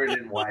covered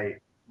in white.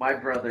 My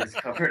brother's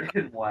covered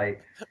in white.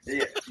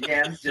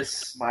 Yan's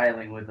just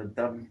smiling with a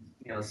dumb,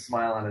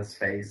 smile on his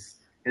face.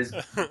 His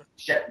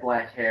jet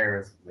black hair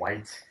is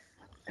white.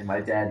 And my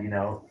dad,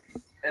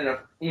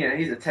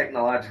 he's a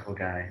technological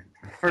guy.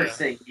 The first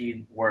thing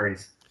he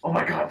worries, oh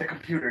my God, the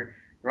computer.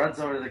 Runs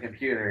over to the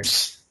computer,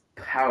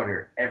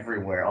 powder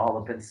everywhere, all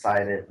up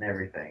inside it and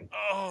everything.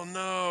 Oh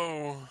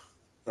no.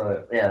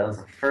 So yeah, that was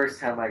the first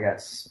time I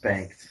got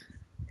spanked.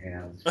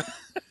 And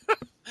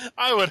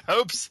I would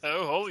hope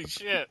so. Holy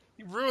shit.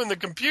 You ruined the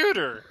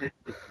computer.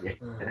 Yeah.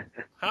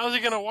 How's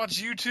he going to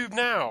watch YouTube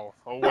now?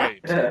 Oh,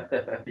 wait.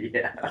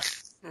 Yeah.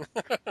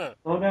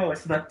 Oh, no,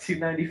 it's not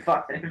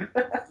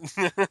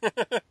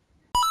 $2.95.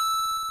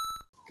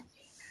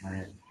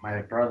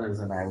 My brothers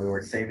and I, we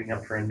were saving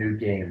up for a new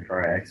game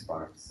for our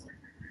Xbox.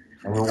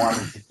 And we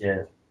wanted to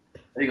get, I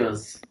think it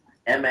was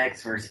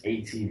MX versus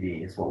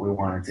ATV is what we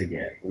wanted to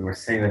get. We were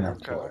saving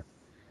up for it.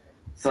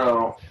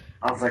 So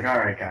I was like, all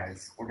right,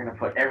 guys, we're going to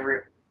put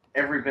every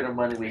bit of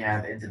money we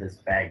have into this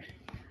baggie.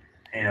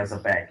 And it was a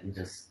baggie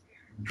just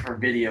for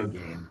video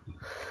game.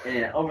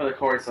 And over the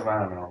course of,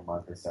 a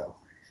month or so,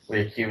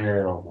 we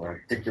accumulated a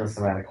ridiculous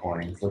amount of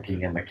coins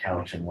looking at the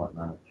couch and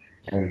whatnot.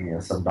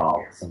 And, some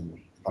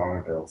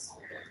dollar bills.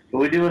 But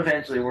we do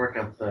eventually work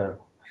up the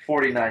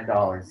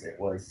 $49 it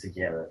was to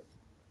get it.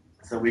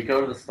 So we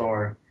go to the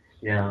store,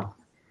 I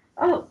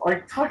don't,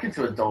 talking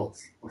to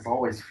adults was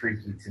always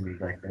freaky to me.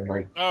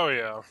 They're oh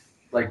yeah.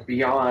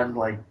 Beyond,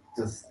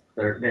 just,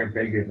 they're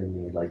bigger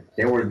than me.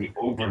 They were the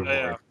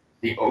overlord,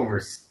 the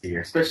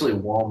overseer, especially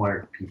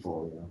Walmart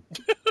people,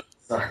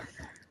 So,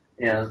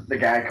 the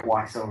guy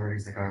walks over,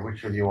 he's like, all right,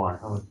 which one do you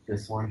want? Oh,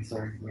 this one,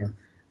 sir?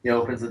 He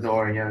opens the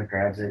door,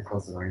 grabs it,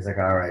 closes the door. He's like,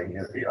 all right.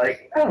 I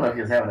don't know if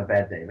he was having a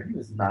bad day, but he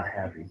was not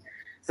happy.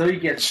 So he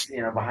gets,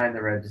 behind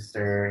the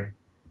register,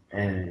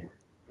 and,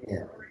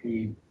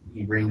 he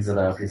rings it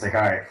up. He's like,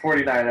 all right,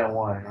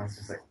 $49.01. And I was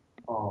just like,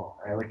 oh.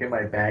 I look at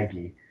my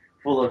baggie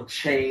full of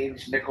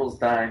change, nickels,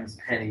 dimes,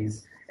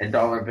 pennies, and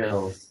dollar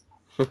bills.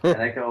 And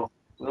I go,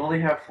 we only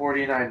have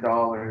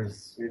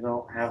 $49. We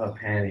don't have a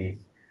penny.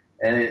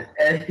 And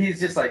he's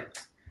just like,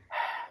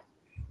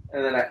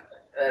 and then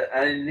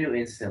I knew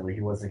instantly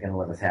he wasn't going to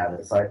let us have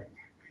it. So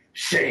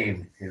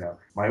shame,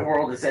 my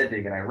world is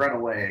ending, and I run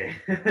away.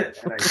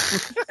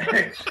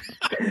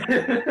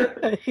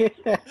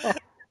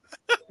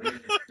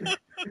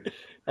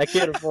 I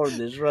can't afford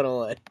this. Run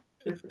away.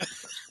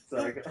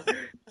 So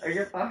I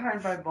get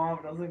behind my mom,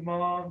 and I was like,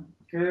 Mom,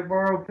 can I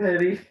borrow a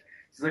penny?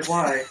 She's like,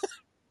 why?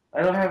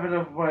 I don't have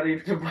enough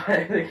money to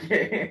buy the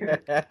game.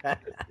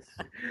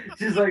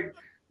 She's like,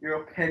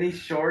 you're a penny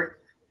short?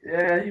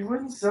 Yeah, you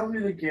wouldn't sell me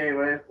the game.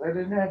 I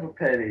didn't have a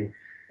penny.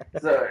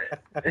 So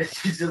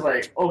she's just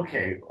like,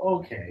 okay,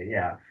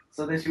 yeah.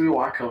 So then we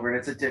walk over, and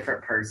it's a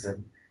different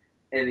person.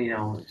 And,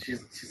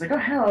 she's like, oh,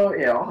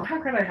 hello, how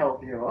can I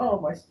help you? Oh,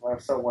 my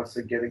son wants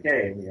to get a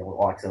game.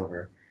 Walks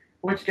over.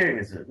 Which game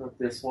is it?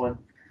 This one.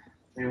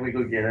 And we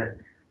go get it.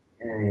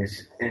 And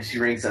she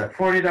rings up,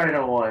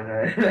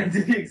 $49.01. And I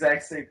did the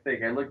exact same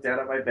thing. I look down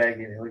at my bag,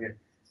 and I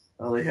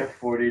only have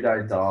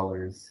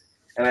 $49.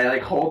 And I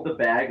hold the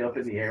bag up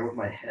in the air with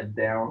my head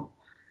down,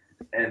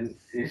 and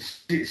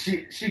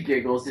she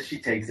giggles as she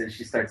takes it.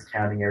 She starts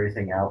counting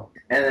everything out,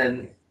 and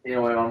then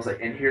my mom's like,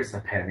 "And here's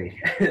the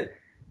penny."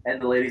 And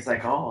the lady's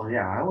like, "Oh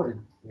yeah, I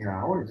would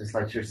just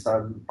let your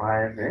son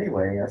buy it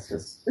anyway. It's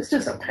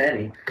just a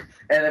penny."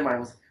 And then my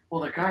mom's,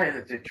 "Well, the guy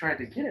that they tried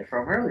to get it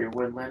from earlier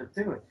wouldn't let it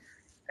do it."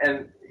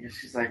 And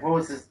she's like, "What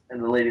was his?" And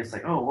the lady was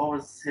like, "Oh, what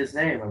was his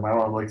name?" And my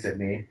mom looks at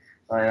me,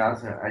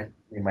 and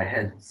my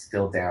head's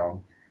still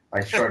down.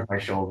 I shrugged my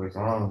shoulders.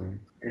 Oh,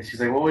 and she's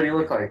like, "What would he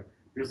look like?"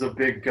 He was a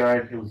big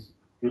guy. He was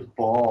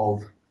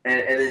bald.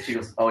 And then she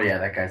goes, "Oh yeah,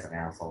 that guy's an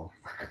asshole."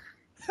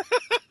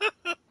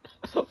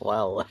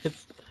 Wow,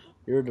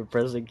 you're a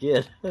depressing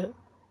kid.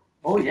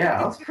 Oh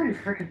yeah, I was pretty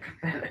freaking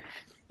pathetic.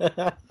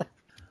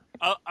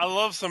 I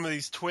love some of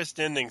these twist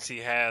endings he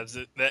has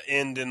that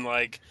end in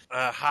like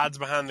hides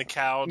behind the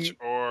couch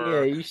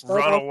or you start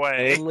run off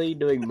away. manly,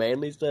 doing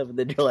manly stuff, and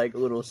then you're like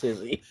little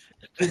sissy.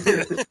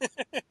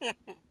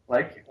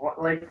 like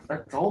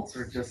adults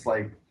are just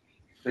like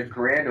the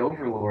grand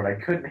overlord.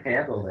 I couldn't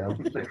handle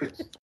them.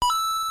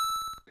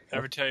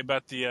 Ever tell you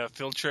about the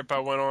field trip I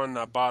went on?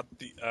 I bought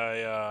the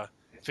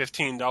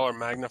 $15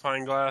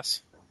 magnifying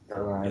glass. Did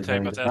I tell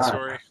you about that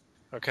story?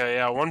 Okay,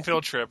 yeah, one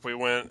field trip we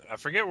went. I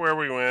forget where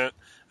we went.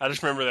 I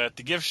just remember that at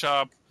the gift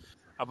shop,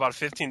 I bought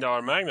a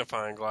 $15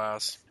 magnifying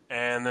glass,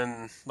 and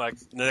then like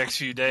the next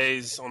few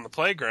days on the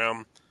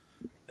playground,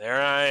 there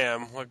I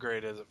am. What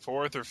grade is it?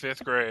 4th or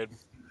 5th grade?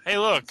 Hey,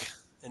 look,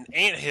 an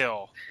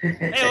anthill.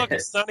 Hey, look, a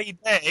sunny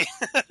day.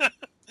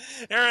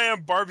 There I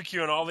am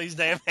barbecuing all these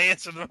damn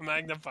ants with a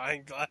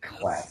magnifying glass.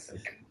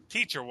 Classic.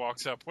 Teacher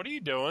walks up. What are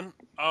you doing?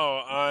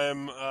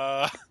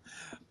 Oh,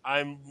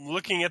 I'm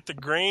looking at the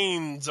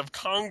grains of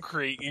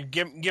concrete. You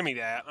give me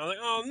that. I'm like,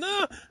 oh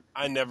no,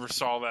 I never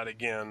saw that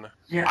again.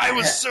 Yeah, I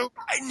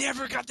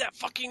never got that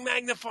fucking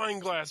magnifying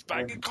glass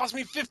back. It cost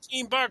me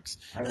 $15,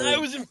 and I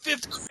was in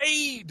 5th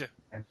grade.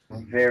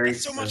 Very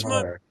That's so much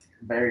similar. money.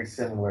 Very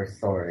similar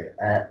story.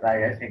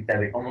 I think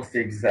that almost the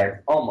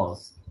exact.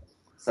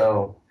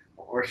 So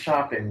we're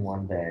shopping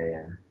one day,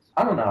 and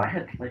I don't know. I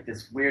had like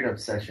this weird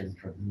obsession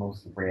for the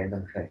most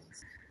random things.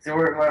 So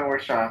we're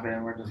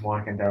shopping, we're just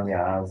walking down the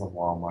aisles of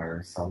Walmart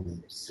or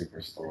some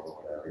superstore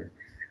or whatever,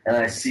 and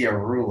I see a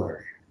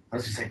ruler. I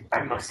was just like,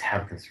 I must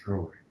have this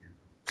ruler.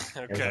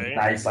 Okay. It was a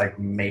nice like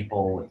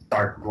maple,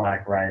 dark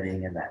black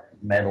writing and that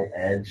metal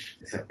edge.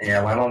 So,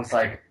 yeah, my mom's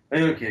like,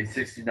 okay,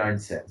 69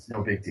 cents,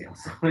 no big deal.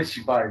 So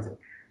she buys it,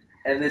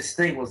 and this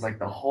thing was like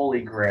the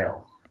holy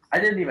grail. I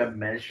didn't even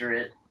measure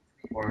it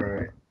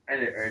or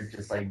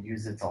just like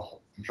use it to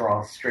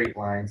draw straight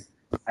lines.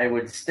 I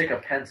would stick a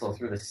pencil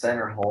through the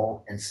center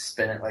hole and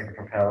spin it like a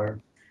propeller.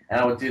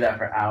 And I would do that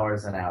for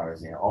hours and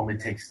hours, only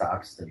take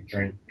stops to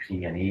drink,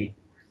 pee, and eat.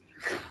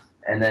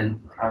 And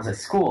then I was at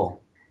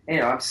school.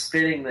 And, I'm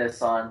spinning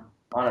this on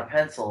a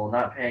pencil,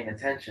 not paying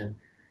attention.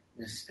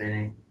 Just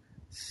spinning.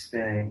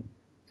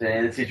 And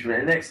the teacher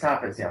would, next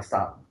topic,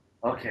 stop.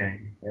 Okay.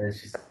 And then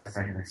she starts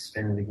like,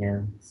 spin it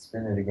again.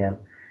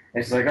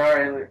 And she's like, all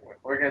right,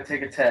 we're going to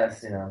take a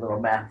test, a little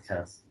math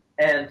test.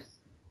 And,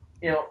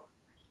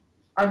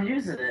 I'm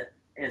using it,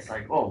 and it's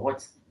like, oh,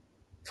 what's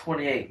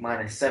 28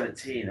 minus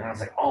 17? And I was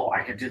like, oh,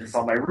 I could do this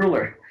on my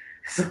ruler.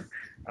 So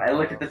I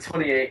look at the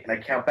 28, and I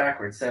count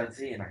backwards,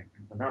 17, and I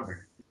put the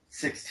number.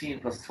 16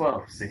 plus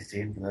 12,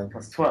 16, and then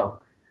plus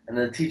 12. And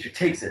then the teacher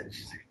takes it, and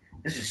she's like,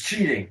 this is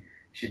cheating.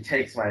 She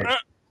takes my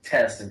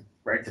test and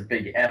writes a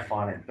big F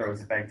on it and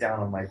throws it back down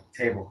on my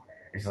table.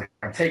 And she's like,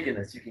 I'm taking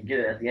this. You can get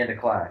it at the end of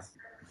class.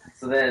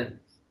 So then,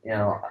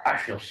 I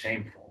feel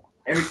shameful.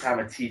 Every time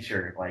a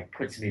teacher,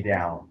 puts me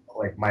down,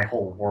 my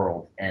whole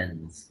world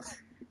ends.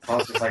 So I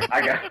was just like,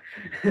 I gotta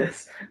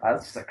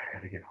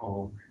get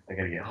home. I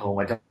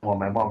don't want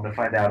my mom to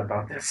find out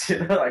about this.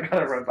 I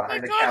gotta run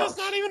behind the couch. That's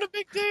not even a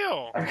big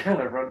deal. I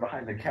gotta run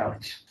behind the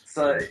couch.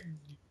 So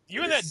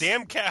you and that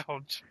damn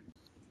couch.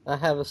 I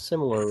have a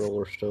similar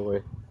ruler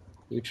story.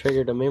 You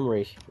triggered a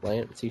memory,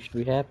 Lance. You should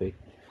be happy.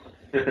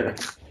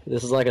 This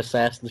is like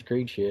Assassin's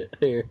Creed shit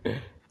here.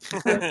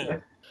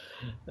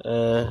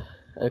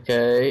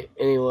 Okay.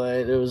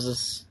 Anyway, there was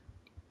this.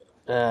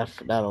 I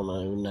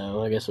don't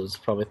know. I guess it was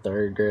probably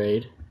 3rd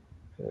grade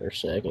or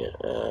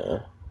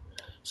 2nd.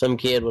 Some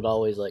kid would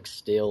always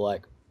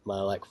steal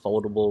my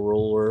foldable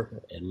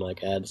ruler and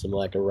add some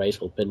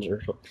erasable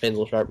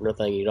pencil sharpener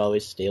thing. He'd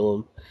always steal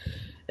them.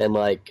 And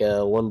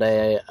one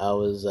day I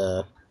was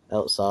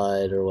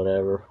outside or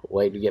whatever,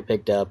 waiting to get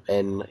picked up,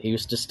 and he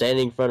was just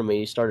standing in front of me.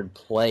 He started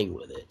playing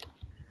with it.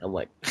 I'm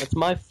like, that's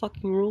my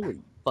fucking ruler,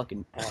 you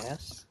fucking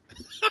ass.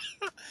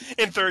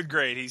 In 3rd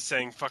grade, he's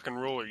saying fucking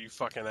ruler, you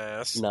fucking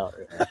ass. No,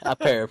 I'm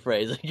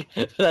paraphrasing.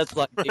 That's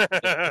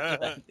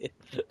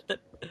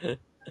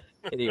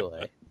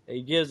Anyway,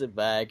 he gives it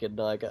back, and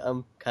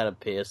I'm kind of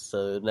pissed,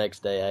 so the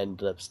next day I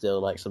ended up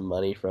stealing some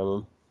money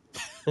from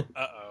him.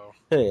 Uh-oh.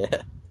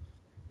 Yeah.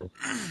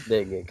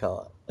 Didn't get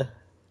caught.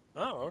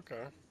 Oh,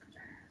 okay.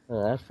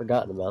 I've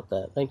forgotten about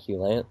that. Thank you,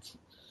 Lance.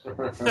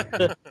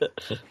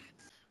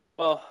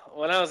 Well,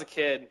 when I was a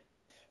kid,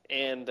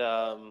 and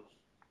I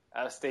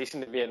was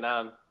stationed in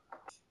Vietnam,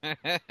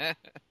 they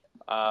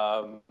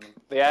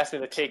asked me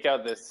to take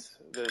out this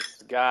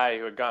guy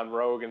who had gone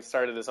rogue and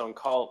started his own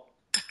cult.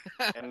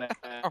 And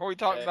are we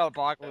talking about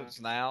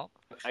Apocalypse Now?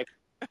 I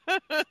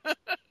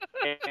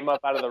came up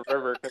out of the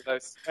river because I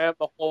swam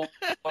the whole.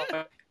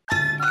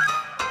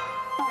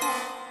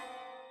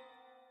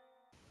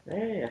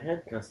 Hey, a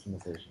head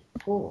customization.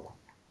 Cool.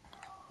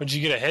 What'd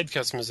you get a head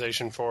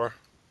customization for?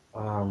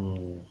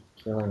 Killing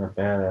a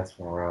badass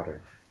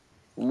marauder.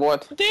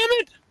 What? Damn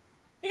it!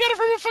 You got it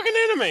from a fucking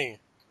enemy!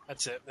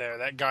 That's it, there.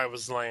 That guy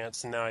was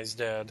Lance, and now he's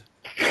dead.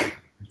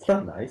 It's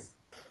not nice.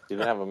 He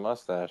didn't have a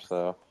mustache,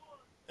 though.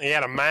 He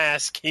had a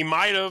mask. He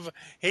might have.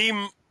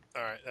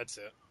 Alright, that's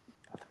it.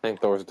 I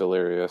think Thor's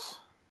delirious.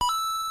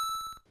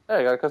 Hey,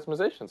 I got a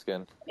customization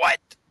skin. What?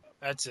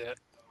 That's it.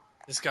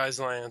 This guy's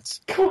Lantz.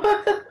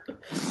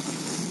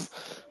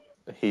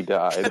 He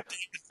died.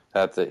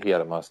 That's it. He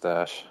had a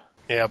mustache.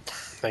 Yep.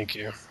 Thank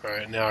you. All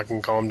right, now I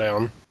can calm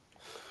down.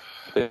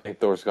 I think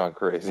Thor's gone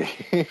crazy.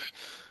 You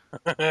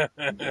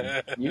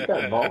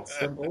got vault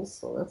symbols,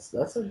 so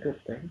that's a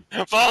good thing.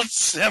 Vault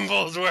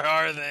symbols, where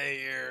are they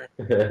here?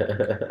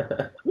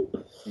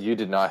 You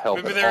did not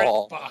help Maybe at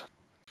all.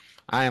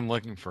 I am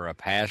looking for a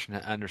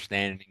passionate,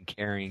 understanding, and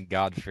caring,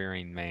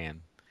 God-fearing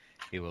man.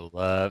 He will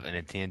love and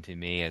attend to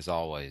me as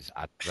always.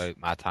 I devote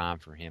my time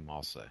for him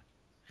also.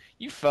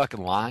 You fucking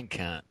lying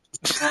cunt.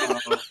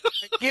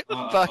 Get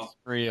fucking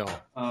real.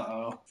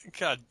 Uh-oh.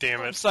 God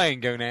damn it. I'm saying,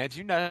 Gonads,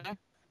 you know.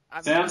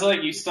 Sounds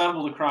like you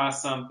stumbled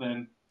across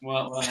something.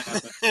 What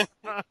happened?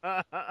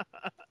 I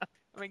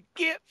mean,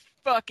 get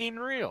fucking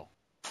real.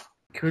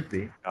 Could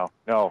be.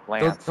 No,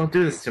 Lance. Don't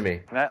do this to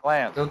me.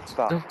 Lance,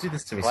 Don't do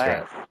this to me,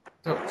 Lance. Scrap.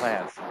 Don't.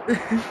 Lance.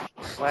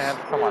 Lance,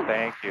 come on,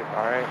 thank you.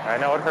 All right, I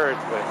know it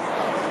hurts, but.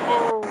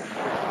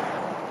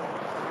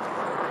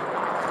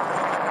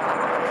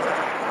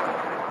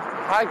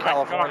 Hi,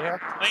 California.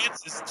 God,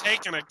 Lance is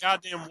taking a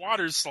goddamn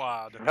water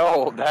slide.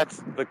 No,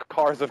 that's the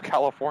cars of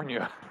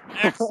California.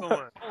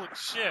 Excellent. Holy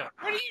shit.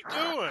 What are you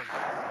doing?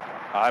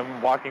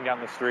 I'm walking down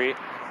the street.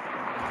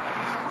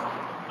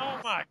 Oh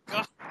my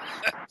god.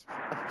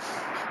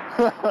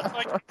 It's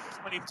like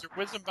flames are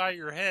whizzing by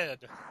your head.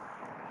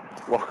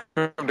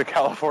 Welcome to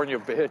California,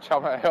 bitch. How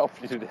may I help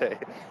you today?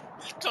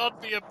 You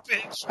called me a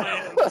bitch,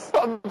 Lance.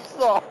 I'm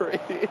sorry.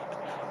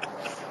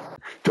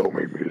 Don't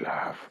make me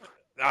laugh.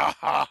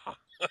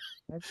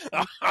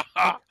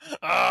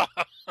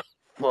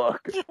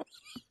 Look.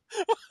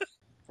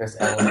 There's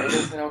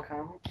elevators in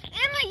Oklahoma?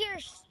 Emma, you're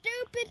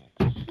stupid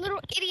little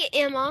idiot,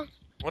 Emma.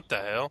 What the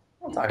hell?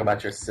 Don't talk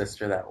about your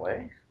sister that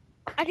way.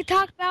 I could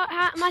talk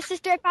about my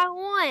sister if I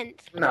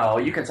want. No,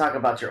 you can talk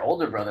about your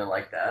older brother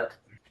like that.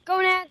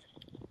 Gonads.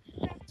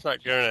 It's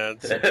not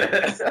gonads.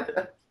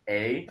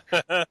 A.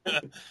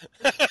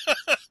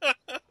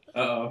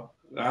 Uh-oh.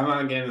 I'm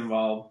not getting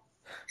involved.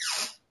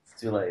 It's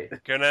too late.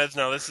 Gonads,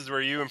 now this is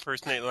where you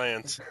impersonate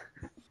Lance.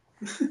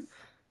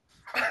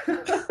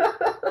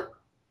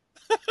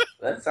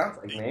 That sounds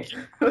like me.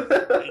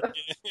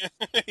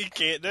 He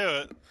can't do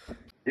it.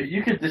 If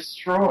you could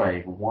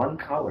destroy one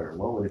color,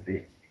 what would it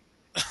be?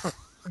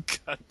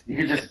 God. You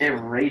could just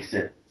erase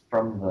it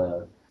from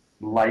the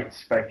light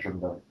spectrum,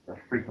 the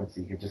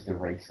frequency. You could just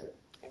erase it.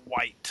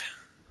 White.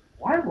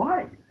 Why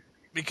white?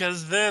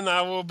 Because then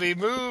I will be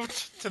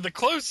moved to the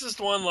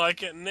closest one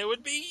like it, and it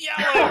would be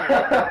yellow.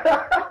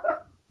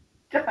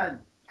 God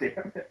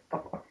damn it,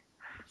 Thor.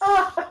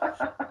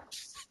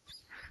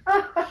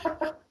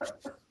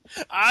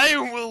 I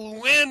will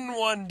win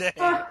one day.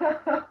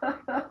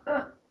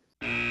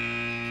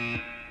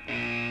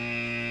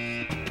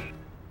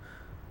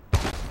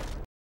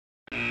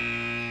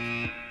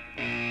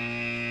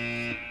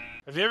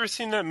 Have you ever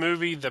seen that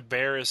movie, The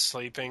Bear is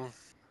Sleeping?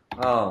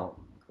 Oh,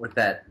 with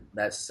that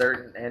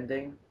certain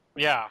ending?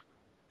 Yeah,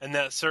 and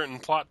that certain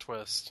plot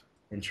twist.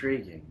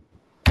 Intriguing.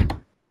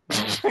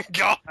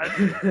 God!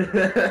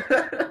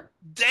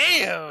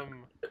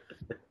 Damn!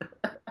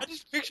 I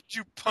just pictured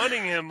you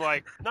punting him,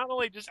 like, not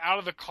only just out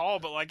of the call,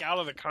 but, like, out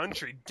of the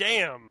country.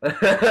 Damn!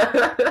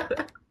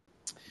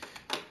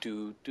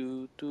 Do.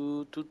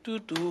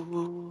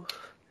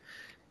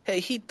 Hey,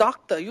 he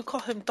doctor. You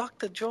call him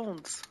Dr.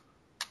 Jones.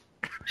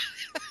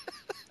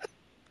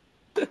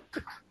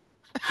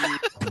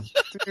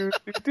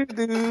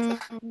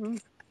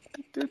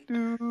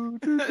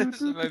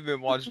 Somebody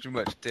been watching too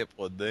much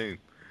Temple of Doom.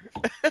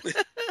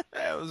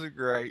 That was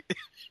great.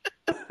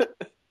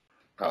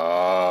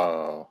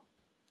 Oh.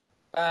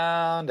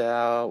 Found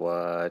out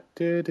what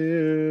to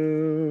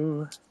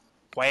do.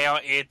 Well,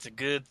 it's a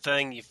good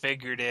thing you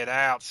figured it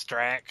out,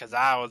 Strat, because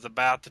I was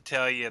about to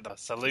tell you the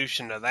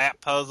solution to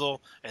that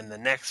puzzle and the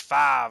next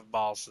 5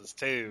 bosses,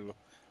 too.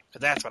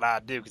 Because that's what I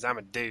do, because I'm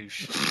a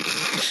douche.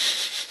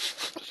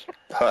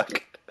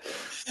 Fuck.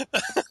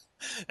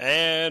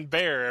 And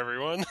Bear,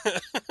 everyone.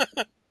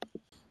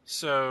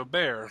 So,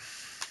 Bear,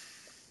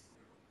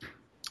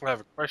 I have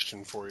a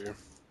question for you.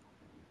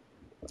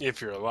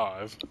 If you're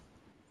alive.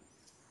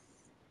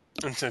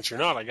 And since you're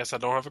not, I guess I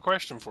don't have a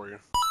question for you.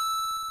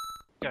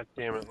 God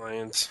damn it,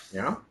 Lance.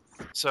 Yeah?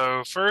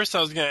 So, first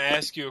I was going to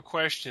ask you a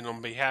question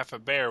on behalf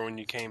of Bear when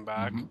you came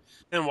back. Mm-hmm.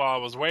 Then while I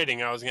was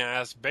waiting, I was going to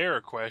ask Bear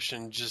a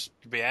question just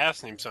to be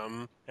asking him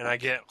something. And I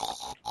get...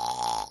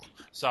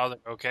 So I was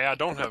like, okay, I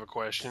don't have a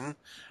question.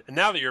 And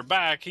now that you're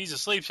back, he's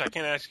asleep, so I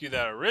can't ask you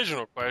that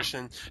original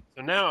question.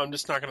 So now I'm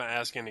just not going to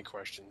ask any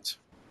questions.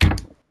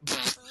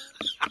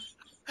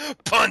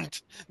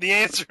 Punt! The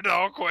answer to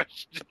all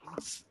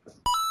questions.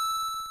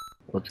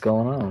 What's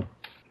going on?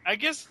 I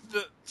guess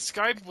the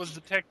Skype was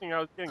detecting I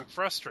was getting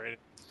frustrated.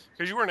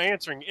 Because you weren't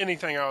answering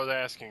anything I was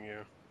asking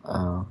you.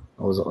 I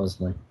wasn't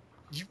listening.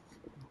 You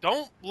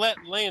don't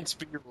let Lance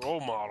be your role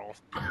model.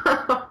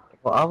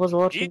 Well, I was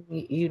watching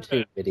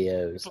YouTube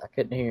videos. I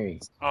couldn't hear you.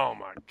 Oh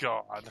my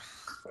god.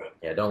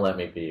 Yeah, don't let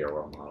me be your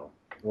role model.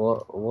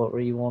 What were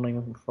you wanting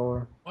them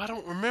for? Well, I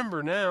don't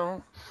remember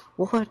now.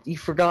 What?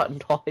 You've forgotten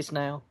twice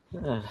now.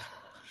 Did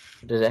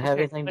it have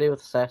anything to do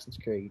with Assassin's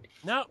Creed?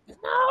 No.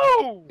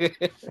 No!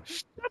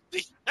 Shut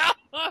the hell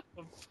up!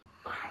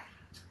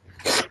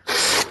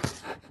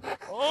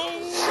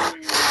 Oh,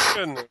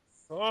 goodness.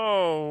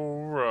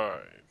 All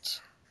right.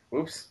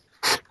 Oops.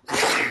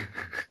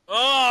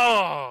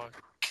 Oh,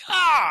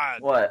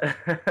 God! What?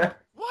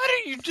 What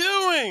are you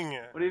doing?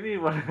 What do you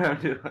mean, what am I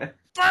doing?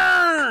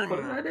 Burn!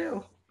 What did I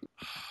do?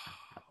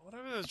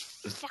 Whatever those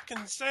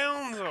fucking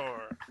sounds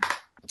are.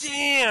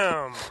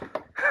 Damn!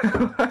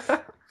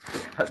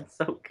 I'm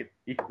so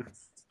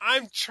confused.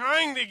 I'm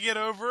trying to get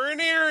over an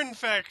ear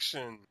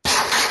infection.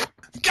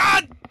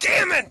 God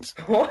damn it!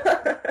 What?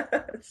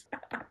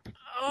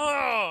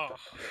 Oh!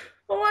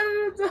 What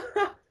did I do?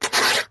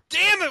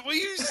 Damn it! Will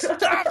you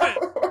stop it?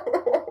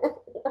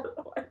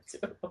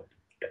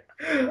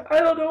 I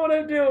don't know what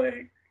I'm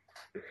doing.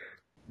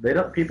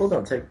 People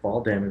don't take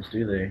fall damage,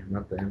 do they?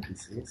 Not the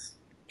NPCs.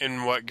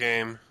 In what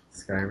game?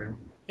 Skyrim.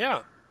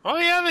 Yeah. Oh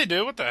yeah, they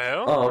do. What the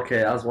hell? Oh,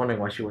 okay. I was wondering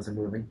why she wasn't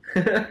moving.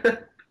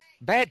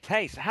 Bad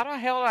taste. How the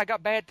hell I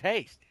got bad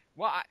taste?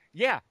 Well,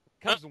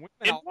 comes to women.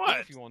 In I'll what? agree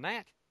with you on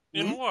that.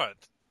 In what?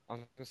 I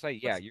was gonna say,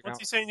 yeah. What's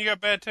he saying? You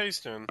got bad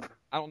taste in?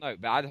 I don't know,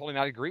 but I told him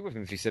I'd agree with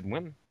him if he said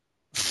women.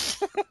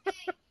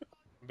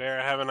 Bear,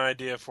 I have an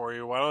idea for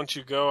you. Why don't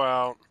you go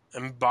out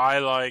and buy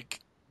like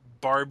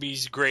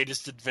Barbie's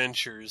Greatest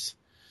Adventures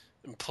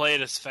and play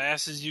it as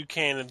fast as you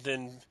can, and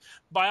then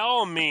by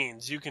all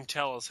means you can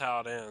tell us how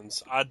it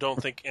ends. I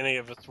don't think any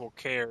of us will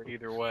care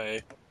either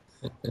way.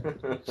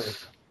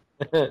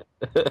 Is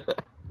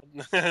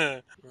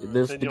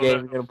this the game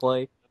you're gonna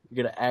play?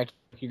 You're gonna act.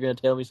 You're gonna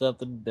tell me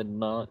something, then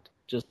not.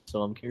 Just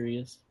so I'm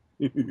curious.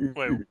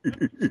 Wait.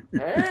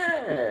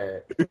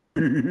 Hey.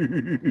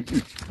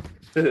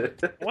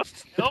 What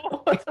the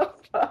hell? What the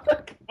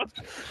fuck?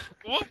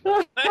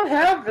 What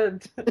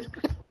happened?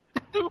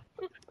 Who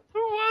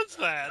was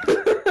that?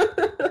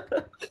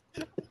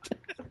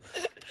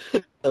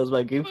 That was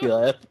my goofy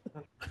laugh.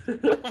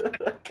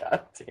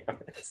 God damn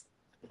it.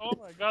 Oh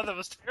my god, that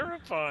was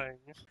terrifying.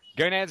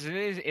 Gonads,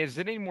 is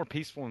it any more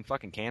peaceful in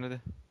fucking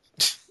Canada?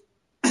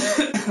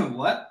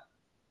 What?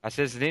 I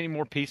said, is it any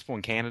more peaceful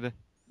in Canada?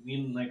 You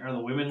mean, like, are the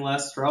women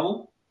less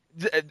trouble?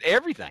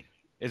 Everything.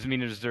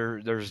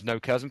 There's no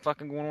cousin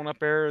fucking going on up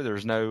there.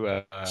 There's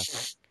no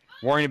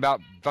worrying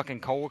about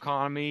fucking coal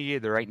economy.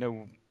 There ain't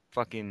no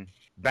fucking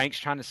banks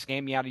trying to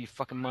scam you out of your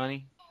fucking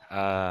money.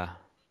 I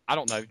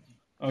don't know.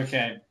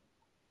 Okay.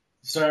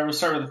 So we'll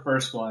start with the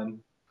first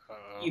one.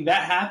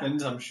 That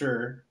happens, I'm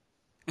sure.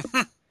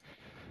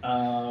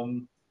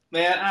 Man,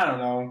 I don't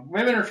know.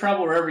 Women are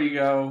trouble wherever you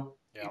go.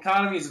 Yep.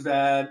 Economy's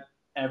bad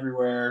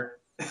everywhere.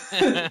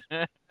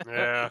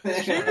 Yeah.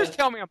 You just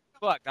tell me I'm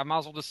fucked. I might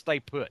as well just stay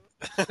put.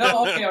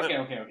 No,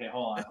 okay.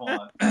 Hold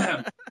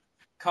on.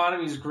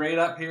 Economy's great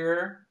up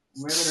here.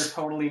 Women are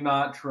totally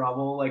not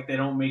trouble. Like, they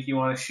don't make you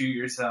want to shoot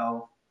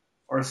yourself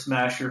or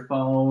smash your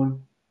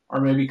phone or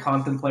maybe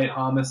contemplate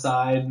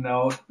homicide.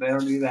 No, they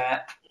don't do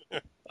that.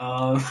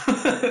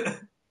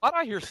 Why'd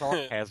I hear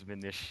sarcasm in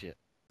this shit?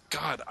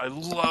 God, I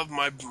love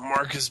my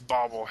Marcus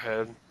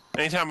bobblehead.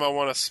 Anytime I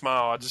want to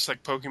smile, I just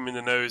like poke him in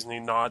the nose and he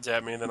nods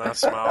at me and then I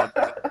smile.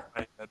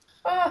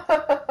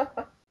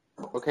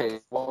 Okay,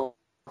 well,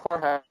 before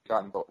have you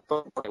gotten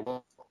okay,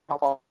 well, how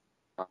far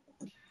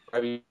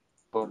have you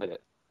voted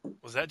it?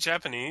 Was that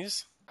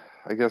Japanese?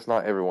 I guess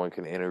not everyone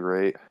can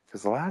integrate.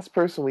 Because the last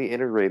person we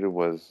integrated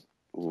was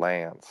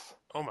Lantz.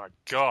 Oh my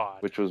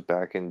god. Which was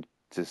back in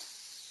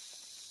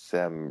December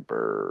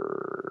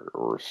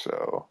or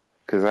so.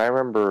 Because I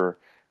remember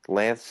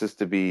Lantz just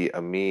to be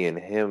a me and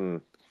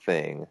him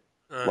thing.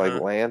 Like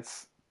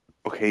Lantz,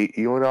 okay,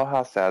 you know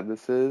how sad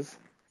this is?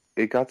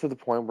 It got to the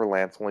point where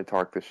Lantz only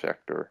talked to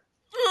Schechter.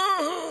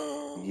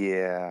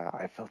 Yeah,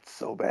 I felt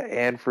so bad.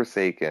 And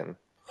Forsaken.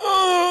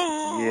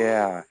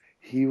 Yeah,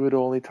 he would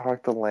only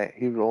talk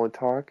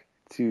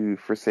to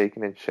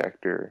Forsaken and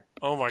Schechter.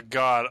 Oh my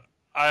god,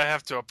 I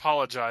have to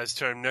apologize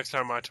to him next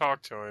time I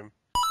talk to him.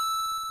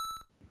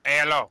 Hey,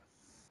 hello.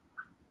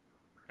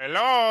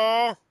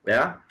 Hello?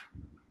 Yeah?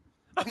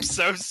 I'm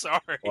so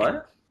sorry.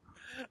 What?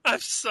 I'm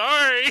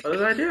sorry. What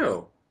did I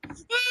do?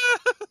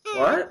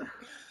 What?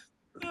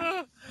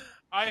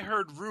 I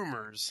heard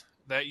rumors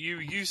that you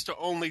used to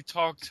only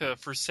talk to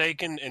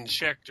Forsaken and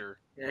Schechter.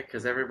 Yeah,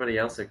 because everybody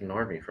else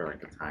ignored me for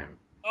like a time.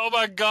 Oh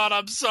my god,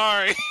 I'm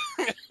sorry.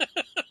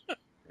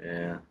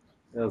 Yeah.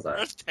 It was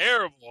That's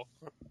terrible.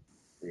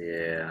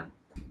 Yeah.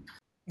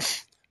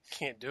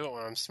 Can't do it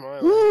when I'm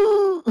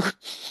smiling.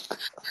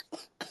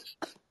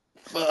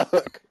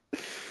 Fuck.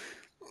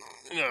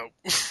 No.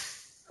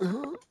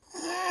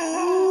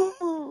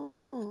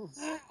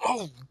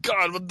 Oh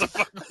god, what the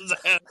fuck was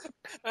that?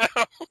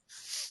 Ow.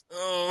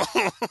 Oh.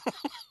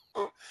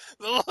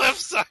 The left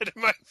side of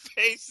my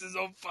face is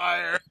on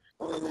fire.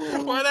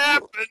 What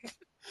happened?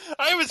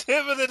 I was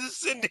hit with an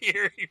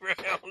incendiary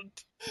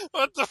round.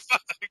 What the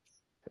fuck?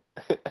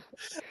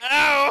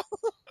 Ow!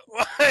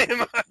 Why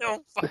am I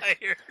on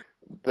fire?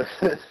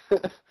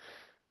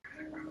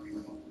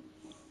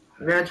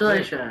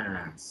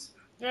 Congratulations.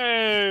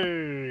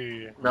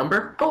 Yay!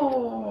 Number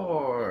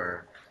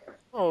 4.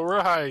 All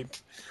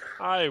right.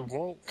 I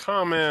won't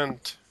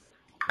comment.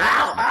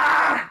 Ow!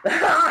 Ah!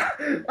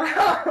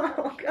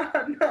 Oh,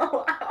 God,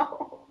 no!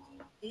 Ow!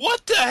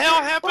 What the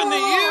hell happened to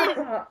you?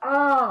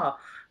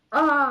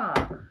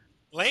 Ah!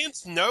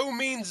 Lance, no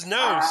means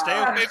no. Stay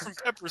away from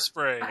pepper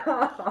spray.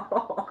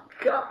 Oh,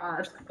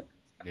 God.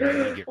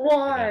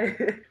 Why?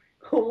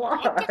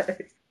 Why?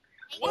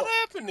 What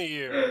happened to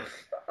you?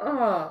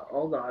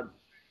 Hold on.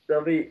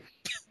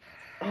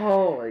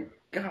 Oh, my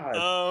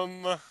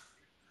God.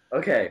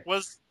 Okay.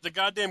 Was the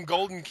goddamn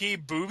golden key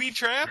booby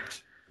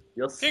trapped?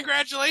 You'll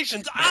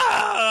Congratulations!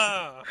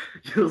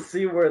 You'll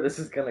see where this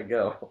is gonna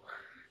go.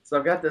 So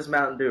I've got this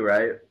Mountain Dew,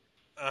 right?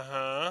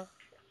 Uh-huh.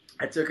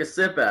 I took a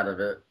sip out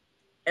of it,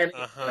 and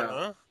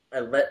I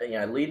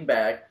leaned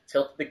back,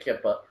 tilted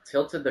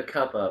the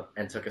cup up,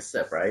 and took a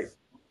sip, right?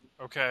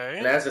 Okay.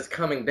 And as it's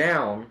coming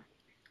down,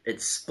 it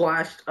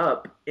splashed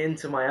up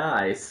into my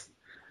eyes,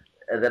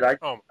 and then I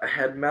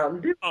had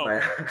Mountain Dew. Oh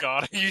my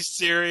God, are you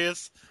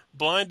serious?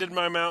 Blinded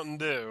my Mountain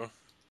Dew.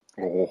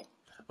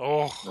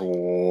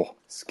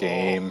 This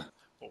game.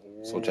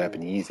 So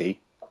Japanese, eh?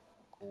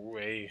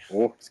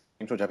 This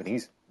game so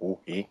Japanese.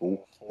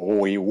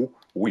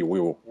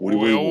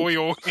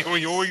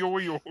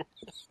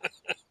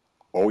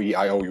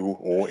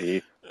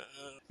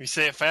 You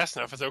say it fast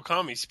enough, it's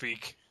Okami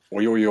speak.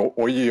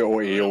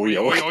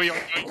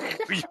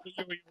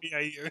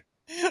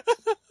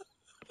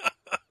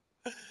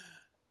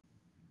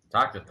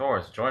 Dr. Thor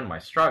has joined my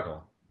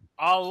struggle.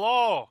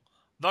 Hello!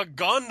 The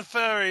gun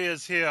fairy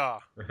is here!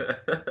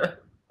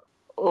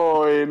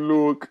 Oh,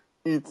 look,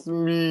 it's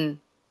me,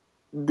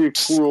 the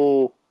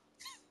crow.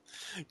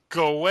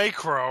 Go away,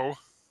 crow.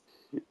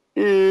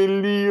 Hey,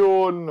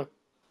 Leon.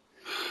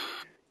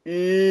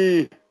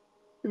 Hey,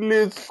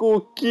 let's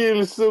go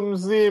kill some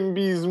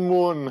zombies,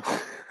 man.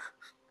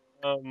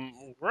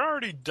 We're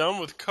already done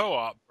with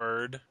co-op,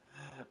 bird.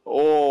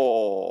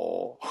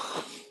 Oh.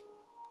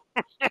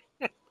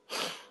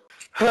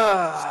 So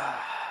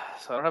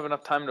I don't have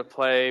enough time to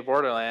play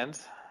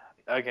Borderlands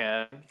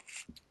again.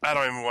 I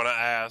don't even want to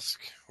ask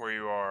where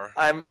you are.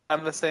 I'm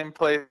the same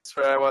place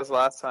where I was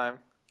last time.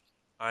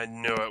 I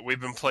knew it. We've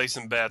been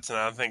placing bets, and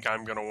I think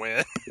I'm gonna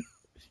win.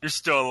 You're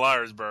still in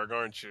Liarsburg,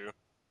 aren't you?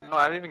 No,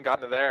 I haven't even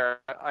gotten to there.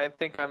 I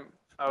think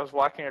I was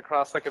walking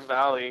across like a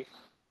valley.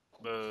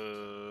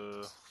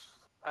 I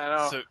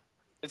know. So,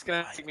 it's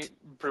gonna take me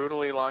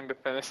brutally long to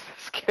finish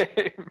this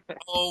game.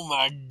 Oh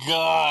my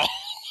God.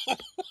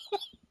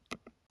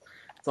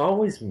 It's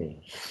always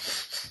me.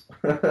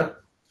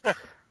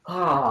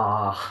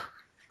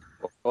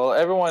 Well,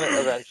 everyone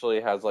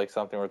eventually has like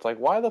something where it's like,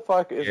 why the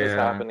fuck is this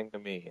happening to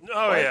me?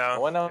 Oh, like, yeah.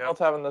 No one else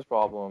having this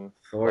problem.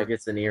 Thor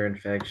gets an ear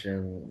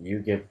infection. You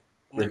get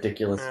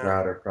ridiculous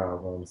router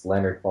problems.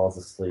 Leonard falls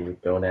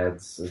asleep.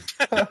 Gonads is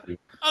I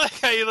like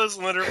how you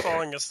list Leonard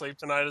falling asleep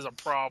tonight as a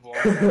problem.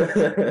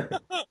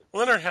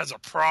 Leonard has a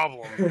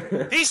problem.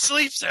 He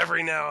sleeps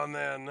every now and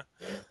then.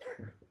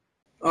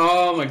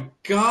 Oh my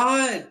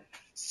God!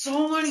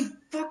 So many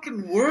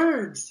fucking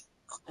words!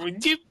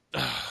 Would you...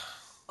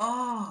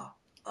 Oh,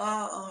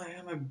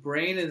 yeah, my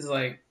brain is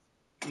like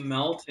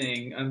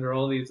melting under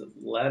all these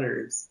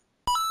letters.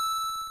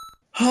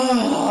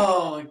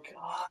 Oh my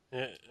God!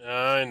 Yeah,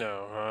 I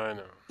know.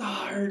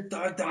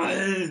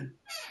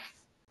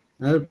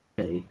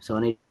 Okay, so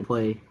I need to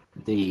play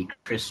the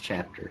Chris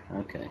chapter.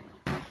 Okay.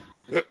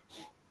 I'm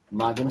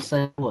not gonna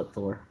say what,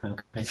 Thor.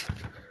 Okay.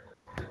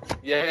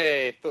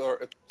 Yay,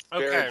 Thor.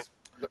 Okay.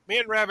 Me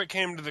and Rabbit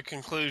came to the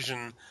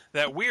conclusion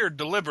that we're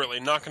deliberately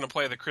not going to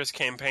play the Chris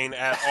campaign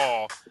at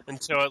all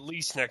until at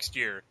least next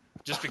year,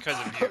 just because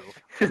of you.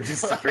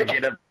 Just to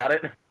forget about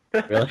it.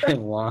 Really?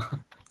 Wow.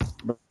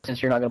 But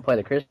since you're not going to play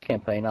the Chris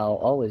campaign, I'll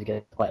always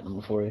get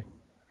platinum for you.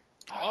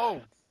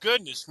 Oh,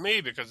 goodness me,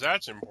 because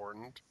that's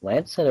important.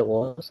 Lance said it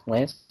was.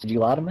 Lance, did you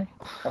lie to me?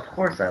 Of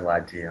course I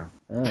lied to you.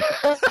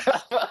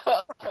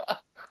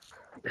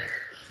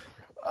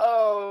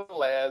 Oh,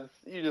 Lance,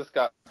 you just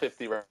got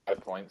 50 ride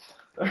points.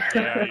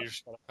 Yeah, you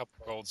just got a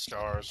couple gold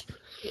stars.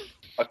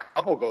 A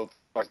couple gold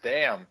stars,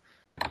 damn.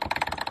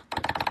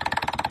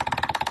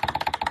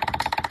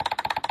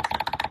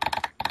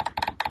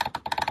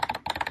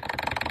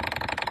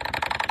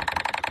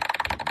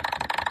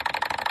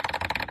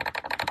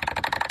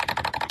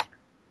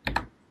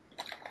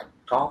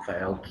 All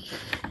failed.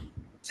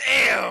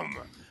 Damn!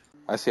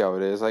 I see how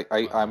it is.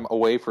 I'm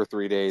away for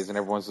 3 days, and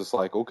everyone's just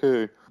like,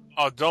 okay.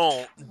 Oh,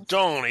 don't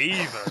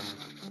even.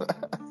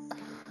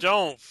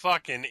 Don't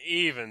fucking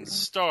even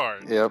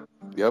start. Yep.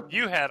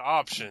 You had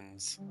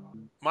options.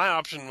 My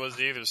option was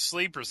to either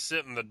sleep or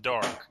sit in the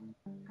dark.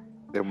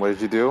 And what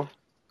did you do?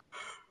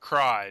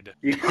 Cried.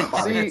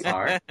 See?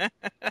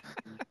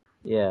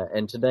 Yeah,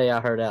 and today I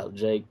heard out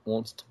Jake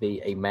wants to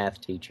be a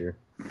math teacher.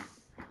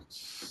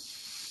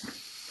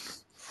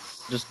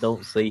 Just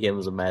don't see him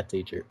as a math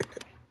teacher.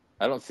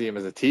 I don't see him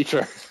as a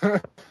teacher.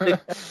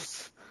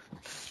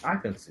 I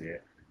can see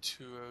it.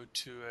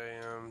 2:02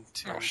 a.m.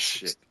 Oh,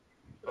 shit.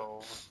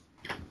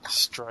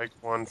 Strike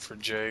one for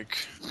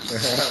Jake.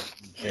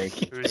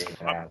 Jake, Who's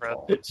not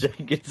present.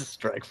 Jake gets a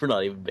strike for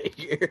not even being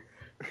here.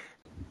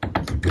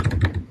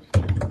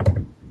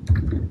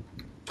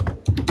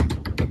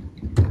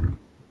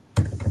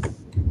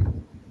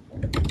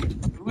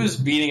 Who is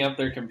beating up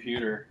their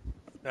computer?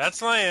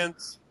 That's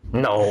Lance.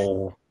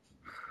 No.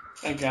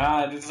 My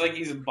God, it's like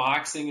he's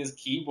boxing his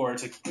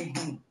keyboard. It's like,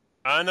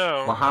 I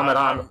know.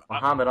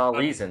 Muhammad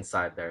Ali's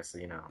inside there, so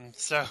you know. I'm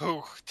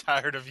so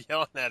tired of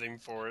yelling at him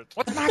for it.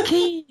 What's my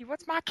key?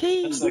 What's my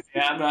key? it's like,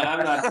 yeah, I'm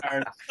not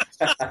tired.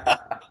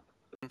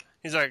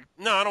 He's like,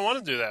 no, I don't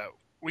want to do that.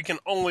 We can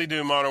only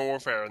do Modern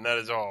Warfare, and that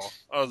is all.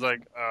 I was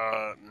like,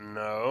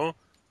 no.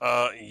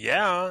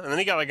 Yeah. And then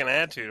he got like an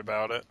attitude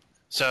about it.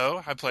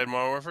 So I played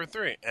Modern Warfare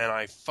 3, and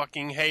I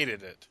fucking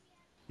hated it.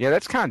 Yeah,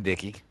 that's kind of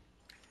dicky.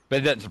 But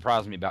it doesn't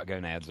surprise me about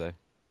gonads, though.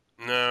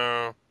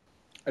 No.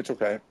 It's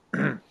okay.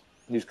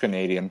 He's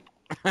Canadian.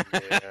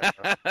 Yeah.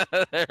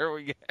 There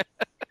we go.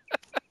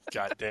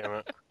 God damn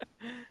it.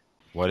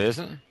 What is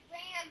it?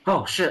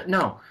 Oh, shit,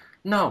 no.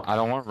 I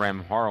don't want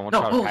ram hard. I want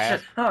No, to try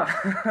to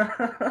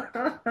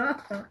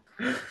pass.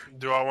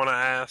 Do I want to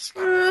ask?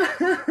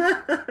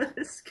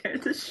 It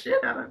scared the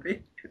shit out of me.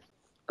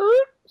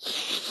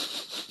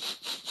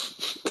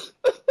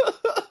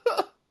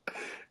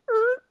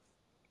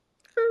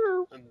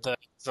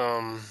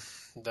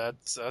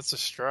 That's a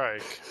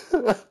strike.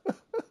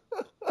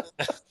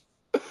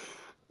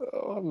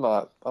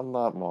 Oh, I'm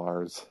not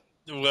Mars.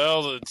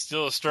 Well, it's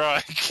still a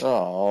strike.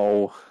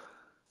 Oh,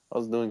 I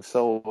was doing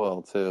so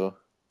well too.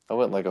 I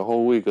went like a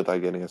whole week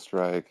without getting a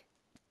strike.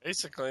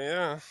 Basically,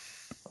 yeah.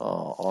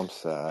 Oh, I'm Who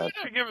sad.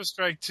 did I give a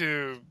strike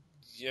to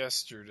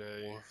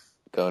yesterday?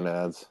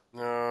 Gonads.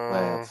 No.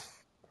 Lance.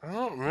 I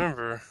don't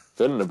remember.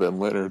 Couldn't have been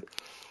Leonard.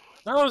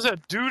 That was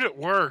that dude at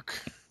work.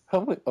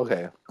 How many?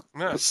 Okay.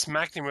 Man, I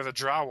smacked him with a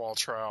drywall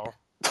trowel.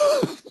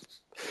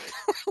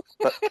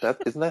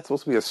 Isn't that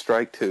supposed to be a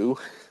strike too?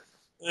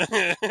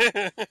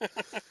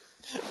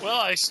 Well,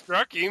 I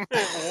struck him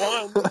and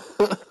won.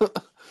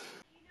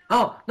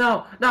 Oh,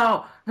 no.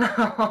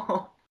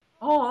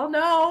 Oh,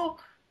 no.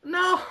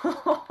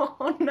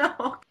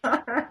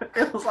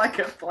 It feels like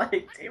I'm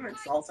playing Demon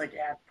Souls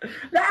again.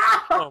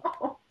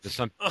 No! There's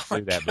something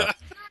to that, but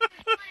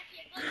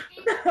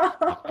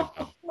No!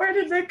 Where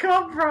did it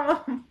come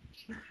from?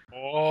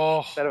 Oh.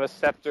 Instead of a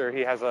scepter,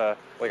 he has a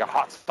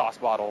hot sauce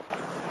bottle.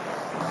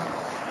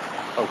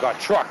 Oh god,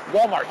 truck!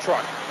 Walmart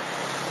truck!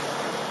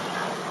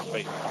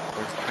 Wait,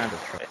 where's the kind of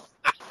truck?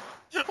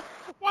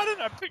 Why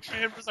did I picture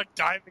him just like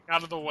diving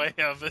out of the way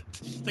of it?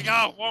 Like,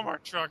 oh,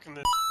 Walmart truck and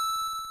then.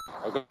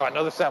 Oh god,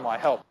 another semi,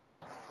 help!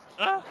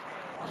 Huh?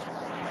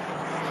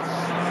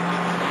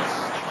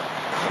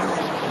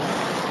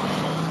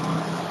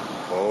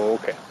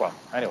 Okay, well,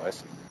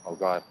 anyways. Oh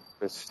god,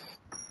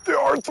 there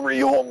are 3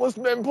 homeless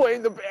men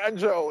playing the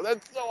banjo!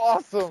 That's so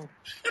awesome!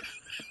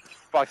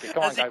 Fuck it,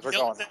 come on guys, we're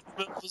going.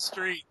 The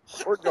street.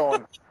 We're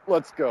going.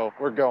 Let's go.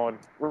 We're going.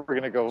 We're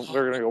gonna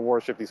go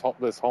worship these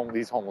homeless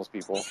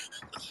people.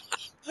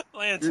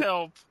 Lance,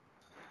 help.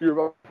 You're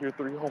about to hear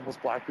 3 homeless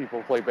black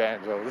people play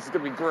banjo. This is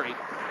gonna be great.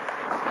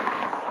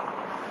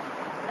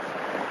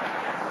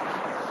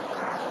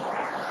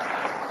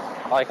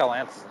 I like how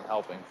Lance isn't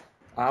helping.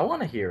 I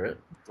want to hear it.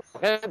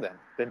 Okay,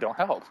 then don't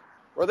help.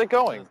 Where are they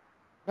going?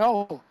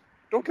 No,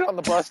 don't get on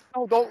the bus.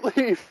 No, don't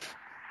leave.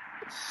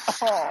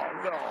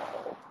 Oh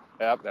no.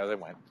 Yep, there they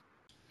went.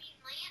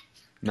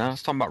 No, I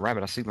was talking about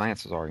Rabbit. I see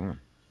Lance is already on.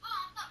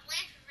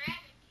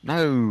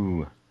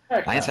 No.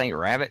 Lance ain't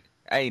Rabbit.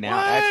 Hey, now,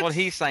 that's what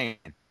he's saying.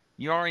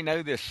 You already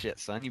know this shit,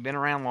 son. You've been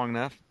around long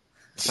enough.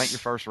 This ain't your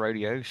first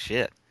rodeo.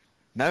 Shit.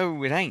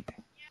 No, it ain't.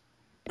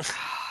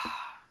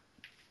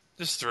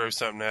 Just throw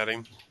something at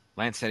him.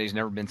 Lance said he's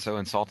never been so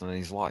insulted in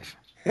his life.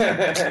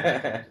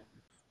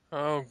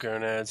 Oh,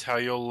 gonads, how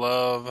you'll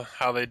love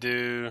how they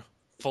do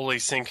fully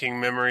syncing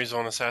memories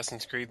on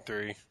Assassin's Creed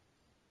 3.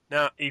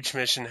 Now, each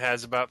mission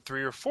has about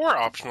 3 or 4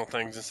 optional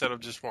things instead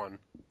of just 1.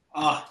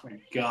 Oh, my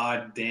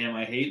god damn,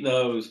 I hate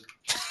those.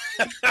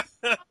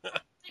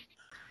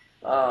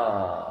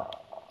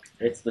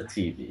 It's the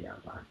TV.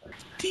 I'm not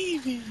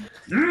TV.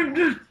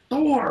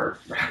 Thor.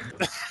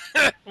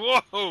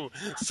 Whoa,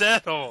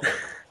 settle.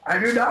 I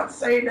do not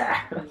say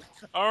that.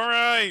 All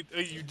right,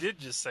 you did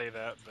just say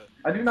that, but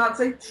I do not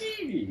say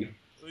TV.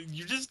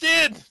 You just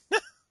did.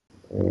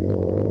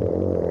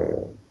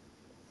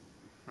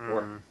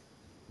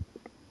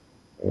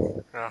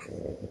 Ah.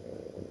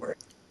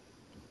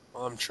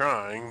 Well, I'm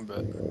trying,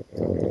 but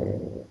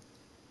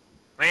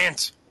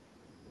Lance.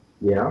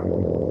 Yeah.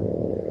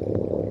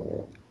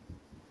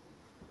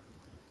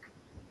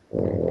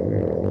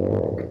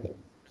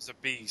 There's a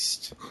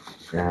beast.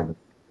 Yeah,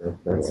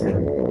 that's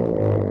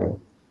him.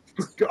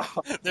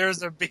 God.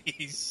 There's a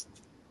beast.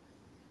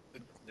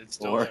 It's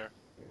still there.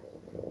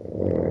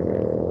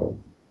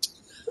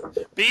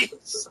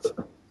 Beast.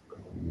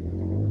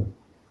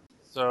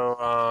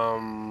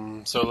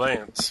 So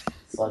Lance.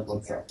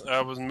 What's up?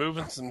 I was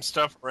moving some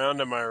stuff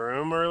around in my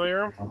room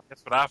earlier.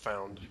 Guess what I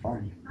found?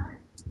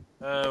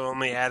 Let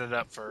me add it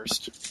up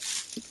first.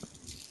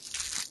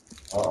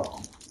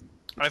 Oh.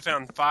 I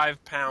found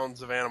 5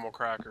 pounds of animal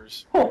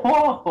crackers.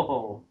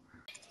 Oh.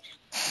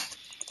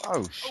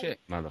 Oh shit,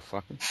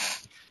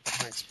 motherfucker!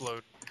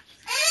 Explode.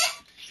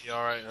 You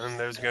all right? And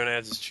there's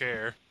Gonads'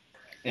 chair.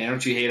 Hey,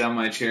 don't you hate on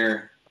my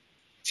chair?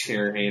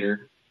 Chair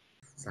hater.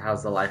 So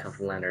how's the life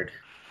of Leonard?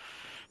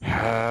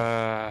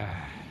 I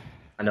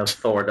know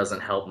Thor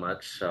doesn't help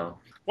much, so...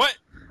 What?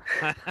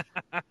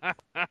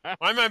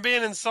 Why am I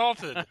being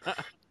insulted?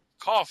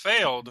 Call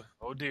failed.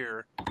 Oh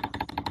dear.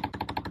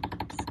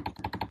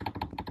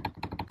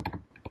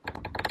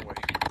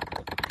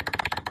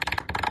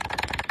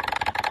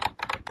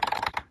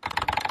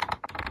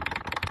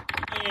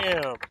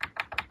 Damn.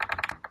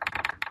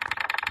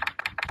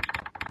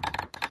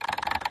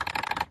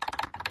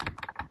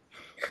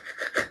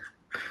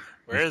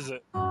 Where is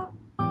it?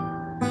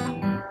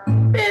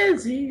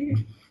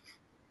 Busy.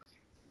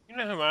 You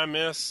know who I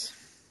miss?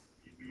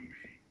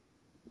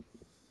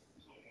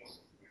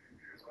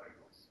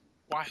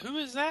 Why, who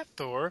is that,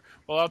 Thor?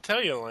 Well, I'll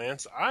tell you,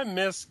 Lance. I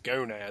miss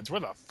Gonads.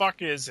 Where the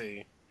fuck is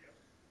he?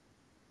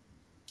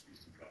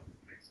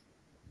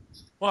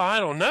 Well, I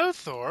don't know,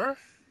 Thor.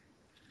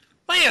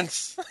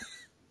 Lance!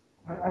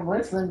 I'm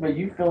listening, but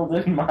you filled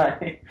in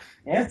my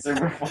answer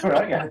before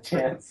I got a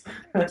chance.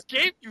 I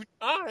gave you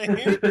time.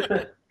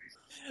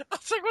 I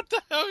was like, what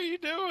the hell are you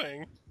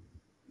doing?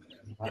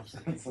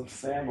 Watching some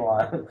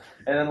Sandlot. And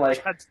then,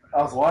 like, I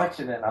was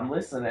watching it, and I'm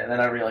listening, and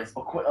then I realized,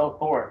 oh,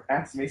 Thor,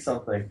 ask me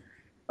something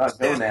about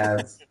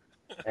Gonads.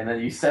 And then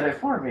you said it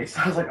for me,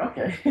 so I was like,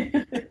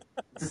 okay.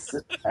 Just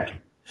sit back.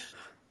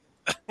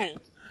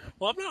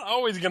 Well, I'm not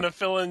always going to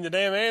fill in the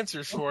damn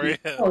answers for you.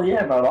 Well,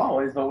 yeah, not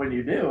always, but when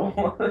you do.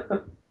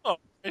 Oh,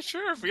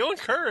 sure, feel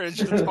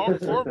encouraged to talk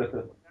for me. I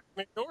can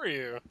ignore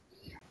you.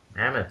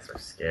 Mammoths are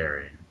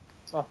scary.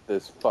 It's not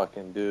this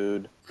fucking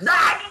dude.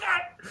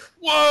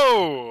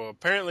 Whoa!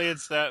 Apparently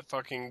it's that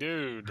fucking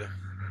dude.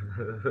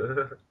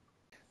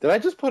 Did I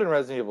just put in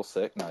Resident Evil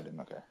 6? No, I didn't.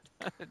 Okay.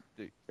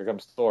 Here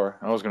comes Thor.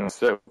 I was going to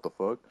say, what the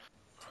fuck?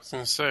 I was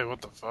going to say,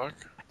 what the fuck?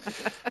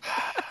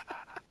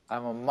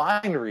 I'm a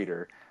mind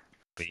reader.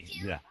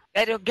 Yeah.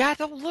 That guy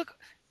don't look.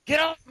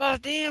 Get off my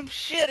damn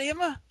shit,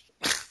 Emma.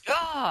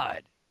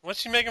 God.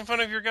 What's she making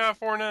fun of your guy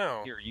for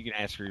now? Here, you can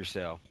ask her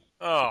yourself.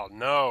 Oh,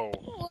 no.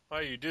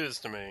 Why you do this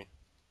to me?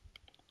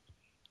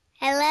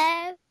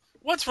 Hello?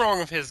 What's wrong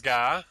with his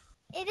guy?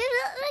 It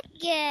doesn't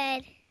look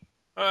good.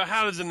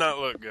 How does it not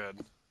look good?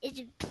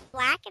 It's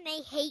black and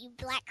I hate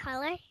black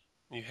color.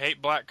 You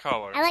hate black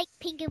color. I like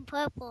pink and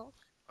purple.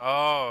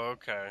 Oh,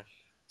 okay.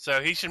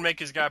 So he should make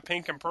his guy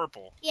pink and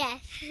purple.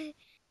 Yes.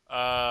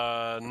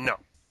 No.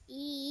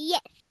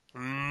 Yes.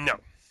 No.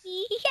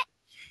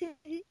 Yes.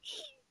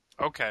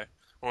 Okay.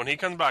 When he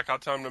comes back, I'll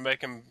tell him to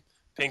make him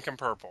pink and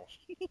purple.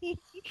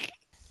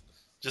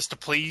 Just to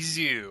please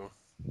you.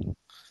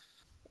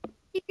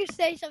 You can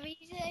say something.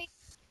 You say.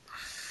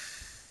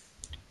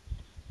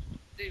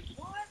 Dude,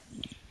 what?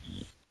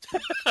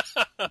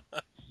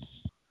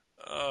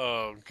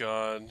 Oh,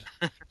 God.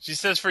 She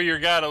says for your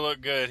guy to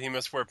look good, he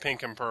must wear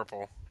pink and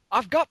purple.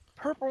 I've got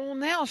purple on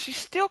now. She's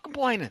still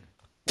complaining.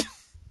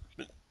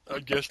 I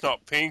guess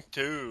not pink,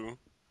 too.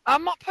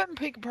 I'm not putting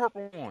pink and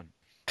purple on.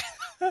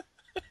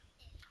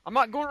 I'm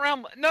not going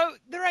around. No,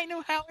 there ain't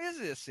no how is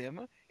this,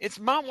 Emma. It's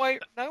my way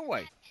or no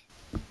way.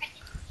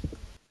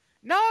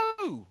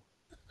 No!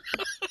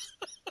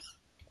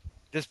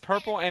 This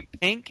purple and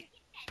pink?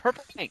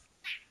 Purple pink.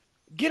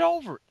 Get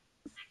over it.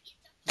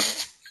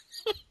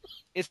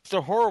 It's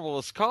the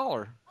horriblest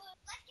color.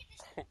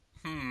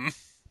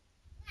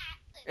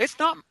 It's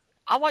not.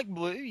 I like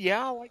blue.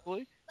 Yeah, I like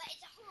blue.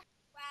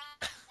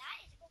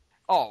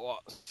 Oh, well,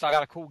 so I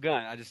got a cool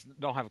gun. I just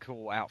don't have a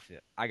cool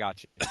outfit. I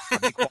got you.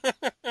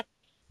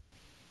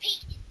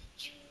 Pink is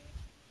the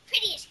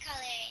prettiest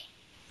color.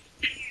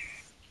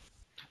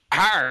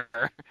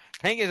 Arr!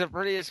 Pink is the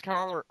prettiest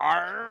color.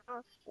 Arr!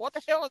 What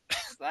the hell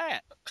is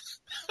that?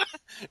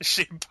 Is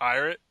she a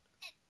pirate?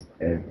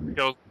 And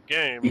Kills the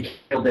game. he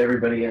killed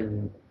everybody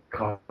in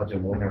College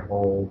of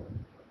Winterhold.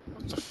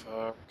 What the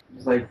fuck?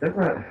 It's like, that's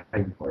not how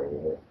you play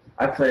it.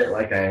 I play it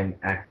like I'm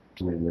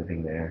actually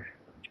living there.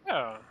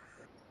 Yeah.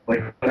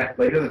 Like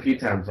there's a few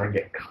times I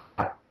get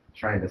caught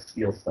trying to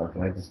steal stuff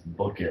and I just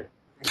book it.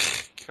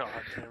 God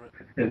damn it.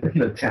 And then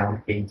the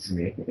town hates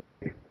me.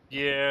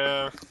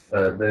 Yeah.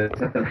 There's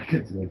nothing I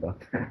can do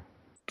about that.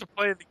 To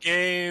play the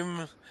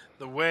game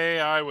the way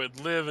I would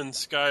live in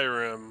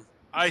Skyrim,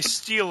 I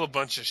steal a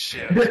bunch of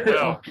shit.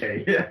 Well,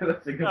 okay, yeah,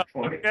 that's a good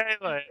point. Okay,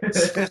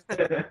 Lance.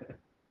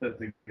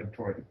 That's a good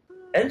point.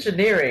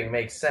 Engineering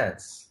makes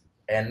sense.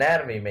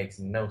 Anatomy makes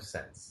no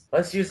sense.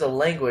 Let's use a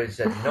language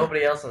that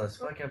nobody else on this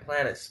fucking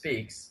planet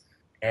speaks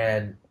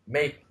and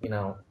make,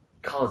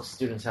 college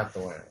students have to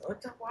learn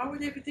it. Why would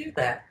they even do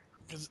that?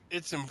 Because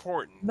it's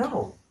important.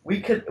 No. We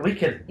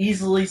could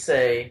easily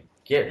say,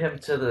 get him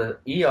to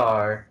the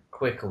ER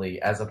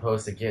quickly as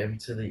opposed to get him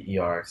to the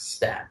ER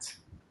stat.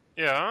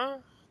 Yeah.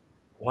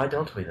 Why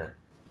don't we then?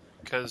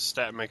 Because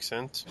stat makes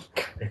sense.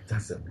 It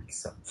doesn't make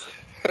sense.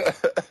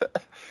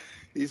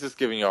 He's just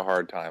giving you a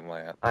hard time,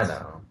 Lance. I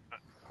know.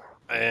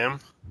 I am.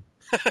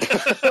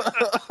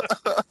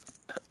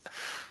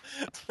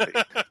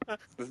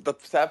 The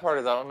sad part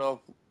is I don't know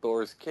if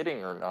Thor's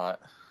kidding or not.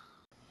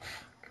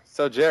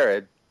 So,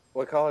 Jared,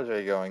 what college are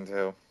you going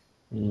to?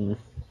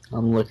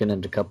 I'm looking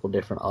into a couple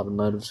different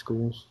automotive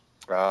schools.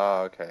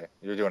 Ah, okay.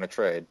 You're doing a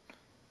trade.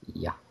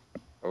 Yeah.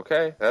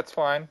 Okay, that's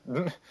fine.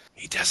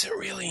 He doesn't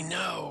really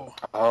know.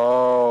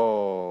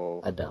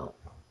 Oh. I don't.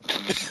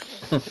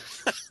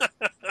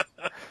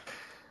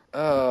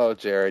 Oh,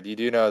 Jared, you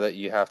do know that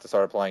you have to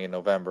start applying in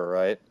November,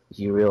 right?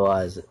 You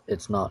realize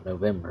it's not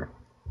November.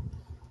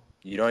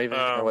 You don't even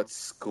know what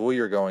school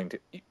you're going to.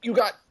 You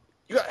got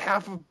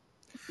half of.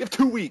 You have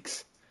 2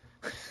 weeks.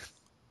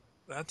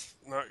 That's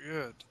not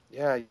good.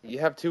 Yeah, you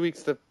have 2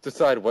 weeks to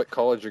decide what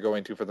college you're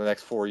going to for the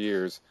next 4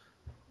 years.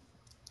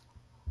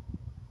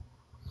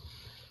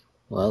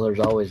 Well, there's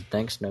always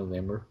next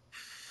November.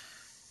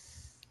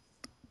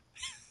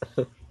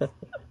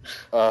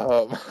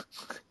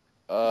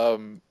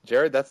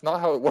 Jared, that's not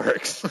how it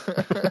works.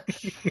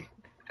 Did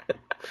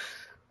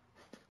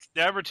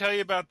I ever tell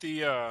you about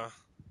the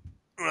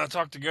when I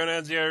talked to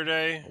Gonads the other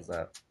day? What's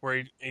that?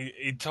 Where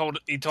he told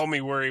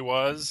me where he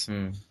was.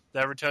 Did I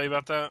ever tell you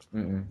about that?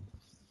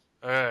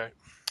 All right.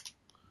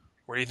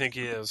 Where do you think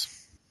he is?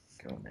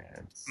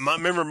 Gonads.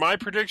 Remember, my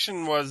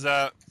prediction was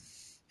that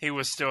he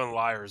was still in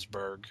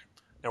Liarsburg.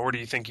 Now, where do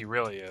you think he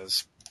really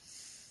is?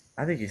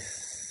 I think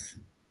he's...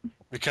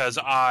 Because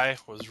I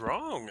was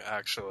wrong,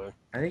 actually.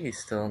 I think he's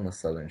still in the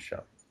southern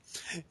shelf.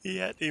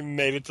 Yeah, he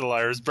made it to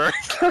Liarsburg.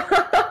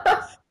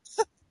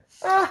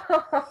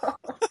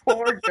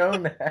 Poor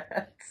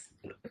Gonads.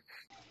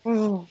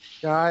 Oh,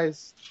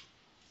 guys.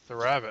 The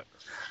rabbit.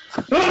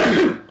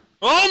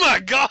 Oh my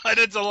god,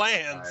 it's a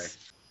Lantz!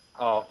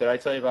 Oh, did I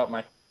tell you about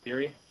my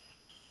theory?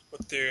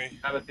 What theory?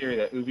 I have a theory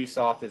that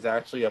Ubisoft is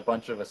actually a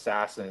bunch of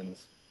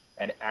assassins,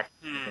 and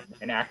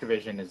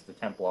Activision is the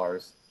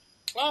Templars.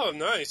 Oh,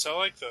 nice. I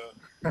like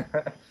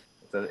that.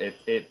 So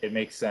it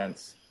makes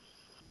sense.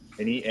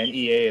 And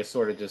EA is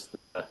sort of just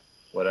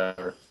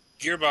whatever.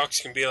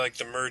 Gearbox can be like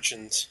the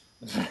merchants.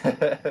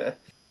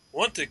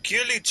 Want to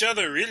kill each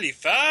other really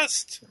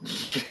fast?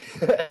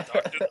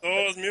 Dr.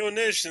 Thor's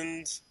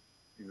munitions.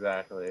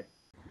 Exactly.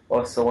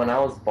 Well, so when I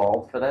was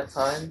bald for that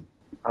time,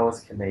 I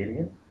was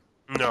Canadian?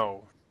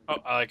 No. Oh,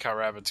 I like how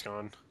Rabbit's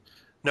gone.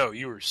 No,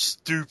 you were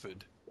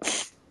stupid.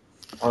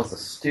 I was a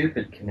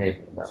stupid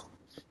Canadian, though.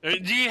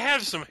 Do you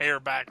have some hair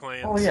back,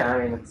 Lance? Oh, yeah,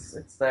 I mean,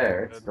 it's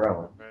there. It's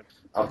growing.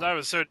 I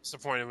was so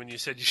disappointed when you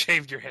said you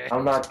shaved your head.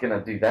 I'm not going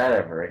to do that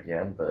ever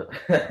again,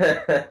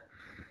 but...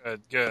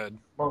 Good.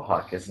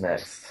 Mohawk is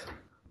next.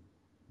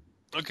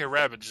 Okay,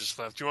 Rabbit just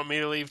left. Do you want me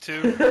to leave,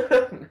 too?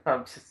 No,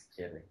 I'm just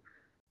kidding.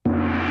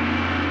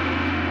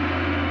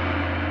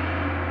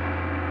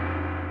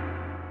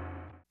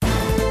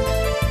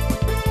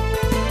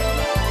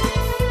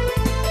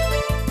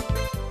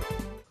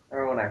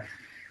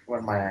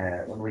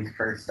 Remember when we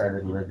first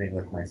started living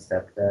with my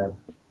stepdad,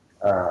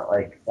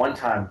 like one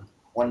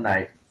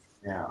night,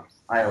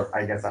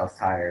 I guess I was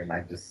tired and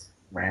I just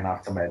ran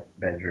off to my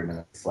bedroom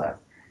and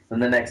slept. Then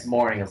the next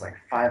morning, it was like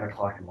 5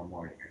 o'clock in the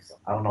morning or so.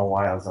 I don't know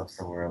why I was up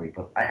so early,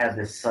 but I had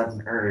this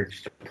sudden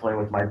urge to play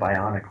with my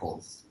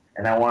Bionicles.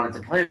 And I wanted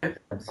to play with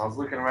them, so I was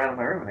looking around in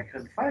my room and I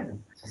couldn't find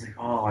them. So I was like,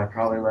 oh, I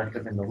probably left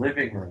them in the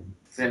living room.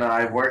 So,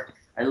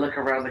 I look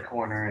around the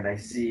corner and I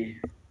see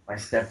my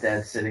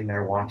stepdad sitting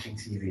there watching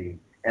TV.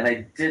 And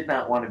I did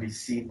not want to be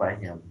seen by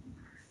him.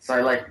 So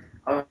I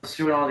was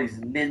doing all these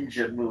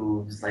ninja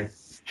moves, like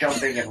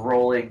jumping and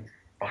rolling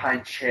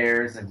behind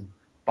chairs and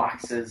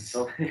boxes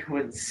so that he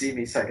wouldn't see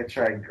me so I could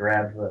try and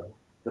grab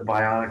the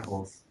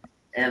Bionicles.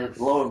 And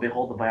lo and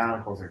behold, the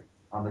Bionicles are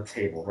on the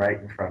table right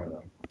in front of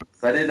them.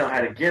 So I didn't know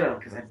how to get them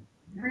because I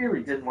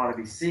really didn't want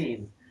to be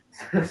seen.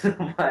 So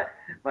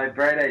my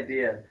bright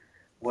idea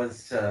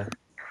was to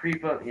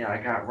creep up. I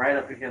got right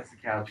up against the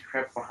couch,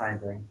 crept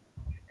behind him,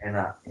 and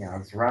I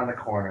was around the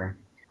corner,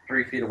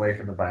 3 feet away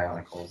from the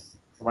Bionicles.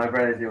 So my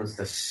bright idea was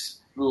to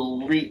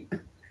leap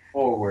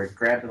forward,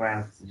 grab the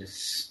Bionicles, and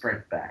just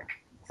sprint back.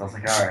 So I was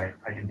like, all right,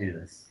 I can do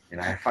this.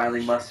 I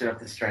finally mustered up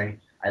the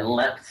strength. I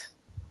leapt,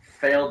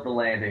 failed the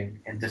landing,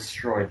 and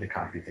destroyed the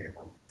coffee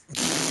table.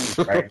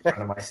 Right in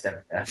front of my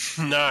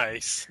stepdad.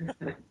 Nice.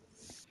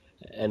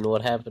 And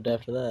what happened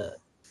after that?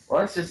 Well,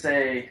 let's just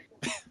say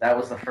that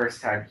was the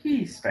first time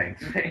he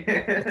spanked me.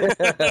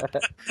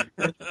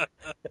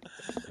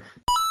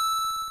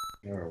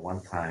 Remember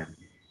one time,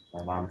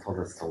 my mom told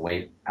us to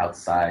wait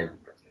outside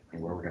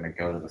and we were going to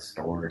go to the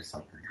store or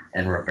something.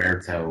 And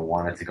Roberto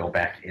wanted to go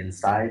back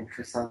inside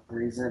for some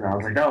reason. I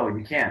was like, no,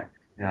 you can't.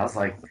 I was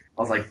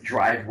like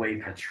driveway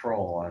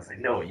patrol. I was like,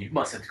 no, you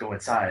mustn't go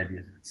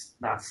inside. It's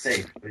not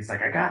safe. But he's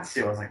like, I got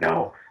to. I was like,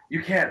 no,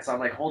 you can't. So I'm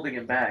like holding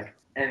him back.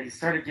 And he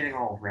started getting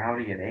all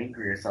rowdy and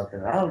angry or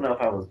something. I don't know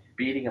if I was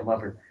beating him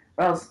up or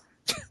I was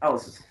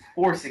just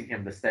forcing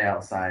him to stay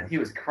outside. He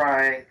was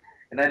crying,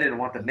 and I didn't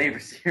want the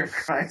neighbors to hear him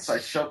crying, so I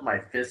shoved my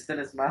fist in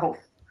his mouth.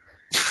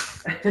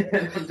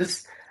 And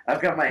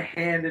I've got my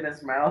hand in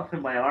his mouth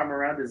and my arm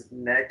around his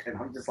neck, and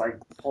I'm just like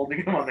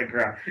holding him on the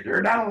ground.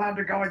 You're not allowed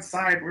to go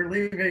inside. We're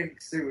leaving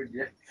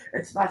soon.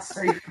 It's not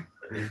safe.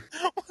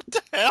 What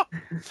the hell?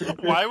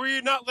 Why were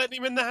you not letting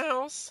him in the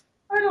house?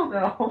 I don't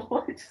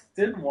know. I just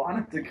didn't want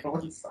him to go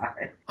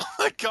inside. Oh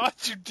my god,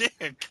 you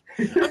dick.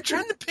 I'm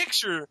trying to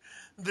picture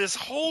this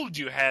hold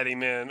you had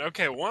him in.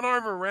 Okay, one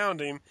arm around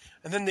him,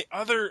 and then the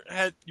other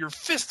had your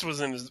fist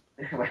was in his...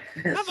 What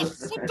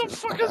the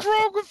fuck is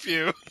wrong with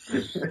you?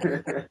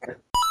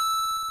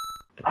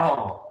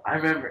 Oh, I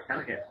remember.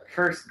 Okay,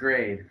 first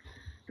grade.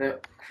 The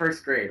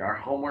first grade, our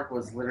homework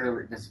was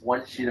literally just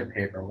one sheet of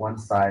paper, one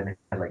side, and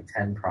had like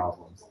 10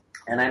 problems.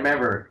 And I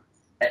remember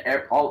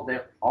all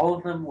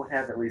of them would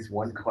have at least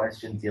one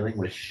question dealing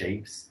with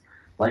shapes,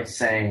 like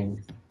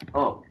saying,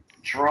 "Oh,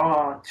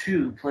 draw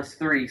 2 +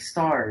 3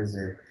 stars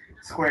or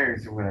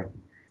squares or whatever."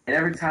 And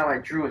every time I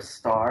drew a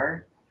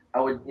star,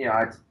 I would,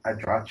 I'd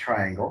draw a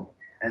triangle,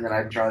 and then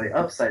I'd draw the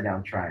upside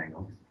down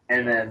triangle,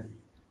 and then,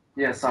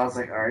 so I was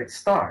like, all right,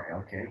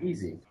 star, okay,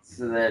 easy.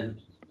 So then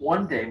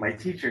one day my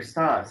teacher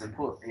stops and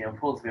pulls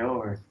me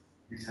over.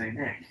 He's like,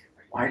 "Nick,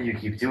 why do you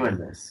keep doing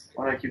this?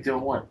 Why do I keep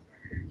doing what?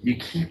 You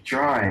keep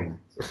drawing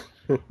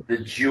the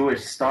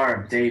Jewish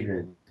Star of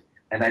David,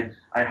 and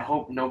I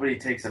hope nobody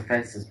takes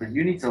offense to this, but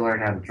you need to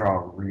learn how to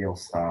draw real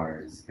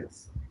stars,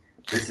 because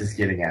this is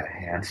getting out of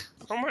hand."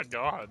 Oh my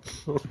god.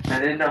 I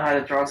didn't know how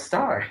to draw a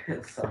star.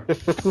 So. I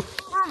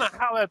don't know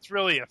how that's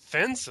really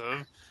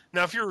offensive.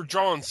 Now, if you were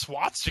drawing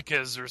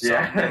swastikas or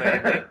something,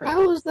 maybe.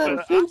 How is that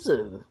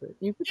offensive?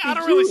 I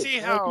don't really see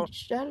how.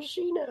 How does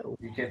she know?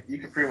 You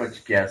can pretty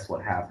much guess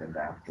what happened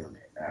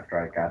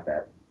after I got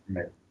that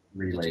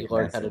relay. Did you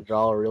learn how to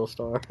draw a real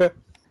star?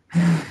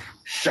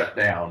 Shut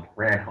down.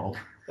 Ran home.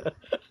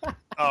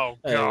 Oh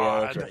god! Yeah,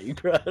 that's right. You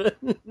cried.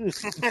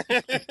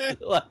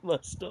 Like my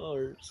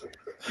stars.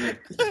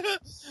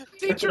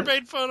 Teacher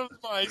made fun of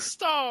my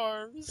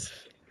stars.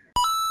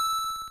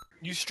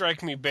 You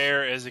strike me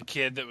bare as a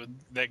kid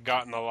that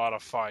got in a lot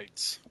of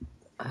fights.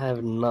 I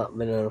have not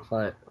been in a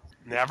fight.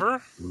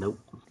 Never? Nope.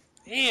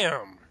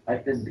 Damn.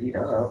 I've been beat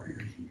up.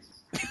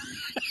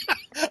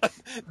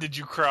 Did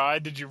you cry?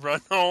 Did you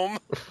run home?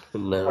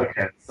 No.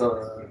 Okay,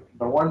 so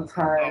the one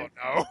time...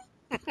 Oh,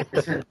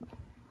 no.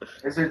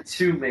 There's been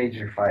 2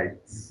 major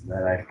fights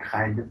that I've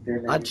kind of been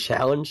in. I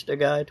challenged a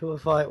guy to a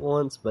fight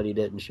once, but he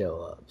didn't show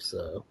up,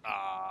 so...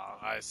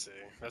 I see.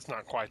 That's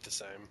not quite the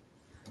same.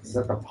 It's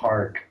at the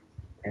park,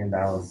 and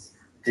I was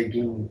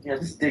digging,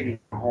 just digging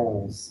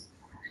holes.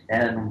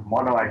 And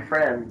one of my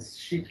friends,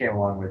 she came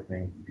along with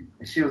me.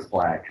 And she was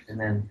black. And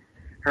then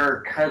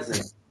her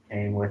cousin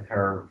came with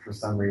her for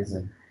some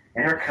reason.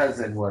 And her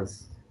cousin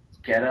was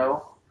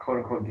ghetto,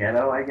 quote-unquote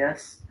ghetto, I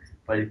guess.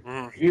 But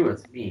he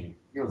was mean.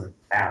 He was an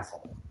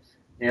asshole.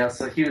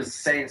 So he was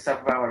saying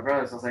stuff about my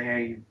brother. So I was like,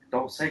 hey,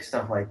 don't say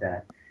stuff like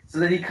that. So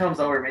then he comes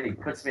over to me and he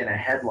puts me in a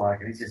headlock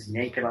and he's just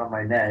yanking on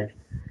my neck.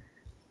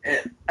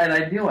 And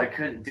I knew I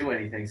couldn't do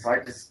anything. So I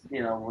just,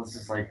 was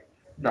just like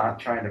not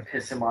trying to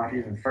piss him off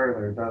even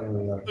further.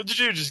 What did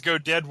you do? Just go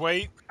dead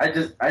weight? I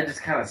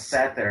just kind of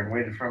sat there and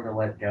waited for him to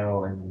let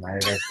go. And I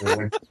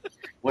eventually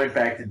went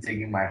back to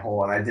digging my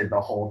hole. And I did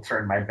the whole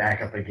turned my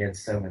back up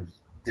against him and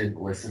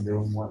didn't listen to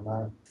him and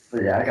whatnot.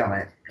 But yeah, I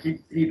got he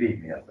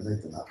beat me up, but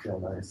it did not feel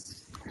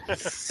nice.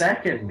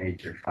 Second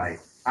major fight,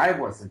 I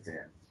wasn't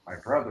in. My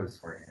brothers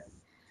were in.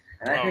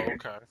 And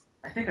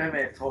I think I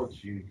may have told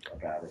you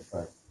about it,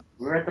 but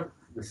we were at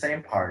the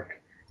same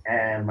park,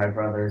 and my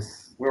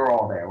brothers, we were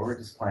all there. We were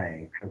just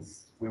playing,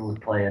 because we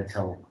would play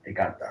until it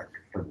got dark.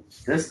 But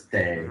this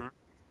day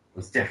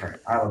was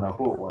different. I don't know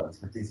who it was,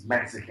 but these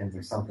Mexicans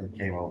or something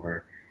came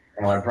over,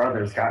 and my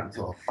brothers got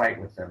into a fight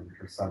with them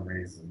for some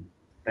reason.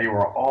 They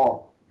were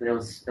all... It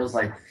was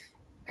like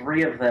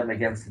 3 of them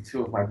against the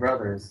 2 of my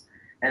brothers,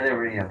 and they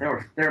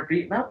were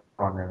beating up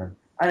on them, and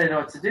I didn't know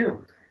what to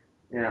do.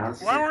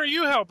 Why weren't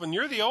you helping?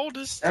 You're the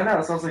oldest. I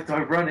know, so I was like, do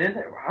I run in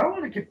there? I don't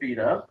want to get beat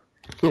up.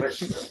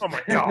 But, oh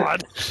my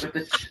god! But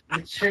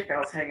the chick I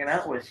was hanging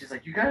out with, she's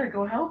like, you gotta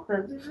go help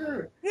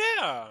them.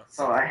 Yeah.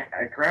 So I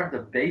grabbed a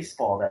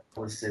baseball that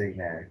was sitting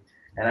there,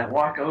 and I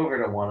walk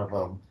over to one of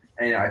them,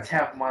 and I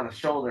tap him on the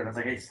shoulder, and I was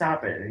like, hey,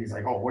 stop it. And he's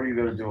like, oh, what are you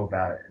going to do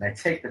about it? And I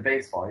take the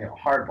baseball,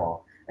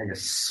 hardball, and I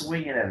just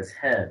swing it at his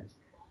head,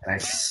 and I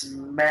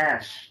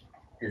smash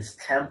his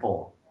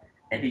temple,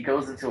 and he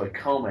goes into a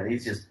coma, and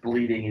he's just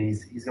bleeding, and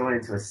he's going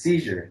into a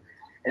seizure,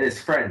 and his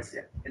friends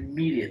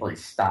immediately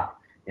stop,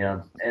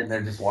 and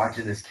they're just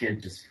watching this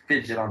kid just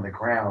fidget on the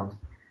ground,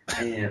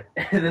 and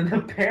then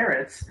the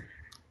parents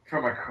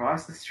from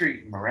across the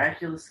street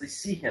miraculously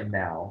see him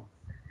now,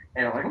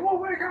 and I'm like, oh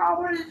my god,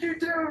 what did you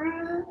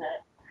do?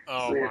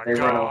 Oh so my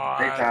god.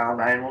 They dial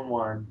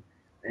 911,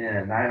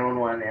 and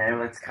 911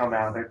 ambulance come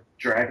out, they're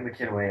dragging the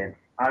kid away, and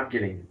I'm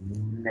getting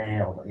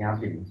nailed. I'm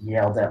getting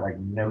yelled at like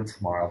no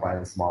tomorrow by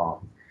this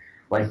mom.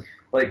 Like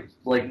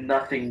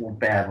nothing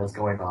bad was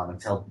going on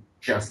until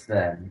just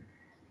then.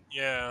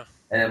 Yeah.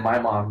 And then my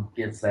mom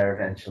gets there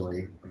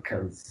eventually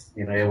because,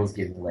 it was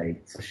getting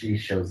late. So she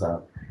shows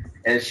up.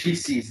 And she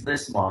sees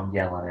this mom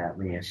yelling at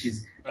me. And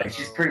she's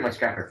pretty much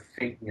got her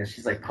finger,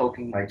 she's like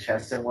poking my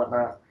chest and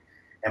whatnot.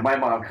 And my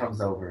mom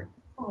comes over.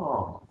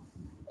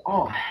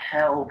 Oh,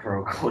 hell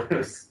broke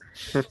loose.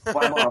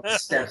 My mom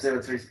steps in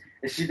between.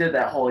 And she did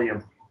that whole,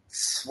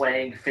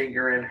 swaying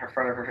finger in her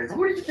front of her face.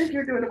 What did you think you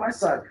were doing to my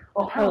son?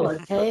 Oh,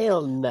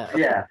 hell no.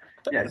 Yeah,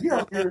 you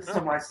don't do this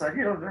to my son.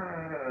 You don't.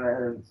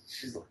 And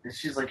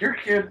she's like, your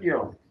kid,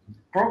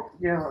 broke,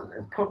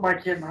 and put my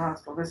kid in the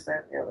hospital. This,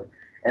 that, and the other.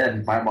 And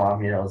then my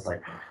mom, was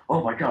like,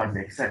 oh my God,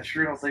 Nick, is that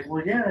true? And I was like,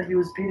 well, yeah, he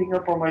was beating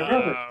up on my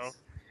brothers.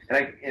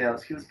 And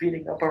he was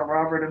beating up on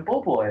Robert and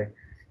Bullboy.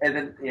 And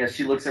then,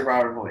 she looks at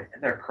Robert and Bullboy,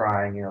 and they're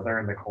crying. They're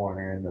in the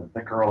corner, and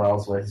the girl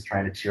Ellsworth is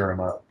trying to cheer him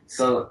up.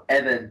 So,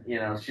 and then,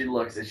 she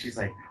looks and she's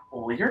like,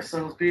 well, your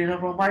son was beating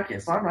up on my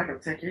kid, so I'm not going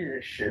to take any of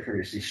this shit for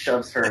you. She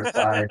shoves her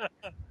aside,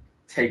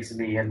 takes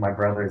me and my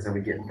brothers, and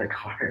we get in the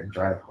car and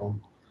drive home.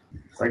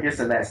 So I guess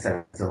in that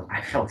sense,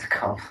 I felt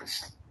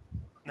accomplished.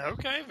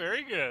 Okay,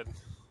 very good.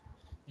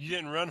 You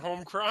didn't run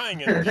home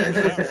crying and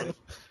that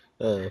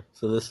one.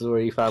 So this is where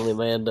you finally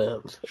manned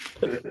up.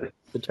 The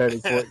turning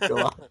point in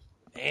your life.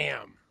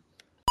 Damn.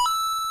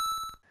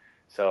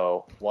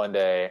 So one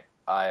day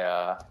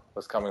I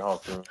was coming home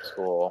from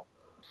school,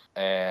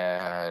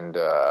 and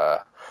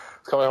I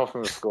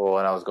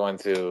was going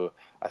to,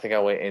 I think I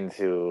went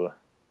into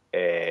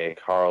a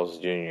Carl's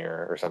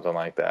Jr. or something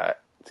like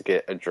that to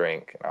get a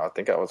drink. And I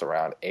think I was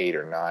around 8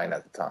 or 9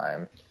 at the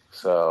time.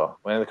 So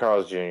went into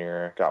Carl's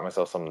Jr., got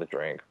myself something to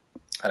drink,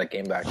 and I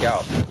came back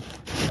out.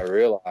 I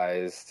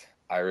realized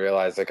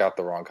I got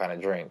the wrong kind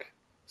of drink.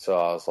 So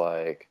I was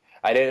like,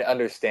 I didn't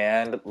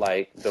understand,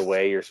 like, the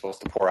way you're supposed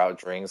to pour out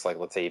drinks. Like,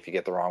 let's say if you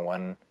get the wrong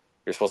one,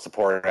 you're supposed to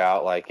pour it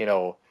out, like,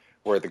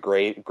 where the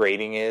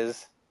grating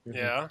is.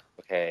 Yeah.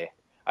 Okay.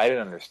 I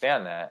didn't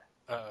understand that.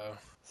 Uh-oh.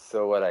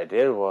 So what I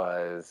did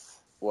was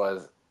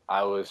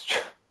I was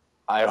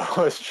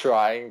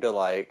trying to,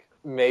 like,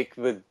 make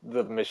the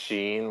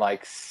machine,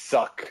 like,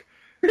 suck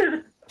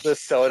the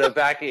soda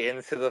back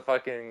into the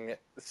fucking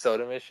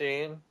soda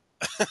machine.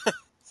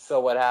 So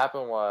what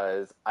happened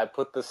was I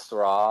put the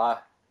straw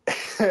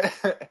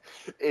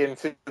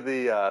into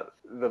the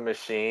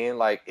machine,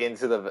 like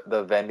into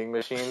the vending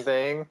machine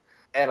thing,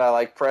 and I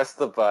like pressed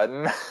the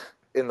button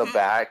in the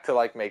back to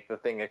like make the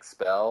thing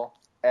expel,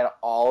 and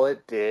all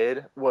it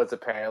did was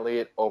apparently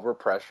it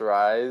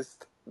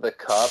overpressurized the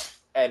cup,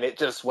 and it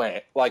just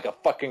went like a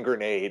fucking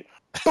grenade.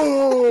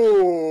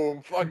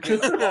 Boom!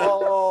 Fucking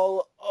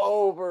all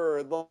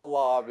over the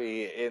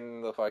lobby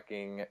in the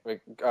fucking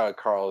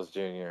Carl's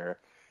Jr.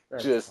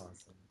 That's just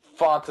awesome.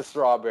 Fanta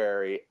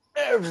strawberry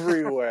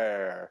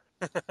everywhere,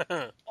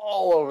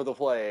 all over the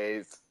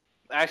place.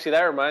 Actually,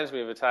 that reminds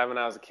me of a time when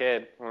I was a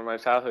kid. One of my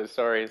childhood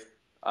stories.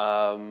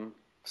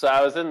 So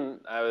I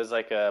was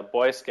like a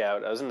Boy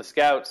Scout. I was in the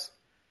Scouts,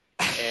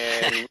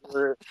 and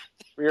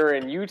we were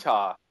in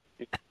Utah,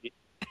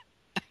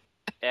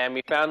 and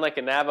we found like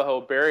a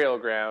Navajo burial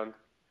ground.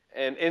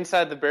 And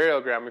inside the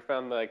burial ground, we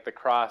found like the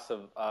cross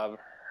of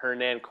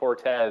Hernan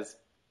Cortez.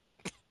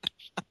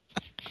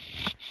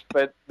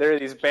 But there are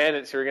these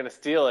bandits who are going to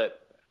steal it.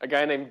 A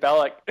guy named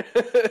Bellick.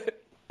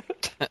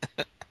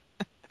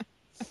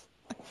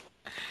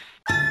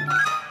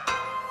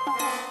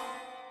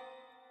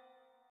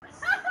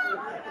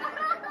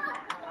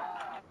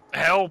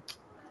 Help!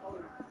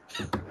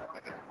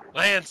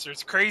 Lance,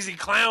 there's crazy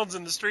clowns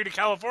in the street of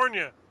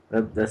California.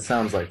 That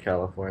sounds like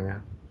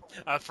California.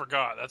 I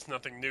forgot. That's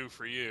nothing new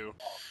for you.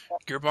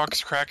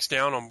 Gearbox cracks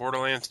down on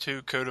Borderlands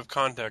 2 Code of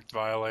Conduct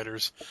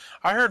violators.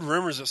 I heard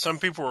rumors that some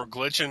people were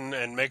glitching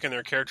and making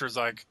their characters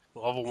like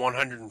level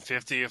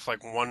 150 if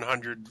like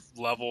 100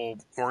 level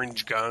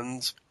orange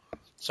guns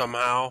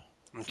somehow.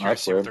 I'm curious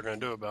to see what they're going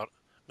to do about it.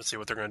 Let's see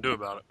what they're going to do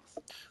about it.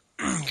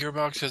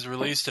 Gearbox has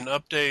released an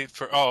update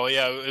for... Oh,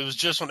 yeah, it was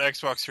just on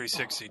Xbox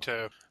 360,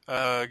 too.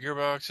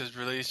 Gearbox has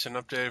released an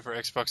update for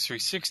Xbox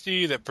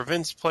 360 that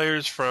prevents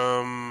players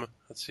from,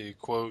 let's see,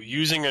 quote,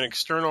 using an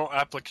external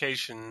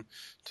application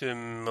to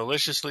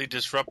maliciously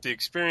disrupt the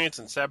experience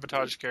and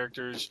sabotage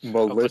characters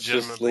of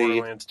legitimate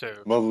Borderlands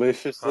 2.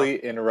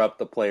 Maliciously interrupt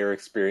the player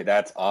experience.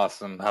 That's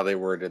awesome how they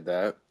worded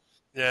that.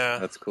 Yeah.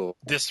 That's cool.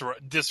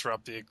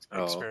 Disrupt the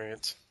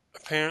experience.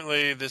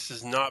 Apparently, this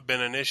has not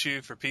been an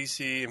issue for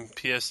PC and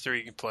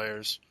PS3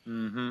 players.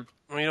 Mm-hmm.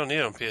 Well, you don't need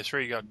it on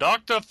PS3. You got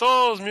Dr.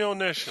 Thor's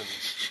munitions.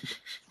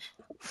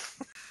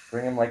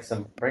 Bring him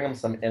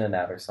some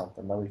In-N-Out or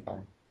something. That'll be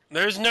fine.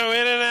 There's no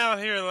In-N-Out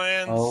here,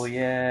 Lance. Oh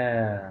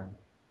yeah.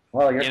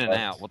 Well, you're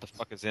In-N-Out. What the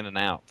fuck is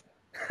In-N-Out?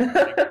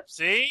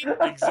 See?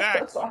 Exactly.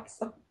 That's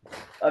awesome.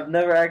 I've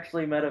never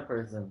actually met a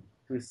person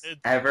who's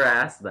ever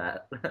asked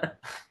that.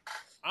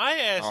 I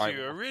asked All right,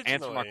 you originally.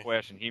 Answer my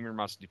question. Humor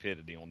my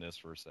stupidity on this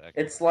for a second.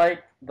 It's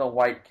like the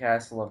White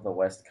Castle of the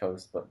West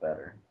Coast, but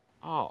better.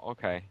 Oh,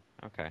 okay.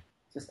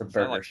 Just a Sounds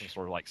burger. like some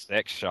sort of like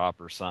sex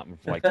shop or something,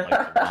 like the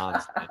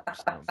lines or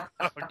something.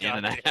 Oh,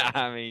 In and out.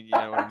 I mean, you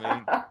know what I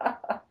mean?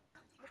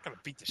 What kind of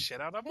beat the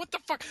shit out of him. What the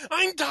fuck?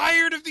 I'm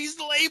tired of these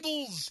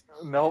labels.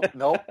 Nope.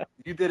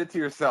 You did it to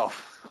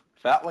yourself.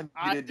 That one you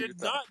I did to did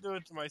yourself. not do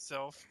it to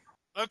myself.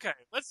 Okay,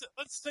 let's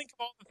think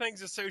of all the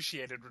things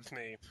associated with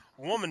me.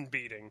 Woman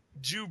beating,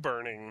 Jew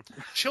burning,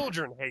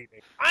 children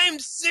hating. I am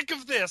sick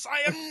of this.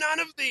 I am none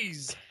of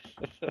these.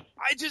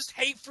 I just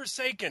hate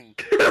Forsaken.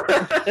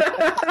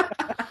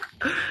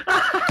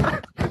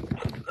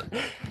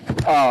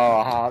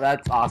 Oh,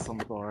 that's awesome,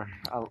 Thor.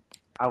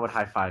 I would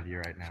high five you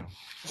right now.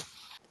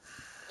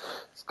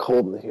 It's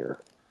cold in here.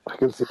 I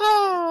can see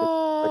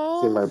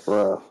my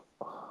breath.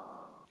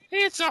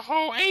 It's a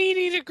whole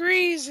 80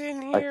 degrees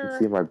in here. I can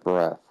see my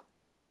breath.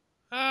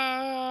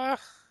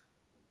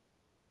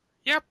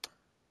 Yep.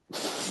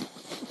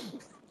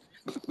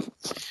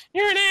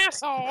 You're an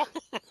asshole.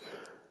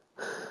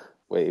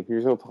 Wait, if you're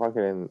still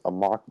talking in a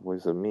mock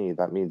voice of me,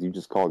 that means you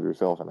just called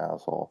yourself an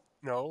asshole.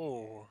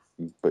 No.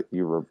 But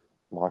you were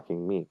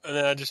mocking me. And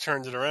then I just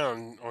turned it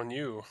around on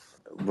you.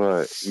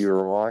 But you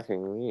were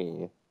mocking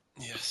me.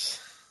 Yes.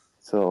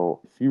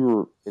 So, if you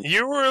were...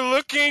 You were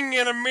looking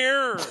in a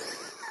mirror.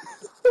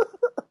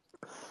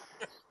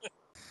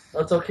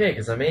 That's okay,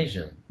 because I'm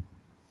Asian.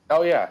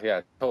 Oh,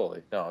 yeah,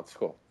 totally. No, it's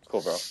cool. It's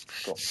cool, bro. It's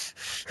cool.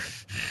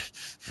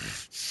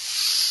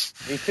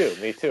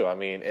 Me too. I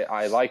mean,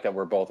 I like that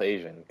we're both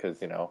Asian, because,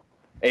 you know,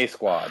 A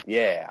squad,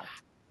 yeah.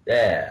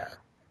 Yeah.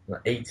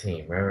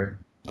 A-team, remember?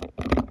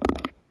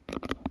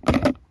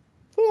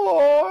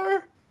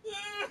 Thor!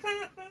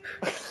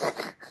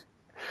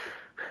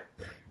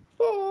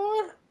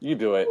 Thor! You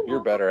do it. You're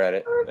better at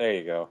it. There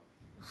you go.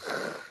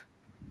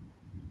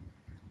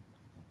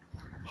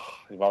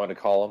 You want me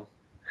to call him?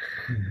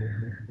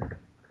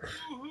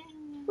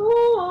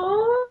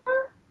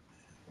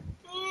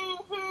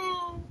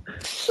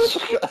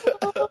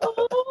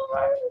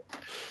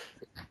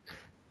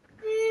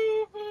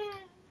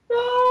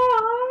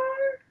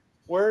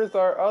 Where's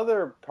our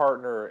other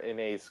partner in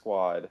A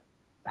Squad?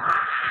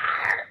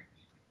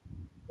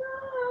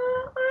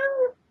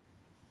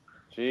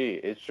 Gee,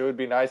 it sure would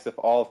be nice if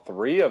all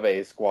three of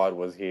A Squad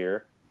was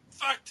here.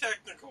 Fuck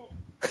technical.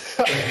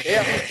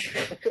 Yeah.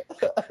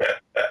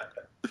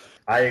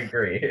 I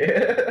agree.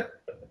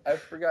 I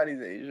forgot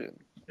he's Asian.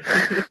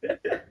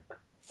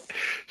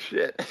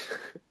 Shit.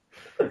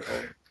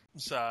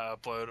 So I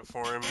upload it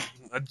for him.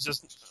 I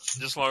just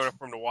long enough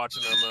for him to watch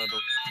it. I'm gonna.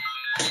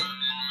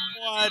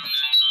 What?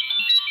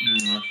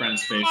 My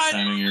friend's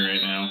FaceTiming you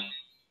right now.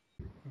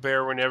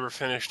 Bear, we never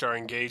finished our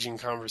engaging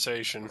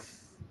conversation.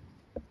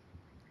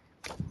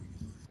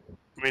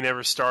 We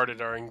never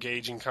started our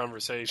engaging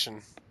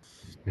conversation.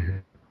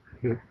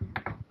 I'm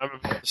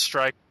about to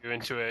strike you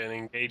into an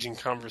engaging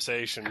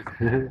conversation.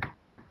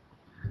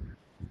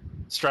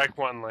 Strike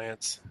one,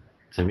 Lance.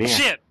 To me.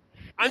 Shit!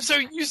 I'm so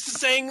used to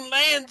saying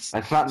Lance!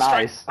 That's not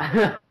nice.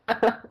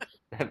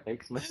 That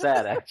makes me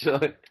sad,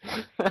 actually.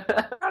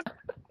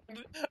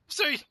 I'm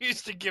so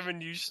used to giving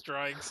you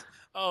strikes.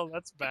 Oh,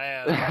 that's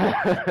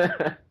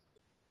bad.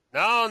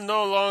 Now I'm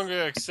no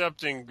longer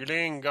accepting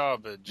green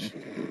garbage.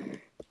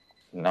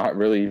 Not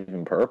really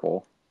even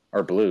purple.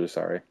 Or blue,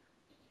 sorry.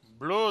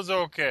 Blue is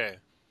okay.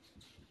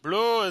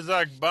 Blue is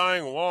like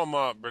buying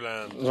Walmart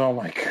brands. Oh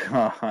my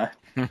god.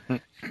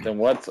 Then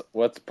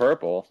what's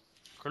purple?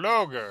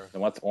 Kroger.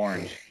 Then what's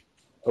orange?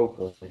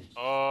 Oakley.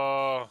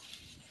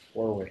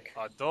 Warwick.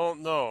 I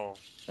don't know.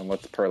 And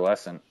what's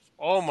pearlescent?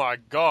 Oh my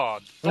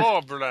god.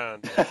 Thor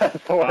brand.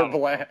 Thor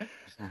brand.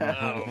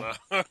 I don't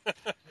know.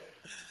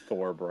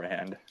 Thor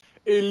brand.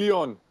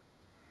 Leon.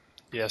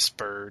 Yes,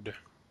 bird.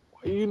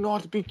 Why you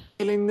not be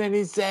killing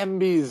any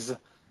zombies?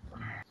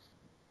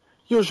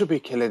 You should be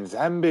killing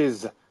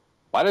zombies.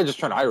 Why did I just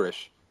turn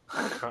Irish?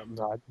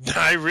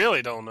 I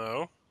really don't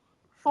know.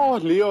 Oh,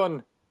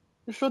 Leon.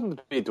 You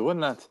shouldn't be doing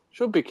that. You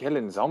should be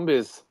killing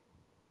zombies.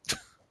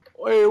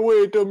 Hey,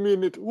 wait a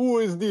minute. Who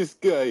is this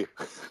guy?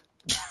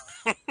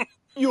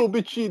 You'll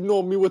be cheating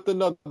on me with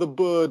another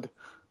bird.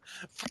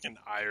 Fucking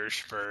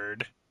Irish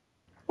bird.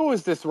 Who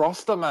is this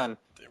Rasta man?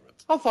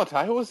 I thought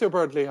I was your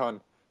bird,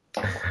 Leon.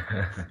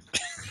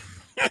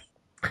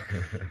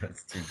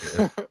 That's too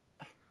good.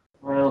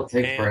 Well, it'll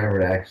take forever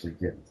to actually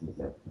get to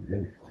that.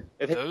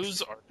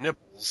 Those are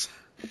nipples.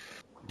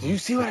 Do you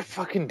see what I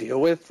fucking deal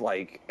with?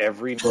 Like,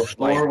 every... So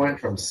Thor went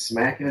from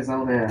smacking his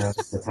own ass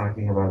to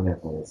talking about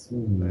nipples.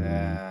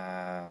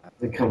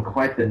 Become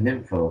quite the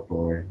nympho,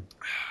 Thor.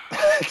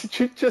 Did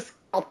you just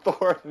call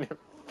Thor a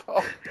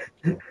nympho?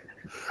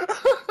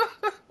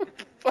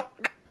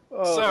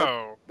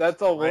 So...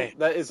 That's almost,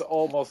 that is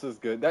almost as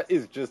good. That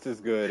is just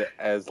as good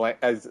as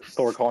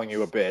Thor calling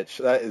you a bitch.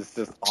 That is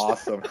just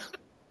awesome.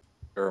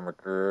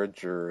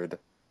 Jared.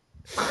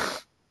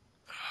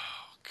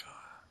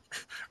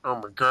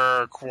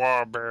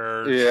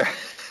 Yeah.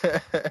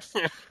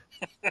 Yeah.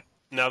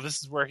 Now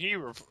this is where he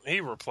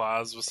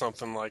replies with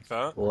something like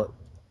that. What?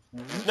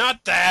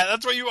 Not that.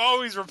 That's what you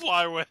always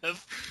reply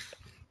with.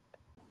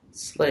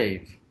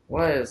 Slave,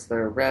 why is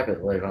there a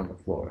rabbit leg on the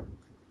floor?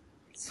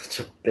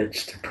 Such a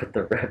bitch to put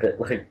the rabbit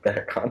leg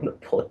back on the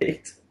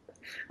plate.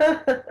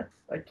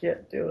 I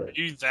can't do it.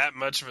 Are you that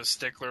much of a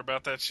stickler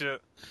about that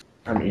shit?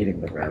 I'm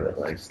eating the rabbit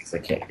legs because I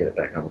can't get it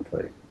back on the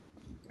plate.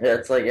 Yeah,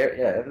 it's like,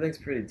 yeah, everything's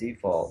pretty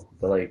default.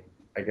 But, like,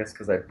 I guess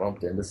because I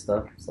bumped into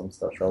stuff, some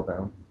stuff fell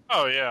down.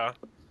 Oh, yeah.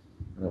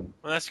 Well,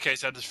 that's the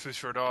case. I just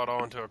pushed it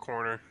all into a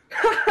corner.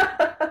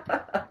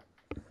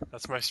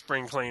 That's my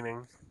spring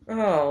cleaning.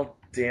 Oh,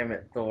 damn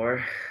it,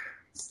 Thor.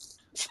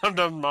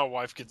 Sometimes my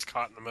wife gets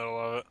caught in the middle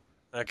of it.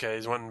 Okay,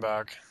 he's wanting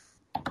back.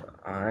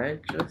 I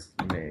just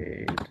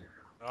made...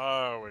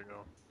 Oh, we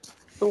go.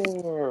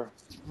 Thor.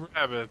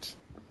 Rabbit.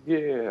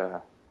 Yeah.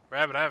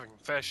 Rabbit, I have a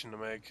confession to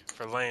make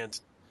for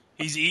Lance.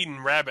 He's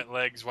eating rabbit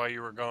legs while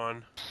you were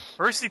gone.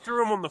 First he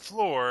threw them on the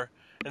floor,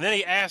 and then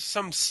he asked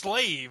some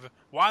slave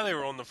why they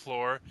were on the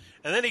floor,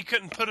 and then he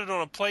couldn't put it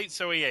on a plate,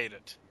 so he ate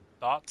it.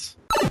 Thoughts?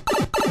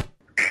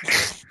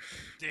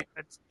 Damn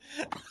it.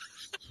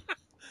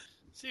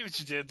 See what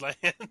you did, Lance.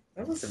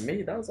 That wasn't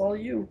me. That was all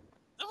you.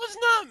 That was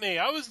not me.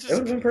 I was just... It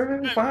would have been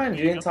perfectly fine.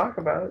 You didn't talk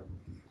about it.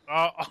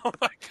 Oh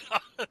my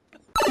god.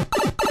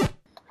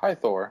 Hi,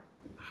 Thor.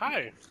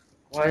 Hi.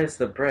 Why is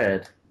the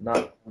bread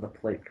not on the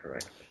plate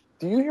correctly?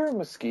 Do you hear a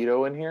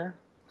mosquito in here?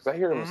 Because I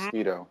hear a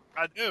mosquito.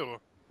 I do.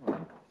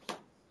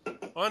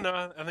 Oh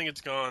no, I think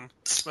it's gone.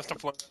 Must have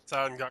flown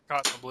outside and got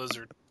caught in a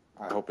blizzard.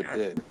 I hope it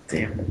did.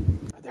 Damn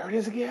it. There it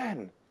is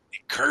again.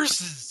 It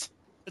curses.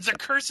 It's a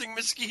cursing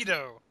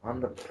mosquito. On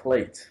the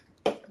plate.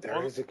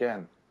 There it is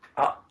again.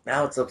 Oh,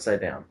 now it's upside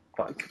down.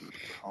 Fuck.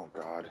 Oh,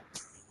 God.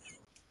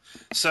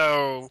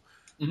 So,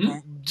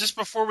 just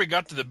before we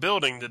got to the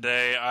building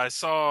today, I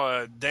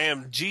saw a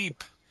damn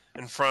Jeep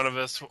in front of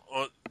us,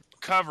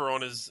 cover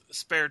on his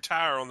spare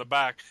tire on the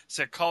back,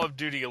 said Call of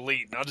Duty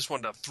Elite, and I just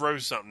wanted to throw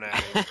something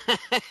at him.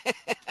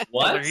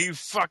 What? Are you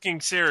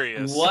fucking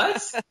serious?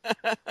 What?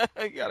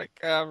 I got a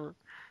cover.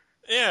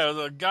 Yeah,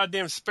 the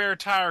goddamn spare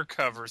tire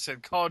cover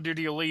said Call of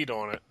Duty Elite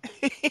on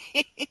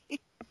it.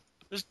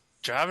 Just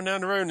driving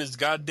down the road in his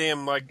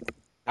goddamn, like,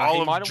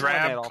 olive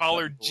drab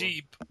collared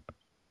Jeep.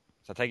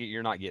 So I take it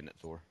you're not getting it,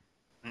 Thor.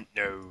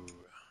 No.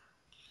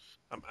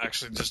 I'm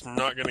actually just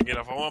not going to get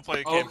off. I want to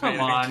play the Oh, campaign.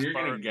 come on. You're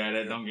going to get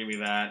it. Don't give me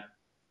that.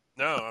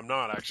 No, I'm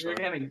not,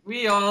 actually.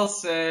 We all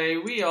say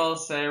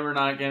we're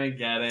not going to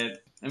get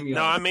it.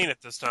 No, I mean it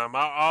this time.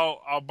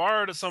 I'll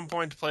borrow it at some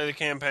point to play the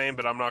campaign,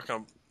 but I'm not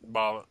going to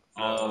bother.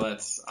 Oh,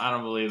 I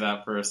don't believe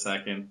that for a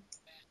second.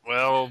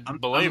 Well,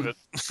 believe it.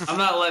 I'm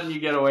not letting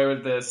you get away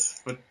with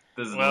this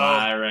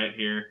lie right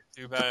here.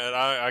 Too bad.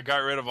 I got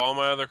rid of all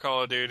my other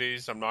Call of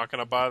Duties. I'm not going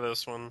to buy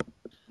this one.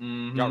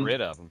 Mm-hmm. Got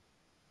rid of them?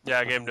 Yeah,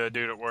 I gave them to a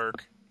dude at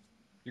work.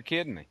 You're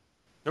kidding me?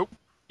 Nope.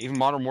 Even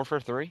Modern Warfare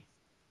 3?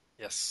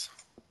 Yes.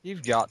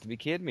 You've got to be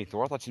kidding me,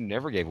 Thor. I thought you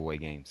never gave away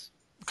games.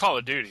 Call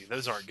of Duty.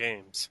 Those aren't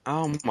games.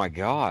 Oh, my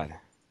God.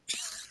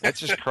 That's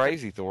just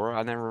crazy, Thor.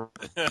 I never...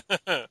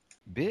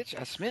 Bitch,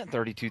 I spent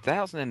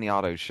 $32,000 in the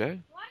auto show.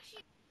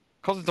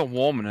 Because it's a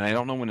woman and I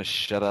don't know when to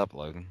shut up,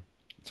 Logan.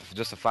 It's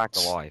just a fact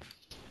of life.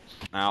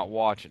 Now,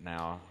 watch it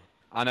now.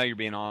 I know you're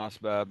being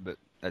honest, bub, but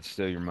that's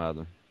still your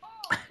mother.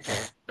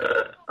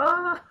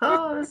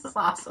 Oh, this is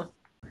awesome.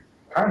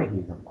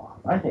 Carnegie's a bomb.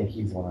 I think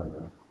he's one of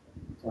the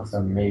most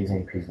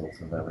amazing people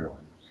who've ever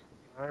lived.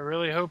 I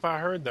really hope I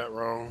heard that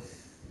wrong.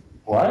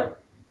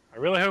 What? I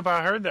really hope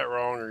I heard that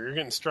wrong, or you're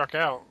getting struck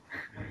out.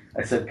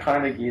 I said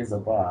Carnegie is a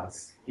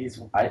boss.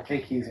 I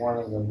think he's one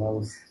of the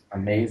most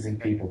amazing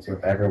people to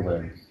have ever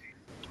lived.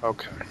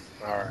 Okay.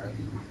 All right.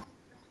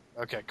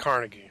 Okay,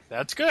 Carnegie.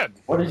 That's good.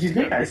 What did you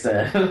think I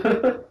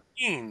said?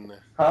 Keane.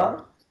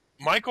 Huh?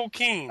 Michael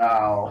Keane.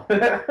 Oh.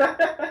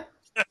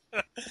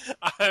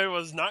 I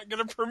was not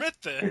going to permit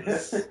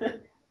this.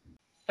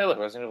 Hey, look,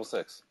 Resident Evil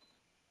 6.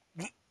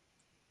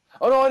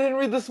 Oh, no, I didn't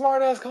read the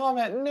smart-ass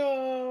comment.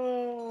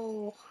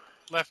 No.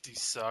 Lefties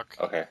suck.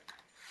 Okay.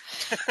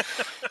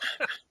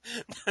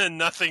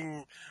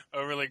 Nothing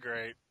overly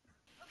great.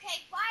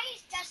 Okay, why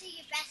is Dusty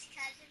your best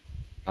cousin?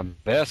 My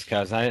best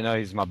cousin. I didn't know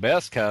he's my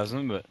best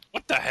cousin, but...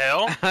 What the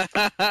hell?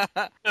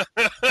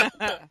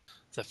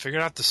 So I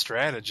figured out the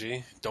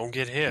strategy. Don't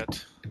get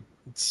hit.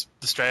 It's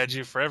the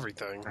strategy for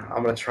everything.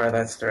 I'm going to try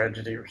that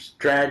strategy.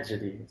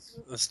 Strategies.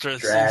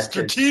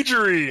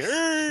 Strategery.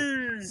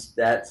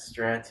 That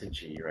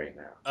strategy right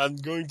now. I'm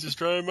going to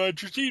try my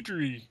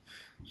strategery.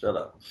 Shut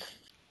up.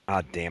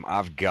 Ah, damn.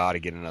 I've got to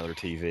get another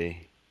TV.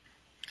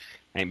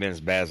 Ain't been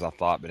as bad as I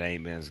thought, but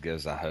ain't been as good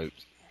as I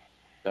hoped.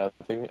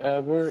 Nothing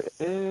ever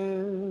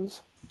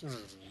is.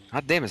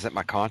 God damn, is that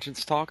my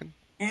conscience talking?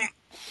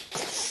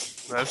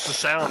 That's the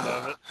sound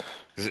of it.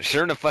 Because it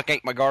sure enough fuck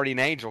ain't my guardian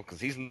angel, because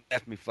he's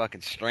left me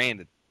fucking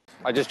stranded.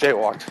 I just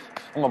jaywalked.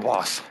 I'm a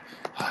boss.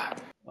 I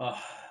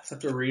have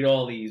to read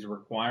all these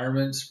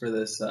requirements for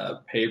this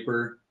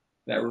paper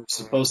that we're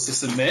supposed to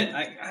submit.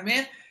 I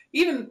mean,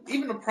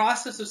 even the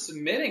process of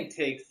submitting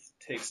takes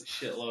a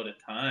shitload of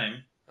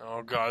time.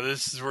 Oh god,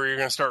 this is where you're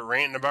gonna start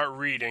ranting about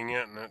reading,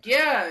 isn't it?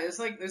 Yeah, it's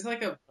like there's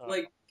like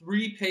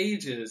 3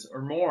 pages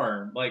or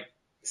more, like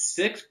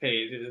 6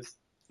 pages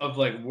of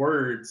like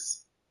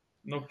words,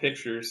 no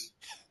pictures.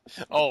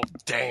 Oh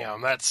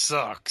damn, that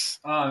sucks.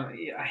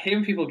 Yeah, I hate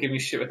when people give me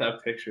shit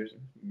without pictures.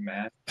 I'm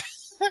mad.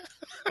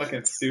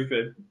 Fucking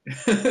stupid.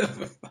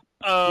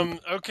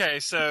 Okay,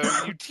 so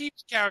you teach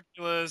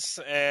calculus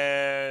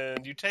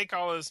and you take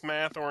all this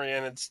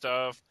math-oriented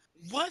stuff.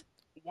 What?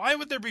 Why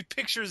would there be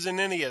pictures in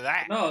any of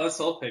that? No, that's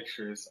all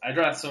pictures. I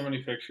draw so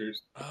many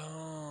pictures.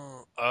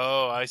 Oh,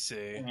 I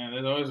see. Yeah,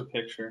 there's always a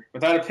picture.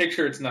 Without a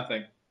picture, it's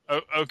nothing.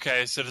 Oh,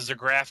 okay, so does a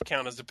graph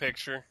count as a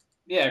picture?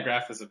 Yeah, a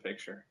graph is a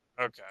picture.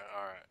 Okay,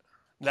 all right.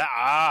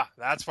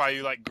 That's why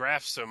you like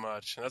graphs so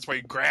much. That's why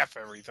you graph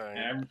everything.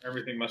 Yeah,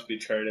 everything must be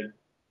charted.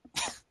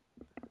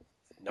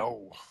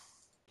 No.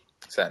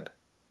 Send.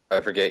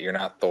 I forget you're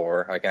not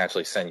Thor. I can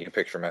actually send you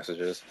picture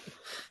messages.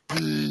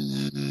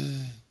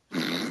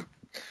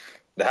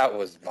 That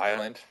was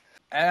violent.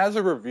 And as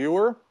a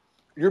reviewer,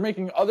 you're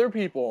making other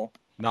people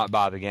not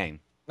buy the game.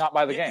 Not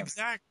buy the game.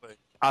 Exactly.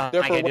 I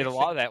think I did a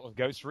lot of that with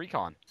Ghost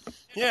Recon.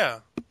 Yeah.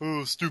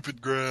 Oh,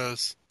 stupid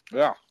grass.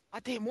 Yeah. I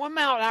did 1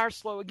 mile an hour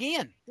slow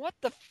again. What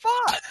the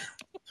fuck?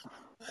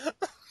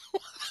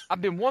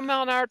 I've been 1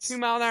 mile an hour, 2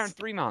 mile an hour, and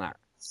 3 mile an hour.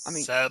 I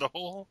mean,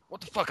 settle.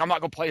 What the fuck? I'm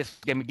not gonna play this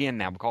game again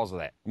now because of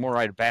that. I'm gonna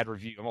write a bad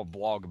review. I'm gonna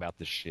blog about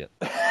this shit.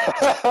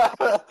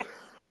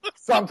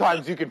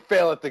 Sometimes you can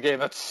fail at the game.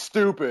 That's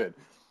stupid.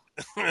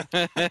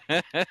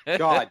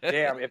 God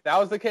damn! If that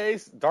was the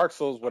case, Dark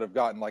Souls would have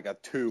gotten like a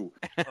 2.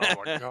 Oh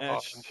my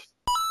gosh.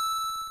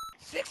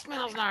 6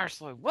 miles an hour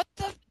slow. What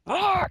the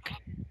fuck?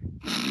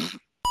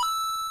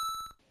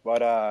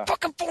 But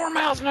fucking 4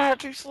 miles an hour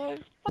too slow.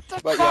 What the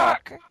but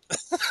fuck?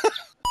 Yeah.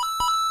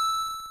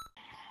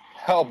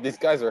 Help! These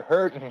guys are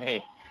hurting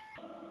me.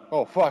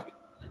 Oh fuck!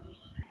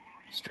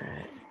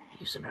 Strat,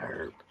 use an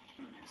herb.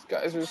 These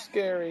guys are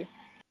scary.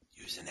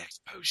 Use an X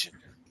potion.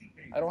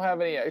 I don't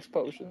have any X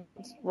potions.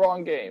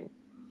 Wrong game.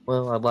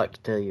 Well, I'd like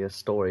to tell you a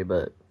story,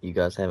 but you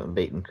guys haven't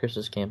beaten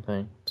Chris's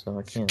campaign, so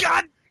I can't.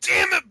 God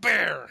damn it,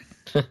 Bear!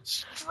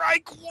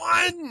 Strike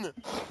one!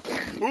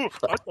 Ooh,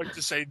 I'd like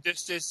to say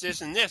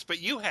this, and this,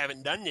 but you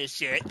haven't done this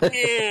yet.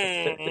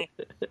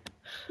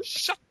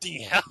 Shut the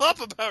hell up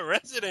about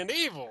Resident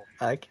Evil.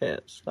 I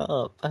can't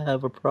stop. I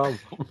have a problem.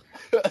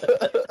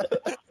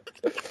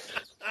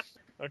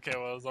 Okay,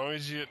 well, as long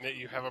as you admit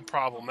you have a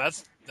problem,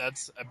 that's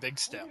a big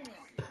step.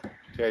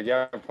 Jared, you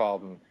have a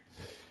problem.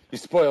 You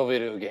spoil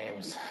video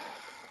games.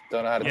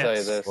 Don't know how to tell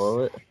you this.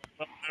 Spoil it?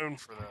 I'm known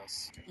for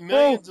this.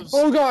 Millions of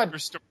God!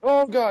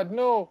 Oh God!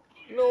 No!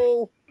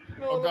 Oh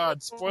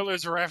God!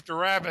 Spoilers are after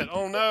Rabbit.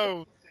 Oh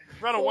no!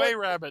 Run away,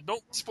 Rabbit!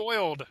 Don't be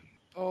spoiled.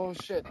 Oh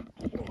shit!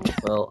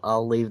 Well,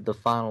 I'll leave the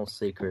final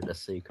secret a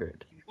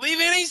secret. Leave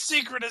any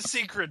secret a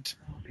secret.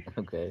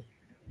 Okay.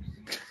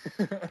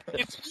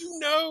 If you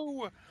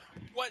know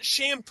what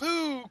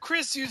shampoo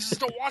Chris uses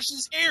to wash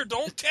his hair,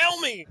 don't tell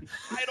me.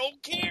 I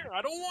don't care.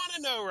 I don't want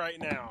to know right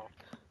now.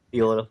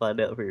 You want to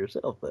find out for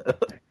yourself, though?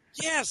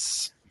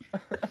 Yes.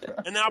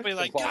 And I'll be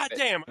like, God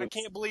damn, I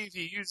can't believe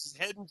he uses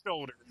Head and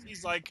Shoulders.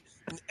 He's like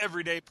an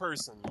everyday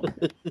person.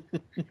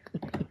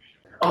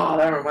 Oh,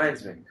 that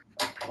reminds me.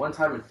 One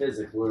time in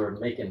physics, we were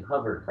making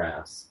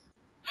hovercrafts.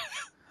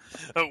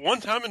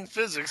 One time in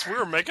physics, we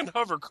were making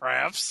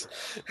hovercrafts.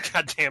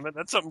 God damn it,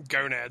 that's something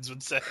gonads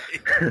would say.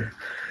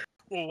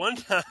 Well, one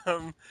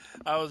time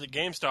I was at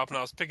GameStop and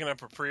I was picking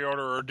up a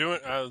pre-order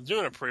I was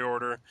doing a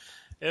pre-order.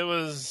 It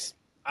was,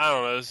 I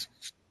don't know, it was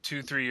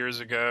 2-3 years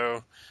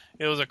ago.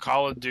 It was a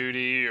Call of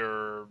Duty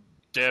or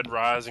Dead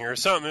Rising or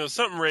something. It was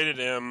something rated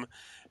M,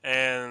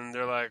 and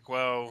they're like,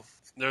 well,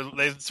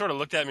 they sort of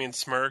looked at me and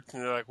smirked,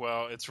 and they're like,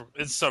 well,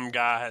 it's some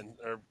guy,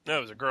 it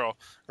was a girl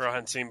I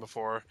hadn't seen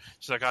before.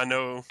 She's like, I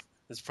know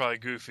it's probably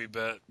goofy,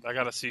 but I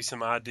got to see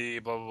some ID,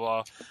 blah, blah,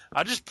 blah.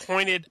 I just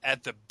pointed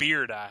at the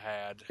beard I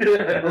had.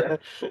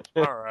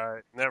 All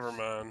right, never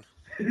mind.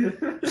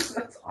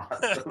 That's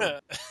awesome.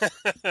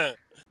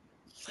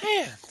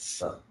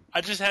 Lance,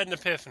 I just had an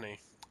epiphany.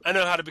 I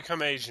know how to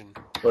become Asian.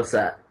 What's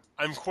that?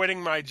 I'm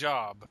quitting my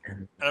job,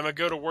 and I'm going to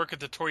go to work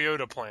at the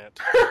Toyota plant.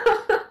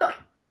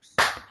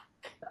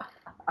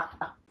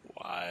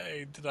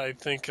 Why did I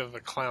think of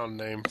a clown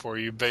name for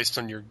you based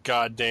on your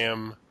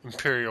goddamn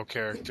Imperial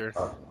character?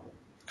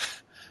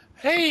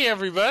 Hey,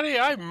 everybody,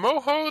 I'm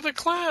Moho the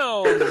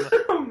Clown!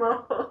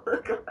 Moho the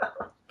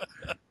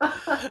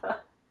Clown.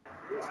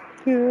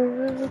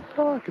 Yeah,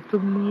 talking to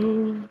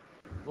me.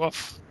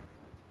 Woof.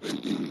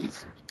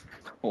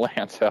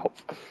 Lance, help.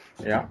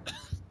 Yeah?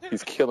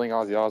 He's killing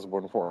Ozzy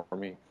Osbourne for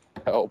me.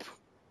 Help.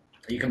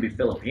 You can be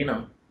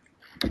Filipino.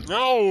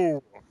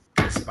 No!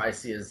 As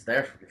spicy as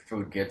their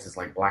food gets is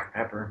like black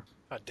pepper.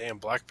 God damn,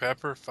 black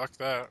pepper? Fuck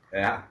that.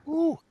 Yeah.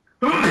 Ooh.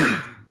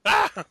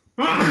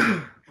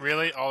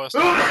 Really? All this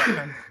talk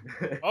about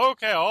pepper?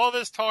 Okay, all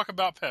this talk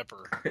about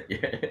pepper.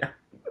 Yeah.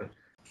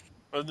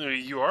 Well,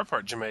 you are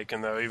part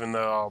Jamaican, though, even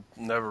though I'll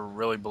never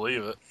really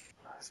believe it.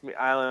 It's me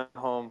island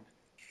home.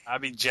 I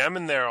be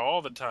jamming there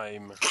all the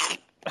time.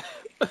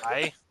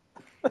 Aye.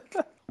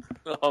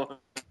 Oh,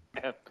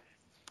 man.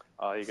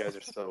 Oh, you guys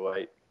are so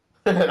white.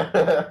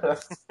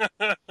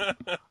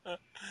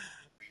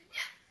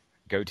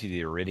 Go to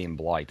the Iridium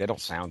Blight. That don't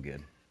sound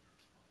good.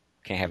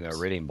 Can't have the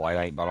Iridium Blight.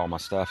 I ain't bought all my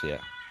stuff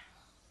yet.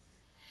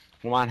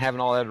 Well, mind having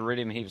all that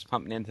Iridium he was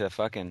pumping into a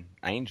fucking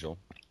Angel.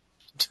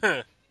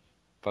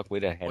 Fuck,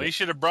 we'd have had Well, it. you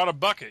should have brought a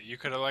bucket. You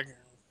could have like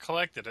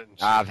collected it. And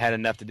shit. I've had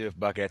enough to do with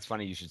bucket. It's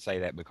funny you should say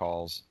that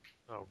because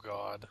oh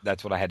God,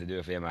 that's what I had to do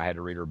with him. I had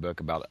to read her book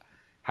about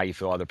how you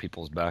fill other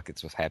people's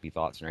buckets with happy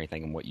thoughts and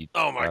everything, and what you.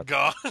 Oh my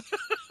God.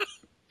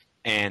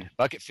 And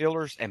bucket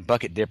fillers and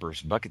bucket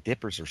dippers. Bucket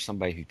dippers are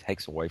somebody who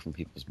takes away from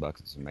people's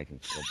buckets and make them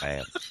feel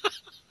bad.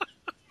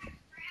 I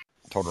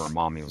told her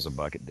mommy was a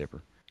bucket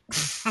dipper.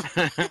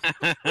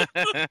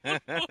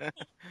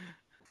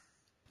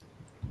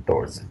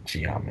 Thor's a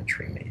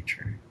geometry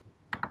major.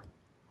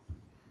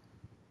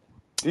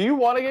 Do you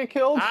want to get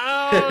killed?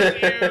 How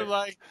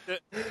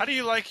do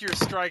you like your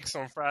strikes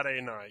on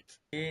Friday night?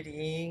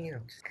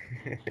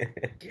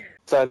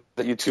 Sad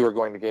that you two are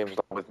going to GameStop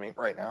with me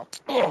right now.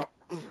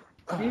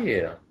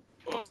 Yeah.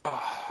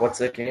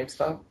 What's at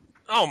GameStop?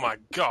 Oh my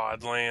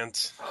God,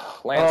 Lance.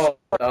 Oh,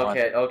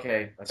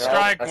 okay.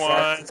 Strike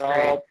one.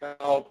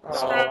 Help.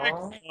 Strike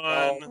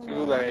one.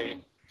 Too late.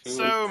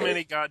 So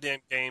many goddamn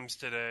games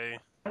today.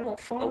 I don't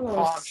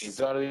follow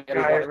Skyrim.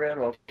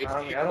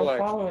 I don't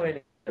follow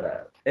any of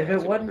that. If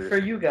it wasn't for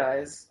you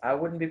guys, I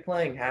wouldn't be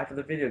playing half of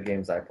the video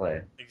games I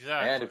play.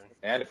 Exactly.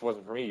 And if it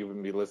wasn't for me, you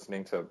wouldn't be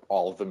listening to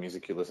all of the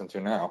music you listen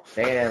to now.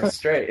 Damn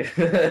straight.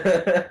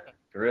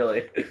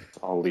 Really.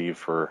 I'll leave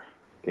for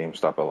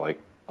GameStop at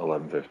like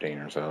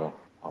 11:15 or so.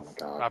 Oh my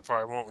God. I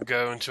probably won't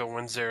go until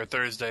Wednesday or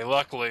Thursday.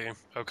 Luckily,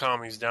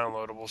 Okami's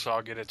downloadable, so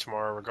I'll get it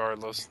tomorrow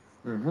regardless.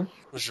 Mm-hmm.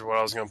 Which is what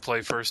I was going to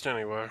play first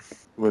anyway.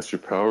 Unless your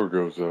power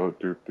goes out,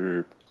 doop.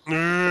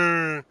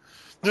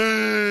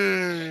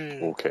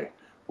 Okay,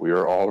 we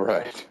are all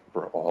right.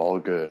 We're all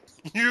good.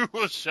 You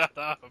will shut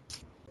up.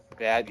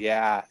 Dad,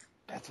 yeah.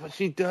 That's what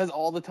she does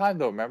all the time,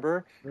 though.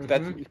 Remember?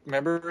 Mm-hmm.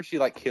 Remember she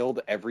like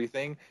killed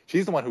everything.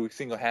 She's the one who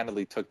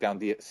single-handedly took down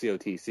the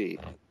COTC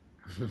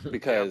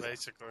because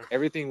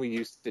everything we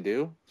used to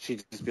do,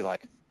 she'd just be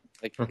like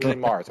in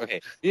Mars. Okay,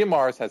 me and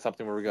Mars had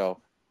something where we go,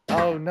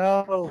 oh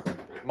no,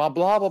 my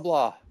blah blah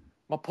blah,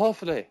 my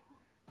puffly,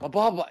 my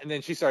blah blah, and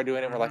then she started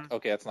doing it. And we're like,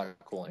 okay, that's not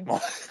cool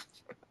anymore.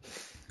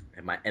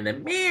 and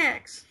then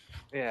mix.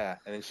 Yeah,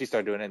 and then she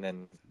started doing it, and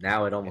then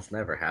now it almost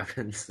never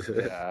happens.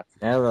 Yeah.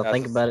 Now that I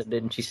think about it,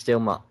 didn't she steal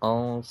my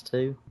arms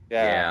too?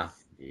 Yeah.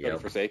 Yep. So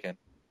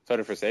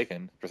did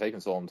Forsaken.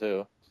 Forsaken stole them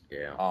too.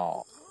 Yeah.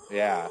 Oh,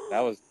 yeah.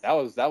 That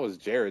was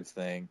Jared's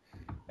thing,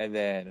 and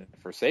then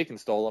Forsaken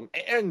stole them,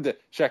 and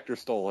Schecter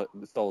stole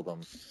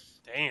them.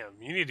 Damn,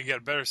 you need to get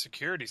a better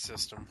security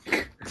system.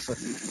 You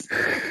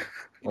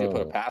need to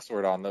put a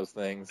password on those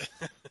things.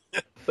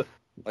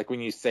 Like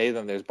when you say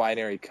them, there's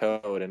binary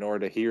code. In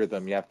order to hear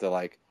them, you have to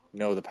like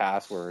know the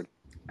password.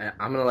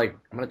 I'm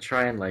gonna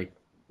try and like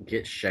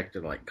get Schecter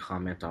to like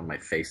comment on my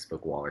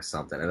Facebook wall or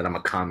something, and then I'm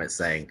gonna comment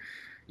saying,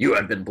 "You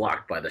have been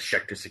blocked by the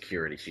Schecter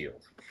security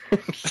shield."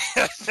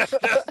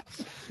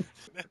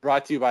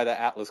 Brought to you by the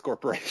Atlas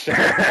Corporation.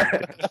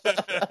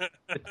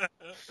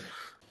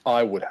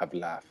 I would have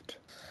laughed.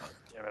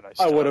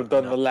 I would have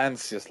done the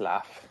Lancius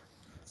laugh.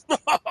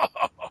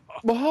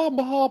 Baha,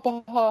 baha,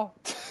 baha.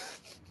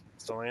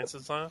 It's the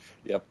Lance's laugh?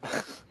 Yep.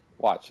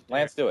 Watch.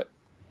 Lance, do it.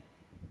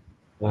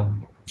 Huh?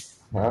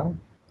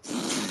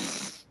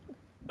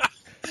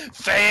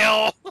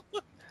 Fail!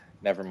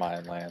 Never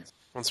mind, Lance.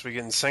 Once we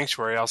get in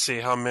Sanctuary, I'll see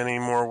how many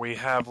more we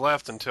have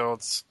left until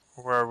it's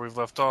where we've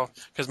left off.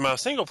 Because my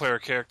single-player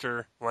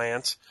character,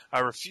 Lance, I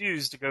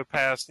refuse to go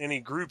past any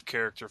group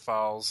character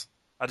files.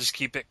 I just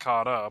keep it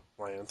caught up,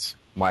 Lance.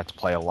 Might have to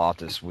play a lot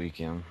this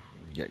weekend.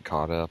 Get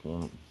caught up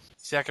on it.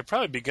 See, I could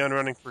probably be gun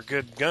running for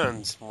good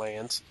guns,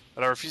 Lance.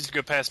 But I refuse to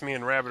go past me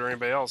and Rabbit or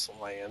anybody else,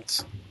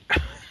 Lance.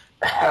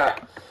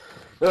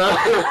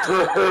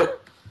 Ear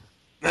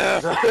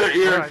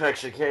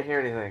infection, can't hear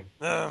anything.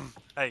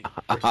 Hey.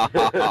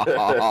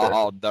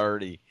 Oh,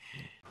 dirty.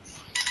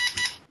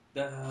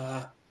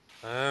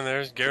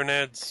 There's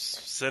Gonads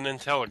sending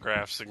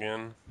telegraphs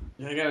again.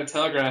 I got a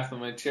telegraph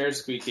and my chair's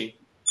squeaking.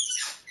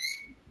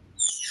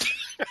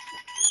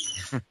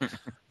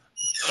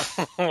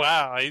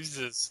 Wow, he's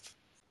just...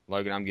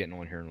 Logan, I'm getting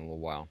on here in a little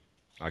while.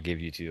 I'll give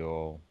you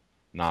till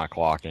 9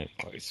 o'clock.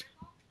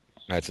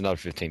 That's another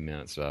 15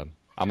 minutes.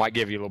 I might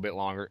give you a little bit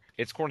longer.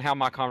 It's according to how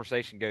my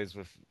conversation goes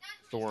with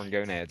Thor and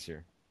Gonads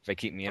here. If they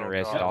keep me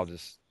interested, I'll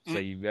just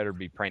say you better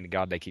be praying to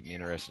God they keep me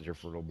interested here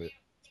for a little bit.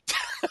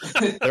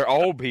 They're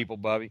old people,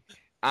 Bubby.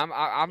 I'm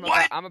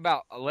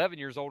about 11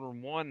 years older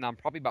than one, and I'm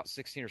probably about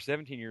 16 or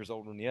 17 years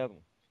older than the other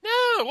one.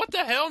 No, what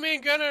the hell? Me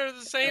and Gunnar are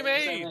the same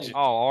age.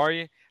 Oh, are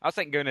you? I was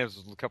thinking Gonads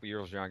was a couple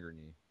years younger than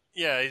you.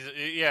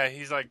 Yeah,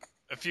 he's like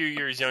a few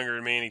years younger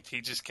than me, and he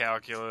teaches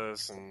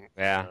calculus. And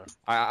yeah,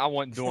 I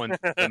wasn't doing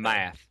the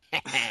math.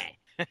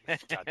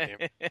 Goddamn.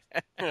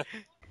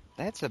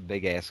 That's a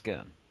big ass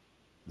gun.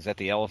 Is that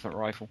the elephant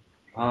rifle?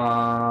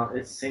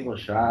 It's single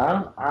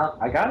shot.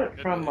 I got it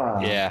from.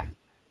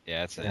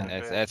 That's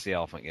the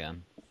elephant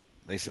gun.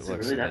 At least it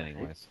looks really good,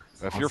 anyways.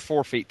 If you're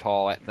 4 feet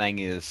tall, that thing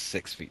is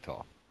 6 feet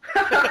tall.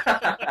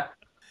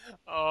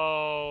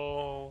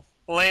 Oh,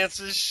 Lance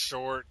is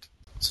short.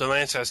 So,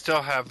 Lance, I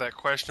still have that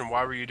question.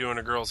 Why were you doing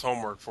a girl's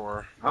homework for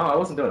her? Oh, I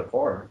wasn't doing it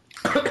for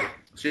her.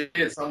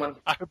 Shit, someone.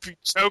 I hope you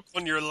choke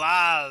on your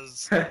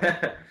lies.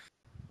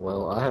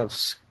 Well, I have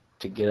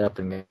to get up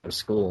and go to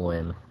school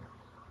in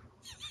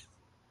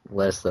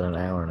less than an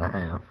hour and a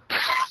half.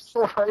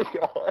 Oh my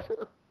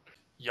god.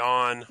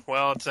 Yawn.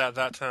 Well, it's at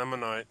that time of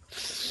night.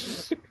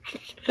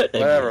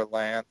 Whatever,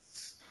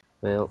 Lance.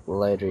 Well,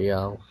 later,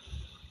 y'all.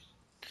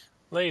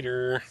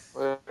 Later.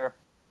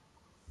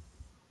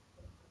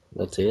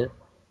 That's it?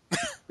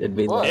 It'd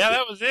be yeah,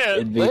 that was it.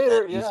 It'd be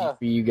Later, easy yeah.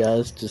 for you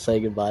guys to say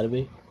goodbye to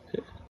me.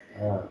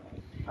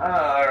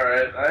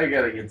 Alright, I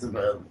gotta get to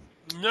bed.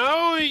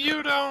 No,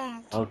 you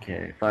don't.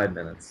 Okay, 5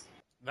 minutes.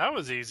 That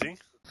was easy.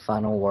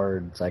 Final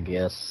words, I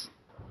guess.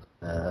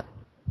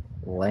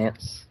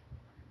 Lance,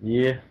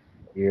 Yeah.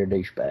 you're a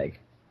douchebag.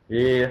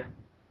 Yeah.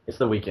 It's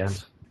the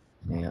weekend.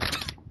 Yeah.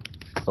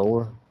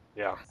 Thor.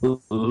 Yeah.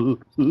 Oh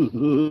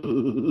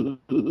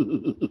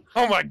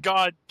my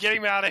god, get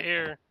him out of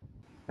here.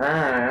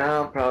 Alright,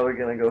 I'm probably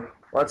gonna go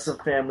watch some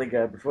Family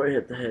Guy before I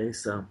hit the hay,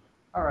 so.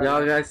 Alright.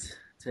 Y'all guys,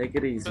 take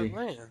it easy.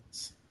 But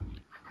Lance.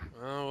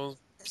 Well, we'll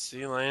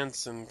see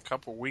Lance in a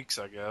couple weeks,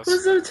 I guess.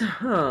 What's that?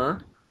 Huh?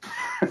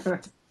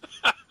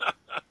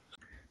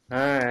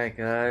 Alright,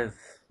 guys.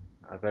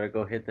 I better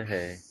go hit the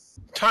hay.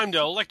 Time to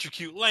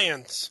electrocute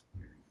Lance.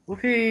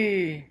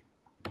 Whoopee!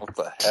 What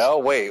the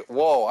hell? Wait,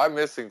 whoa, I'm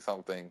missing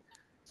something.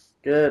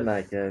 Good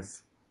night,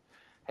 guys.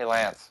 Hey,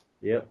 Lance.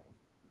 Yep.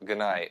 Good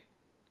night.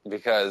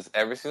 Because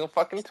every single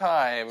fucking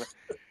time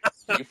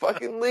you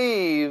fucking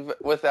leave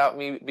without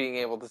me being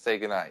able to say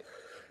goodnight.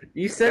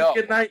 You said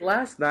good night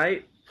last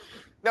night.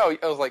 No,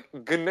 I was like,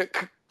 good night.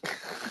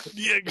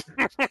 Yeah.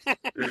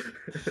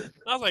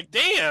 I was like,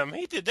 damn,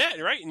 he did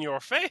that right in your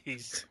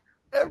face.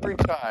 Every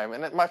time.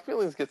 And my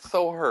feelings get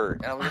so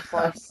hurt. And I'm just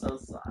like, I'm so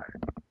sorry.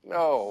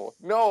 No,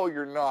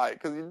 you're not.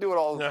 Because you do it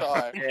all the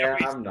time. Yeah,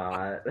 I'm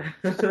not.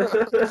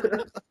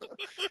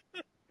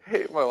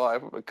 Hate my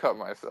life. I'm going to cut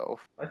myself.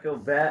 I feel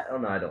bad. Oh,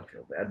 no, I don't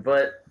feel bad.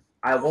 But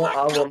I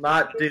will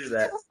not do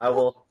that. I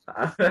will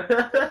try.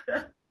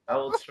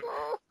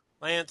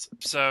 Lance,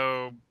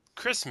 so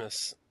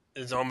Christmas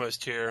is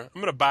almost here. I'm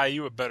going to buy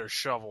you a better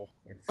shovel.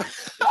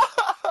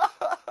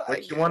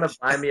 But you want to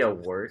buy me a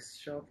worse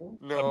shovel?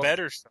 No, a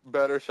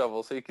better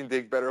shovel so you can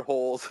dig better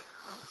holes.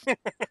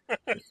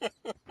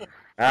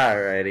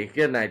 Alrighty.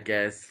 Good night,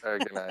 guys. All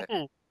right, good night.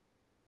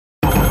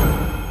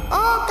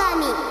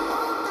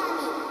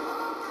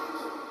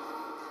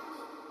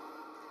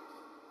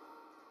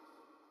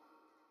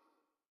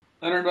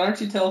 Leonard, why don't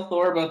you tell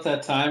Thor about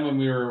that time when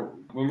we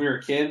were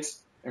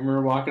kids and we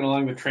were walking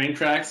along the train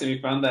tracks and we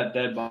found that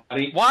dead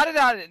body? Why did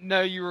I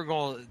know you were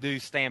going to do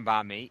Stand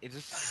By Me? It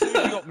just as soon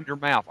as you opened your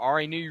mouth, I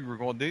already knew you were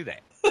going to do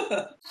that.